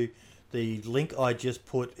to the link I just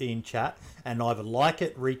put in chat and either like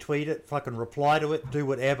it, retweet it, fucking reply to it, do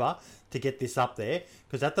whatever to get this up there.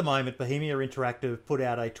 Because at the moment, Bohemia Interactive put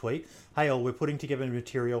out a tweet, hey all, we're putting together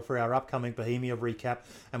material for our upcoming Bohemia recap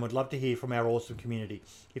and would love to hear from our awesome community.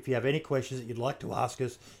 If you have any questions that you'd like to ask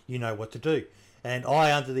us, you know what to do. And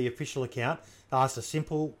I, under the official account, asked a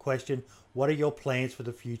simple question, what are your plans for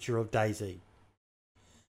the future of DayZ?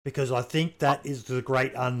 Because I think that is the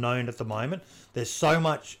great unknown at the moment. There's so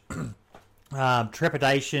much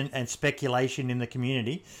trepidation and speculation in the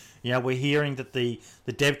community. We're hearing that the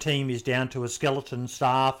dev team is down to a skeleton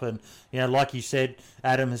staff, and like you said,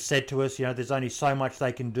 Adam has said to us, there's only so much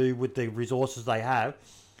they can do with the resources they have.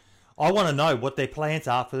 I want to know what their plans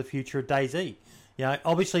are for the future of DayZ.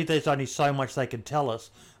 Obviously there's only so much they can tell us,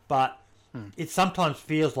 but it sometimes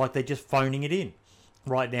feels like they're just phoning it in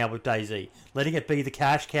right now with DayZ, letting it be the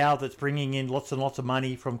cash cow that's bringing in lots and lots of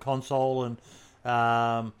money from console, and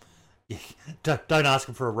don't ask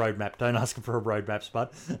them for a roadmap. Don't ask them for a roadmap, Spud.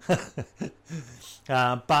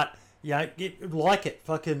 But like it,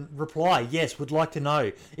 fucking reply. Yes, would like to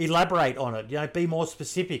know. Elaborate on it. Be more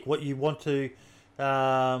specific. What you want to.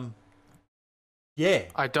 I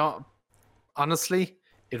don't. Honestly,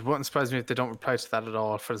 it wouldn't surprise me if they don't reply to that at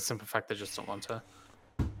all, for the simple fact they just don't want to.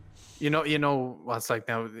 You know what's like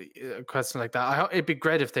now, a question like that. It'd be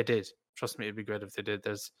great if they did. Trust me, it'd be great if they did.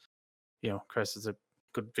 There's, Chris is a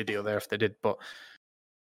good video there if they did, but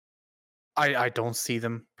I don't see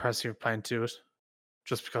them personally replying to it,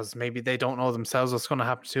 just because maybe they don't know themselves what's going to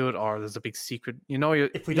happen to it, or there's a big secret.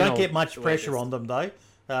 If we don't get much pressure on them though,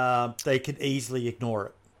 they can easily ignore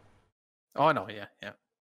it. Oh, I know, yeah.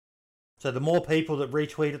 So the more people that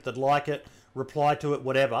retweet it, that like it, reply to it,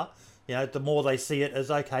 whatever. The more they see it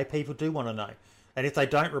as, okay, people do want to know. And if they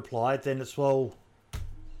don't reply, then it's, well,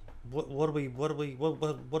 what are we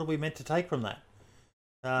meant to take from that?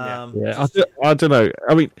 I don't know.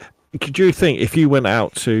 I mean, could you think if you went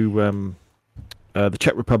out to the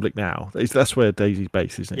Czech Republic now, that's where DayZ's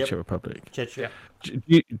base is, in Czech Republic. Yeah.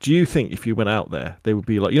 Do you think if you went out there, they would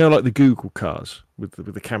be like, like the Google cars with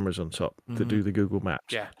the cameras on top that do the Google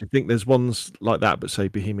Maps? Yeah. Do you think there's ones like that, but say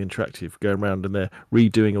Bohemia Interactive, going around and they're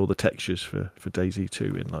redoing all the textures for DayZ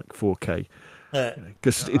 2 in like 4K?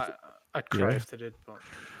 Because I'd cry if they did.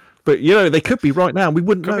 But they could be right now. We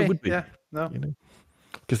wouldn't know, would we? Yeah, no.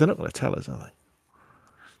 Because they're not going to tell us, are they?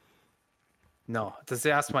 No,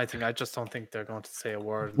 that's my thing. I just don't think they're going to say a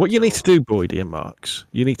word. What you need to do, Boyd and Marks,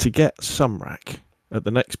 you need to get Sumrak at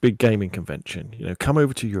the next big gaming convention. Come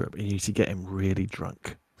over to Europe and you need to get him really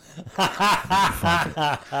drunk. Have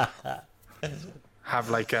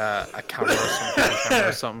like a camera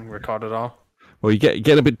or something, record it all. Well, you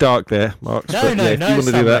get a bit dark there, Marks. No,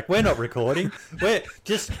 Sumrak, we're not recording. We're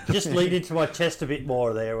just lead into my chest a bit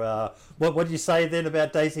more there. What did you say then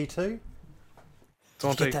about DayZ 2?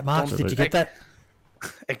 Did you get that, Mark? Did you get that?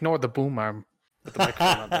 Ignore the boom arm. With the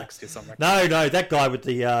microphone next to you, something. No, that guy with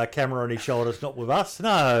the camera on his shoulder's not with us.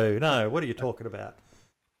 No. What are you talking about?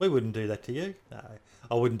 We wouldn't do that to you. No,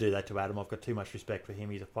 I wouldn't do that to Adam. I've got too much respect for him.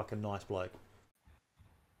 He's a fucking nice bloke.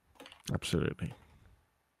 Absolutely.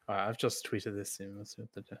 All right, I've just tweeted this.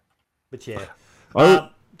 But yeah,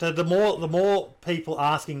 the more people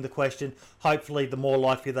asking the question, hopefully, the more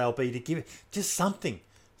likely they'll be to give just something.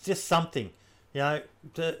 Something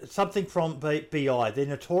from BI. They're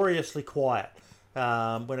notoriously quiet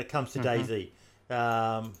when it comes to DayZ.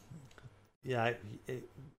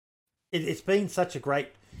 It's been such a great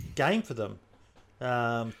game for them.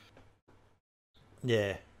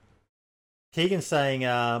 Keegan's saying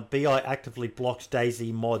BI actively blocks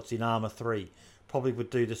DayZ mods in Arma 3. Probably would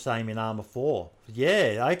do the same in Arma 4.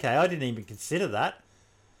 Yeah, okay, I didn't even consider that.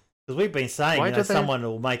 Because we've been saying someone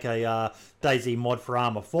will make a DayZ mod for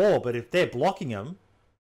Arma 4, but if they're blocking them...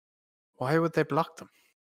 Why would they block them?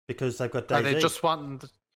 Because they've got DayZ. They just want...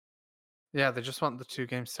 they just want the two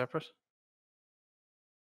games separate.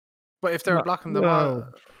 But if they're blocking them... I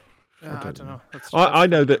don't know. I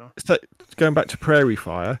know that, going back to Prairie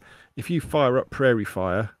Fire, if you fire up Prairie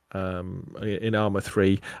Fire in Arma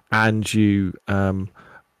 3 and you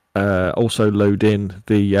also load in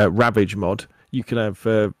the Ravage mod, you can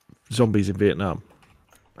have zombies in Vietnam.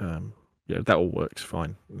 that all works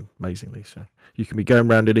fine, amazingly. So you can be going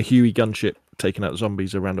around in a Huey gunship, taking out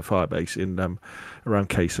zombies around a firebase in around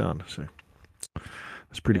Kaysan. So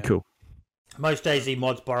that's pretty cool. Most DayZ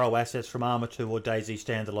mods borrow assets from Arma 2 or DayZ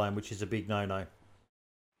Standalone, which is a big no-no.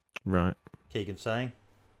 Right. Keegan saying.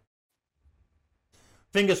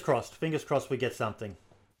 Fingers crossed we get something.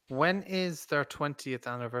 When is their 20th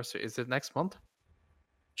anniversary? Is it next month?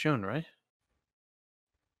 June, right?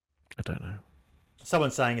 I don't know.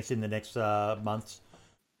 Someone's saying it's in the next months.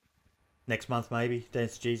 Next month, maybe.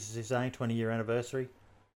 Dance Jesus is saying 20-year anniversary.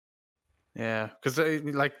 Yeah, because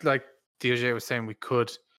like DJ was saying, we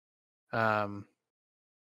could, get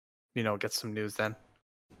some news then.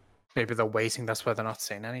 Maybe they're waiting. That's why they're not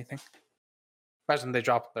saying anything. Imagine they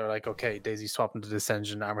drop. They're like, okay, DayZ swapping to this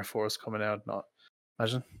engine. Armored Force coming out. Not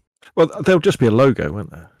imagine. Well, there'll just be a logo,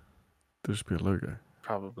 won't there? There'll just be a logo,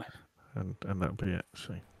 Probably and that'll be it.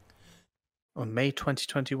 So. on May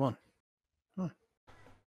 2021. So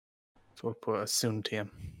we'll put a soon TM.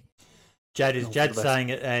 Jad's saying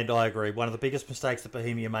it, and I agree. One of the biggest mistakes that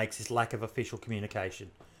Bohemia makes is lack of official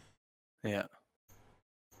communication. Yeah.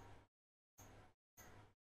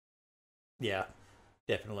 Yeah,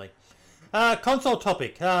 definitely. Console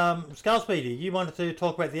topic. Skullspeedy, you wanted to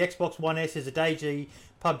talk about the Xbox One S as a DayZ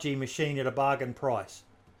PUBG machine at a bargain price.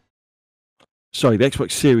 Sorry, the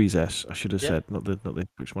Xbox Series S, I should have said, not the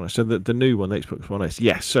Xbox One S. So the new one, the Xbox One S.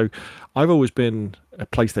 Yes. So I've always been a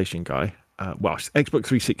PlayStation guy. Xbox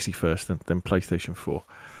 360 first, then PlayStation 4.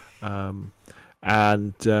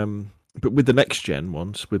 But with the next gen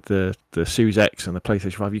ones, with the Series X and the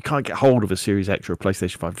PlayStation 5, you can't get hold of a Series X or a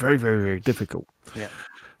PlayStation 5. Very, very, very difficult. Yeah.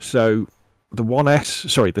 So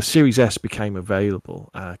the Series S became available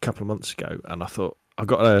a couple of months ago, and I thought I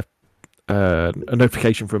got a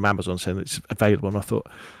notification from Amazon saying that it's available, and I thought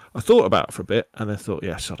about it for a bit, and then thought,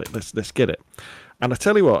 yeah, sod it, let's get it. And I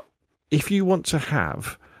tell you what, if you want to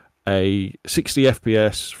have a 60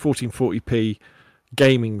 FPS 1440p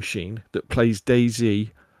gaming machine that plays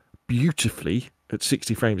DayZ beautifully at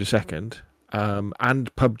 60 frames a second,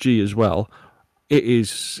 and PUBG as well, it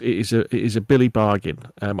is a billy bargain.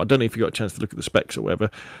 I don't know if you got a chance to look at the specs or whatever,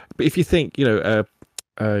 but if you think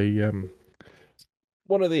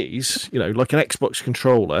one of these, like an Xbox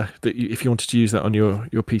controller, that if you wanted to use that on your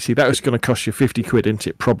PC, that was going to cost you 50 quid, isn't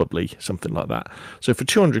it? Probably something like that. So for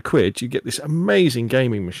 200 quid, you get this amazing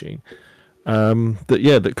gaming machine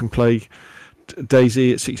that can play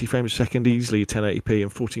DayZ at 60 frames a second easily, 1080p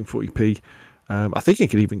and 1440p. I think it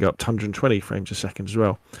could even go up to 120 frames a second as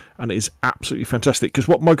well. And it is absolutely fantastic, because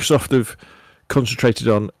what Microsoft have concentrated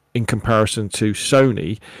on in comparison to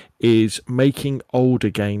Sony is making older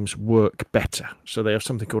games work better. So they have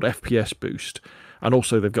something called FPS Boost, and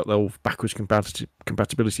also they've got the old backwards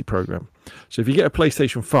compatibility program. So if you get a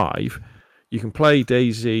PlayStation 5, you can play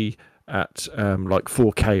DayZ at like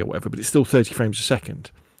 4K or whatever, but it's still 30 frames a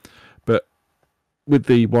second. But with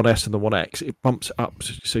the One S and the One X, it bumps up,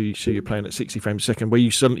 so you're playing at 60 frames a second, where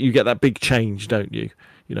you get that big change, don't you?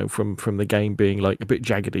 From the game being like a bit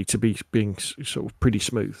jaggedy to being sort of pretty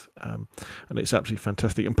smooth, and it's absolutely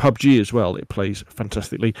fantastic. And PUBG as well, it plays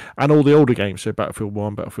fantastically, and all the older games, so Battlefield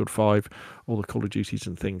 1, Battlefield 5, all the Call of Duties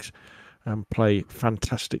and things, play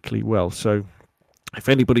fantastically well. So if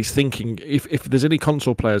anybody's thinking, if there's any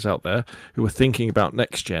console players out there who are thinking about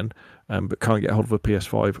next gen, but can't get hold of a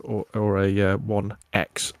PS5 or a One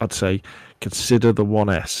X, I'd say consider the One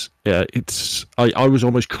S. I was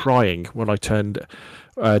almost crying when I turned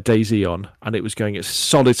DayZ on, and it was going at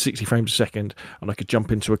solid 60 frames a second, and I could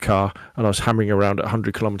jump into a car, and I was hammering around at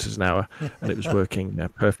 100 kilometers an hour, and it was working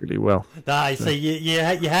perfectly well. No, so you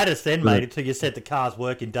had us then, mate, until you said the cars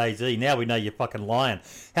work in DayZ. Now we know you're fucking lying.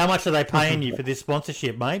 How much are they paying you for this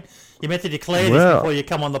sponsorship, mate? You meant to declare this before you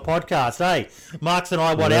come on the podcast, hey? Marks and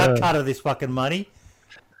I want our cut of this fucking money.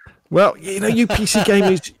 Well, you PC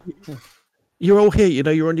gamers, you're all here,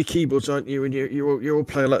 you're on your keyboards, aren't you? And you're all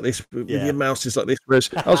playing like this with your mouses like this. Whereas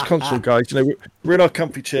us console guys, we're in our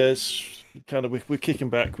comfy chairs, kind of we're kicking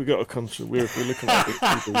back. We got a console. We're looking like big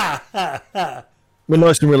people. We're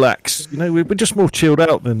nice and relaxed. We're just more chilled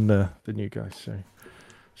out than you guys.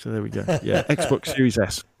 So there we go. Yeah, Xbox Series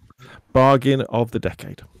S, bargain of the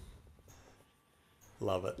decade.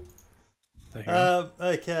 Love it.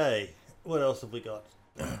 Okay, what else have we got?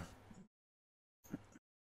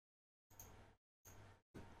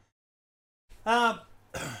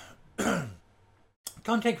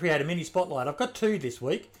 Content creator mini spotlight. I've got two this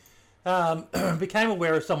week. Became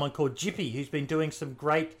aware of someone called Jippy who's been doing some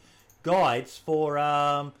great guides for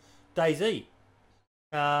DayZ.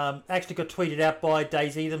 Actually got tweeted out by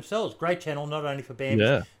DayZ themselves. Great channel, not only for BAMs.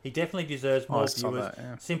 Yeah. He definitely deserves more viewers.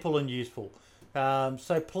 Simple and useful.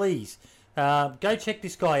 So please, Go check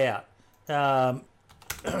this guy out.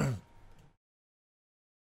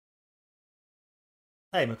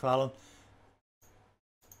 Hey, McFarlane.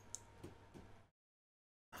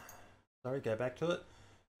 Sorry, go back to it.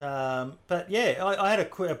 But yeah, I had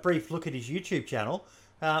a brief look at his YouTube channel,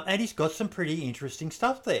 and he's got some pretty interesting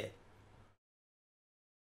stuff there.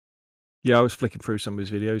 Yeah, I was flicking through some of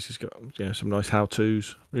his videos. He's got some nice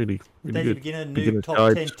how-tos. Really, really Daisy good. Beginner, new Beginner's top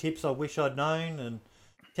guides. 10 tips I wish I'd known, and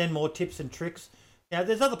 10 more tips and tricks. Now,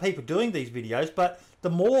 there's other people doing these videos, but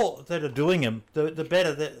the more that are doing them, the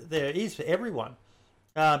better that there is for everyone.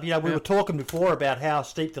 We were talking before about how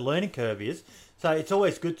steep the learning curve is, so it's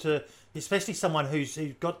always good to, especially someone who's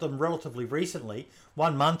got them relatively recently,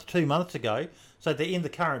 1 month, 2 months ago, so they're in the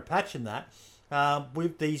current patch and that,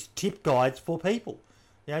 with these tip guides for people.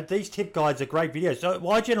 These tip guides are great videos. So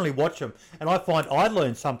I generally watch them, and I find I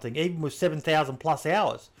learn something, even with 7,000 plus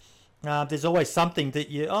hours. There's always something that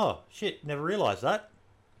never realised that.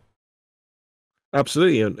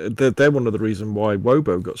 Absolutely, and they're one of the reasons why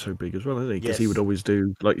Wobo got so big as well, isn't he? Because he would always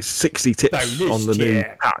do like 60 tips Bonus on the new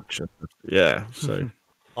tip. patch. Yeah, so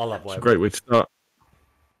I love it's Wobo. a great way to start.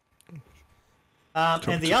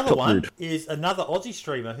 And the other one is another Aussie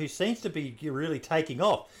streamer who seems to be really taking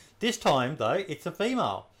off. This time, though, it's a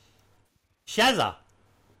female. Shazza.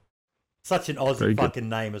 Such an Aussie fucking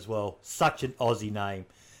name as well. Such an Aussie name.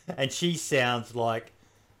 And she sounds like,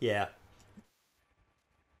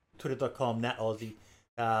 Twitter.com, Nat Aussie.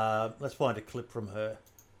 Let's find a clip from her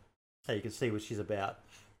so you can see what she's about.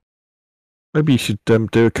 Maybe you should do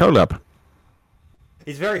a collab.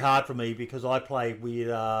 It's very hard for me because I play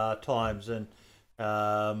weird times and...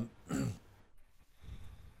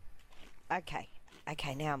 Okay,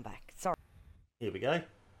 now I'm back. Sorry. Here we go.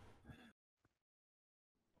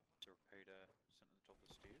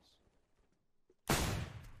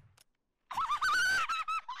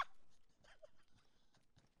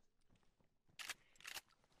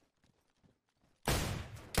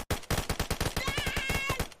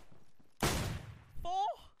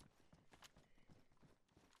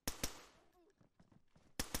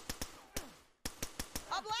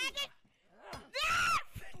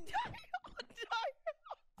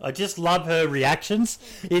 I just love her reactions.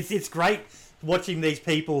 It's great watching these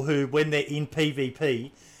people who, when they're in PvP,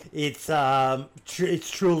 it's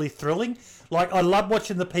truly thrilling. Like, I love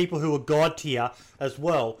watching the people who are god tier as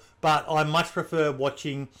well, but I much prefer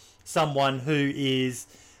watching someone who is,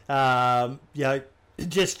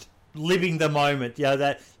 just living the moment.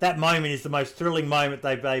 That moment is the most thrilling moment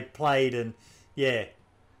they've played, and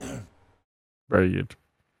Very good.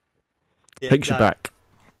 Takes you back.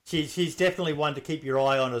 She's definitely one to keep your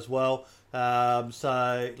eye on as well.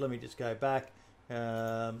 So let me just go back.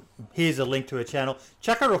 Here's a link to her channel.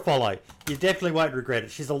 Chuck her a follow. You definitely won't regret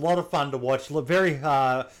it. She's a lot of fun to watch. Very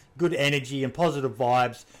good energy and positive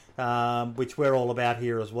vibes, which we're all about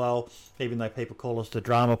here as well, even though people call us the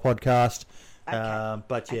drama podcast.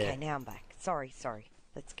 Okay, now I'm back. Sorry.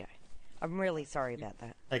 Let's go. I'm really sorry about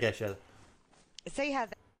that. Okay, Shazza. See how...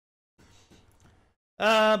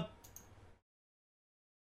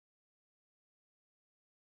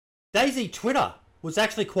 Daisy Twitter was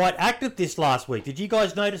actually quite active this last week. Did you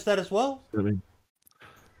guys notice that as well?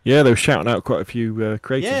 Yeah, they were shouting out quite a few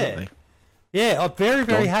creators, weren't they? Yeah, I'm very,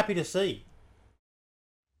 very happy to see.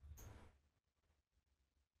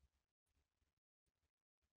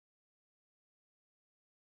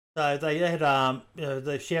 So they had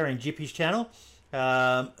they're sharing Jippy's channel.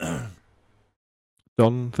 Don,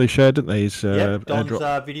 they shared, didn't they? His Don's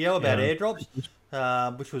airdrop. video about airdrops,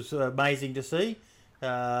 which was amazing to see.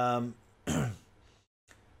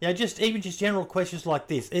 Just general questions like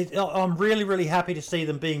this. I'm really, really happy to see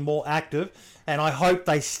them being more active, and I hope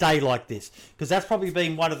they stay like this, because that's probably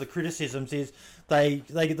been one of the criticisms. Is they're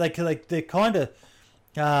kind of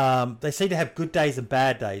they seem to have good days and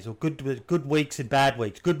bad days, or good weeks and bad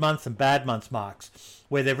weeks, good months and bad months marks,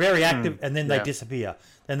 where they're very active and then they disappear,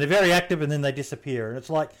 and they're very active and then they disappear, and it's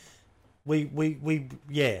like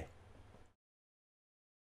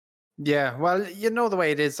Yeah, well, you know the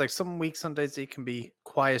way it is. Like, some weeks on Daisy can be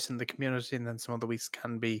quiet in the community, and then some other weeks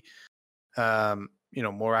can be,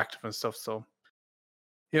 more active and stuff. So,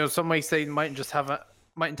 some weeks they mightn't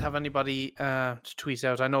have anybody to tweet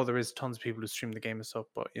out. I know there is tons of people who stream the game and stuff,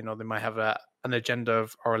 but they might have an agenda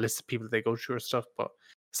or a list of people they go through or stuff. But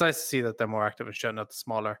it's nice to see that they're more active and shouting out the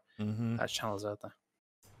smaller channels out there.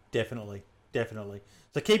 Definitely.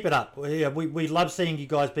 So keep it up. We love seeing you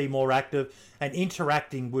guys be more active, and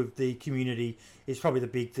interacting with the community is probably the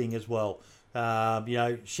big thing as well.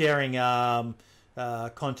 Sharing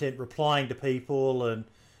content, replying to people, and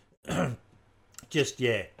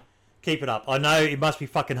Keep it up. I know it must be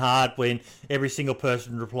fucking hard when every single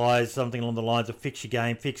person replies something along the lines of fix your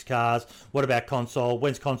game, fix cars, what about console,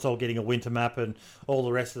 when's console getting a winter map, and all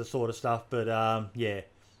the rest of the sort of stuff. But yeah,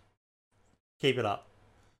 keep it up.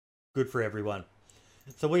 Good for everyone.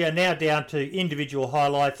 So we are now down to individual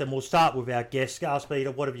highlights, and we'll start with our guest.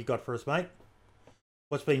 Speeder, what have you got for us, mate?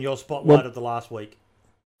 What's been your spotlight of the last week?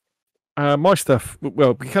 My stuff,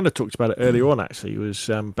 well, we kind of talked about it earlier on, actually, was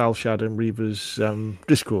Balshad and Reaver's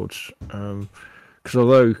Discords. Because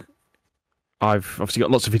although I've obviously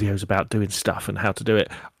got lots of videos about doing stuff and how to do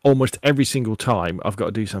it, almost every single time I've got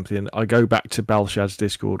to do something, I go back to Balshad's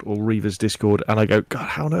Discord or Reaver's Discord and I go, God,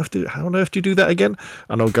 how on earth do you do that again?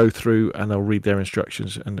 And I'll go through and I'll read their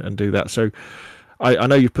instructions and do that. So I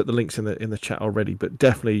know you've put the links in the chat already, but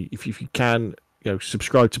definitely if you can,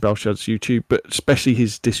 subscribe to Balshad's YouTube, but especially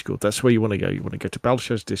his Discord. That's where you want to go. You want to go to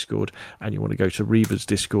Balshad's Discord and you want to go to Reaver's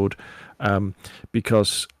Discord,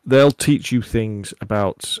 because they'll teach you things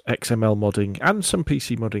about XML modding and some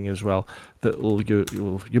PC modding as well that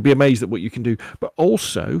you'll be amazed at what you can do. But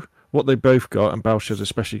also, what they both got, and Balshad's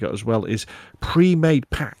especially got as well, is pre-made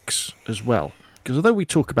packs as well. Because although we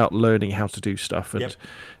talk about learning how to do stuff and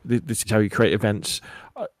this is how you create events,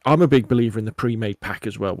 I'm a big believer in the pre-made pack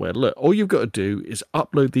as well, where look, all you've got to do is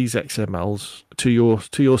upload these XMLs to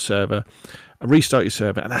your server and restart your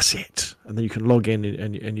server, and that's it. And then you can log in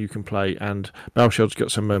and you can play. And Balshad's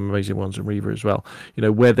got some amazing ones, and Reaver as well.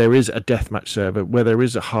 Where there is a deathmatch server, where there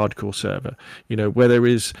is a hardcore server, where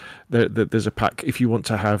there's a pack. If you want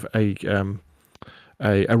to have a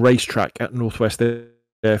racetrack at Northwest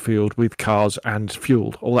Airfield with cars and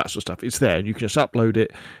fuel, all that sort of stuff, it's there, and you can just upload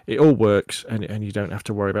it. It all works, and you don't have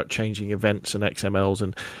to worry about changing events and XMLs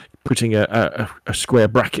and putting a square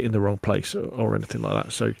bracket in the wrong place or anything like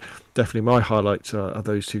that. So definitely my highlights are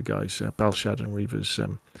those two guys, Balshad and Reaver's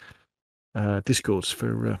Discords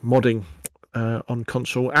for modding on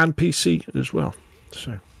console and PC as well.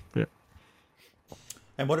 So yeah.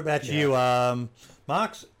 And what about you,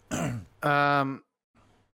 Marks?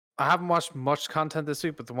 I haven't watched much content this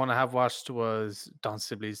week, but the one I have watched was Don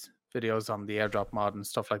Sibley's videos on the airdrop mod and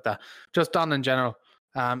stuff like that. Just Don in general.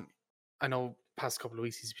 I know past couple of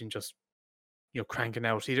weeks he's been just cranking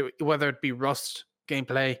out whether it be Rust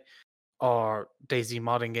gameplay or DayZ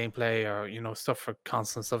modding gameplay or stuff for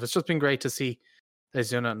constant stuff. It's just been great to see that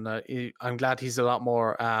he's doing it, and I'm glad he's a lot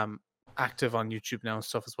more active on YouTube now and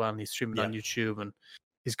stuff as well, and he's streaming on YouTube and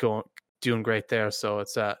he's doing great there. So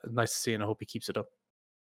it's nice to see, and I hope he keeps it up.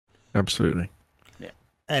 Absolutely. Yeah.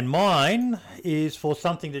 And mine is for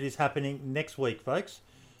something that is happening next week, folks.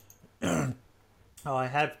 I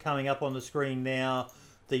have coming up on the screen now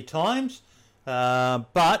the times,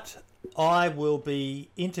 but I will be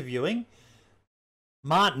interviewing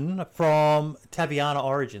Martin from Taviana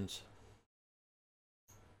Origins.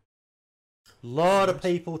 A lot of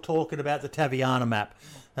people talking about the Taviana map.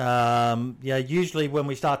 Usually when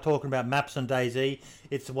we start talking about maps on DayZ,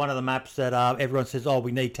 it's one of the maps that everyone says, oh,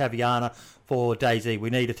 we need Taviana for DayZ.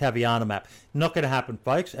 We need a Taviana map. Not going to happen,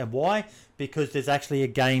 folks. And why? Because there's actually a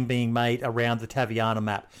game being made around the Taviana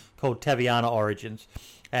map called Taviana Origins.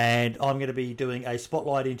 And I'm going to be doing a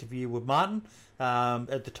spotlight interview with Martin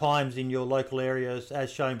at the times in your local areas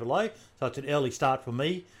as shown below. So it's an early start for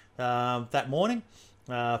me that morning.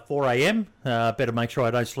 4 a.m. Better make sure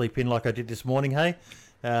I don't sleep in like I did this morning, hey?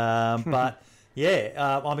 But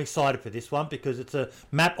yeah, I'm excited for this one because it's a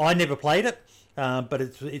map. I never played it, but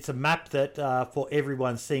it's a map that for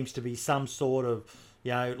everyone seems to be some sort of,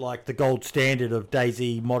 like the gold standard of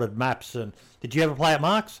DayZ modded maps. And did you ever play it,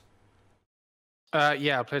 Marks?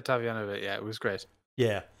 Yeah, I played Taviana a bit. Yeah, it was great.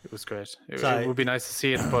 Yeah, it was great. It would be nice to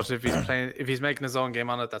see it, but if he's making his own game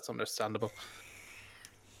on it, that's understandable.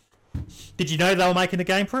 Did you know they were making a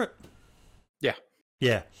game for it? Yeah.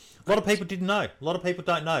 Yeah. A lot of people didn't know. A lot of people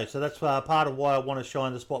don't know. So that's part of why I want to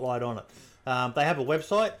shine the spotlight on it. They have a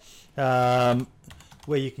website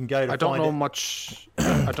where you can go to I don't know much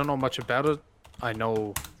about it. I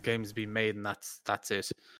know games being made, and that's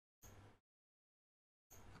it.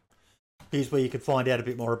 Here's where you can find out a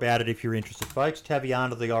bit more about it if you're interested, folks.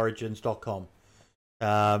 TavianaTheOrigins.com.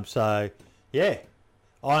 So, yeah,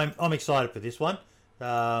 I'm excited for this one.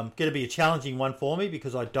 Going to be a challenging one for me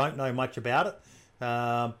because I don't know much about it.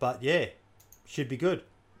 But yeah, should be good.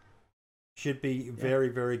 Should be very,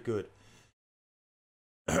 very good.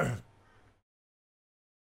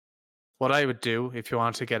 What I would do if you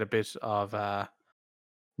want to get a bit of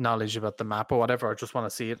knowledge about the map or whatever, or just want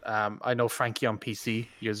to see it. I know Frankie on PC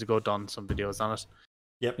years ago done some videos on it.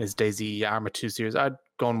 Yep. His DayZ Arma 2 series. I'd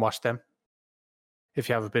go and watch them if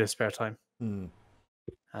you have a bit of spare time. And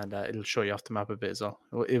it'll show you off the map a bit as well.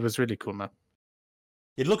 It was really cool map.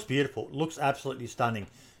 It looks beautiful. It looks absolutely stunning.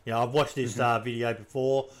 You know, I've watched this video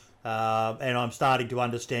before, and I'm starting to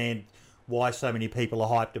understand why so many people are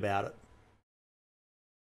hyped about it.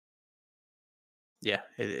 Yeah,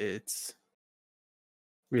 it's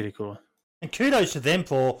really cool. And kudos to them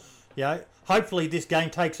for, you know, hopefully this game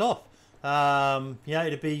takes off. You know,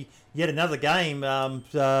 it'd be yet another game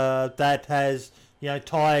that has, you know,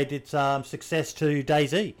 tied its success to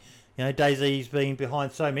DayZ. You know, DayZ's been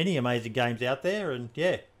behind so many amazing games out there, and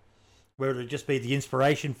yeah, whether it just be the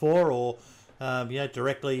inspiration for or, you know,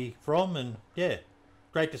 directly from, and yeah,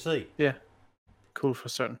 great to see. Yeah, cool for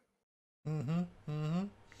certain. And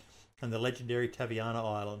the legendary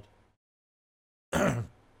Taviana Island.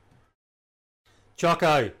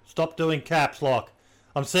 Choco, stop doing caps lock.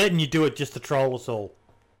 I'm certain you do it just to troll us all.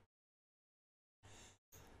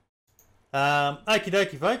 Okie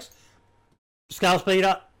dokie, folks. Skull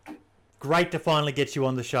Speeder, great to finally get you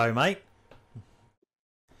on the show, mate.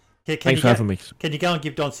 Thanks for having me. Can you go and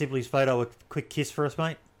give Don Sibley's photo a quick kiss for us,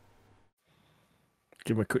 mate?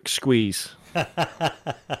 Give him a quick squeeze.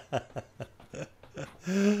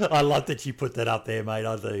 I love that you put that up there, mate.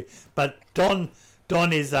 I do. But Don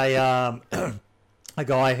is a a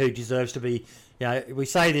guy who deserves to be. You know, we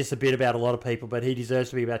say this a bit about a lot of people, but he deserves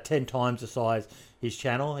to be about 10 times the size his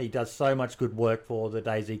channel. He does so much good work for the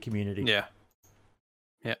DayZ community. Yeah.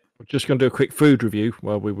 Yeah. We're just going to do a quick food review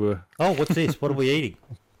while we were. Oh, what's this? What are we eating?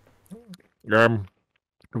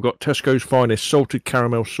 We've got Tesco's finest salted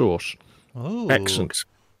caramel sauce. Oh, excellent!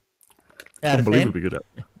 Unbelievably good.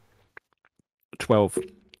 12.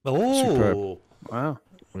 Oh, superb. Wow!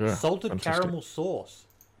 Yeah, salted fantastic. caramel sauce.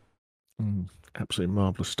 Absolutely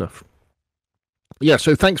marvelous stuff. Yeah,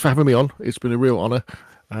 so thanks for having me on. It's been a real honour,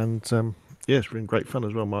 and yeah, it's been great fun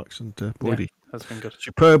as well, Marks and Boydie. Yeah, that's been good.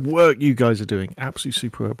 Superb work you guys are doing. Absolutely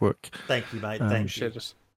superb work. Thank you, mate. Thank you.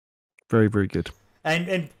 Very, very good.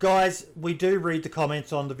 And guys, we do read the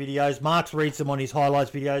comments on the videos. Marks reads them on his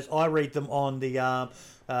highlights videos. I read them on the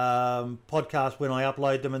podcast when I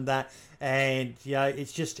upload them and that. And you know,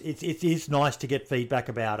 it's just it is nice to get feedback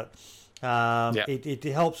about it. It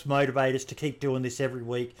helps motivate us to keep doing this every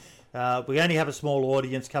week. We only have a small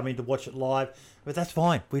audience coming to watch it live, but that's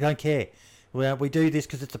fine. We don't care. We do this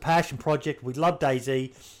because it's a passion project. We love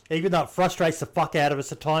DayZ, even though it frustrates the fuck out of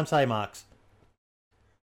us at times. Hey, Marks.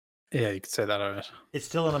 Yeah, you could say that on it. It's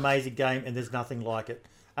still an amazing game, and there's nothing like it.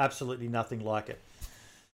 Absolutely nothing like it.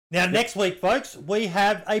 Now, next week, folks, we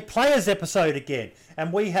have a players episode again,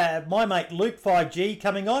 and we have my mate Luke 5G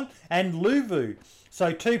coming on and Luvu.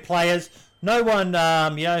 So 2 players. No one,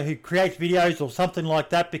 you know, who creates videos or something like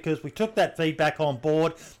that, because we took that feedback on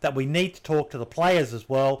board that we need to talk to the players as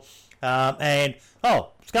well. And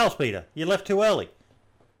Skull Speeder, you left too early.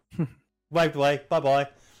 Waved away. Bye bye.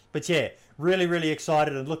 But yeah, really, really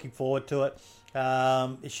excited and looking forward to it.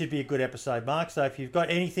 It should be a good episode, Mark. So if you've got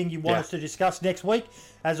anything you want us to discuss next week,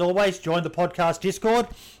 as always, join the podcast Discord,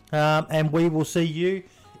 and we will see you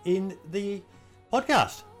in the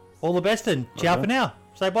podcast. All the best and ciao for now.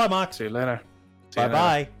 Say bye, Mark. See you later. Bye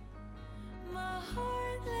bye.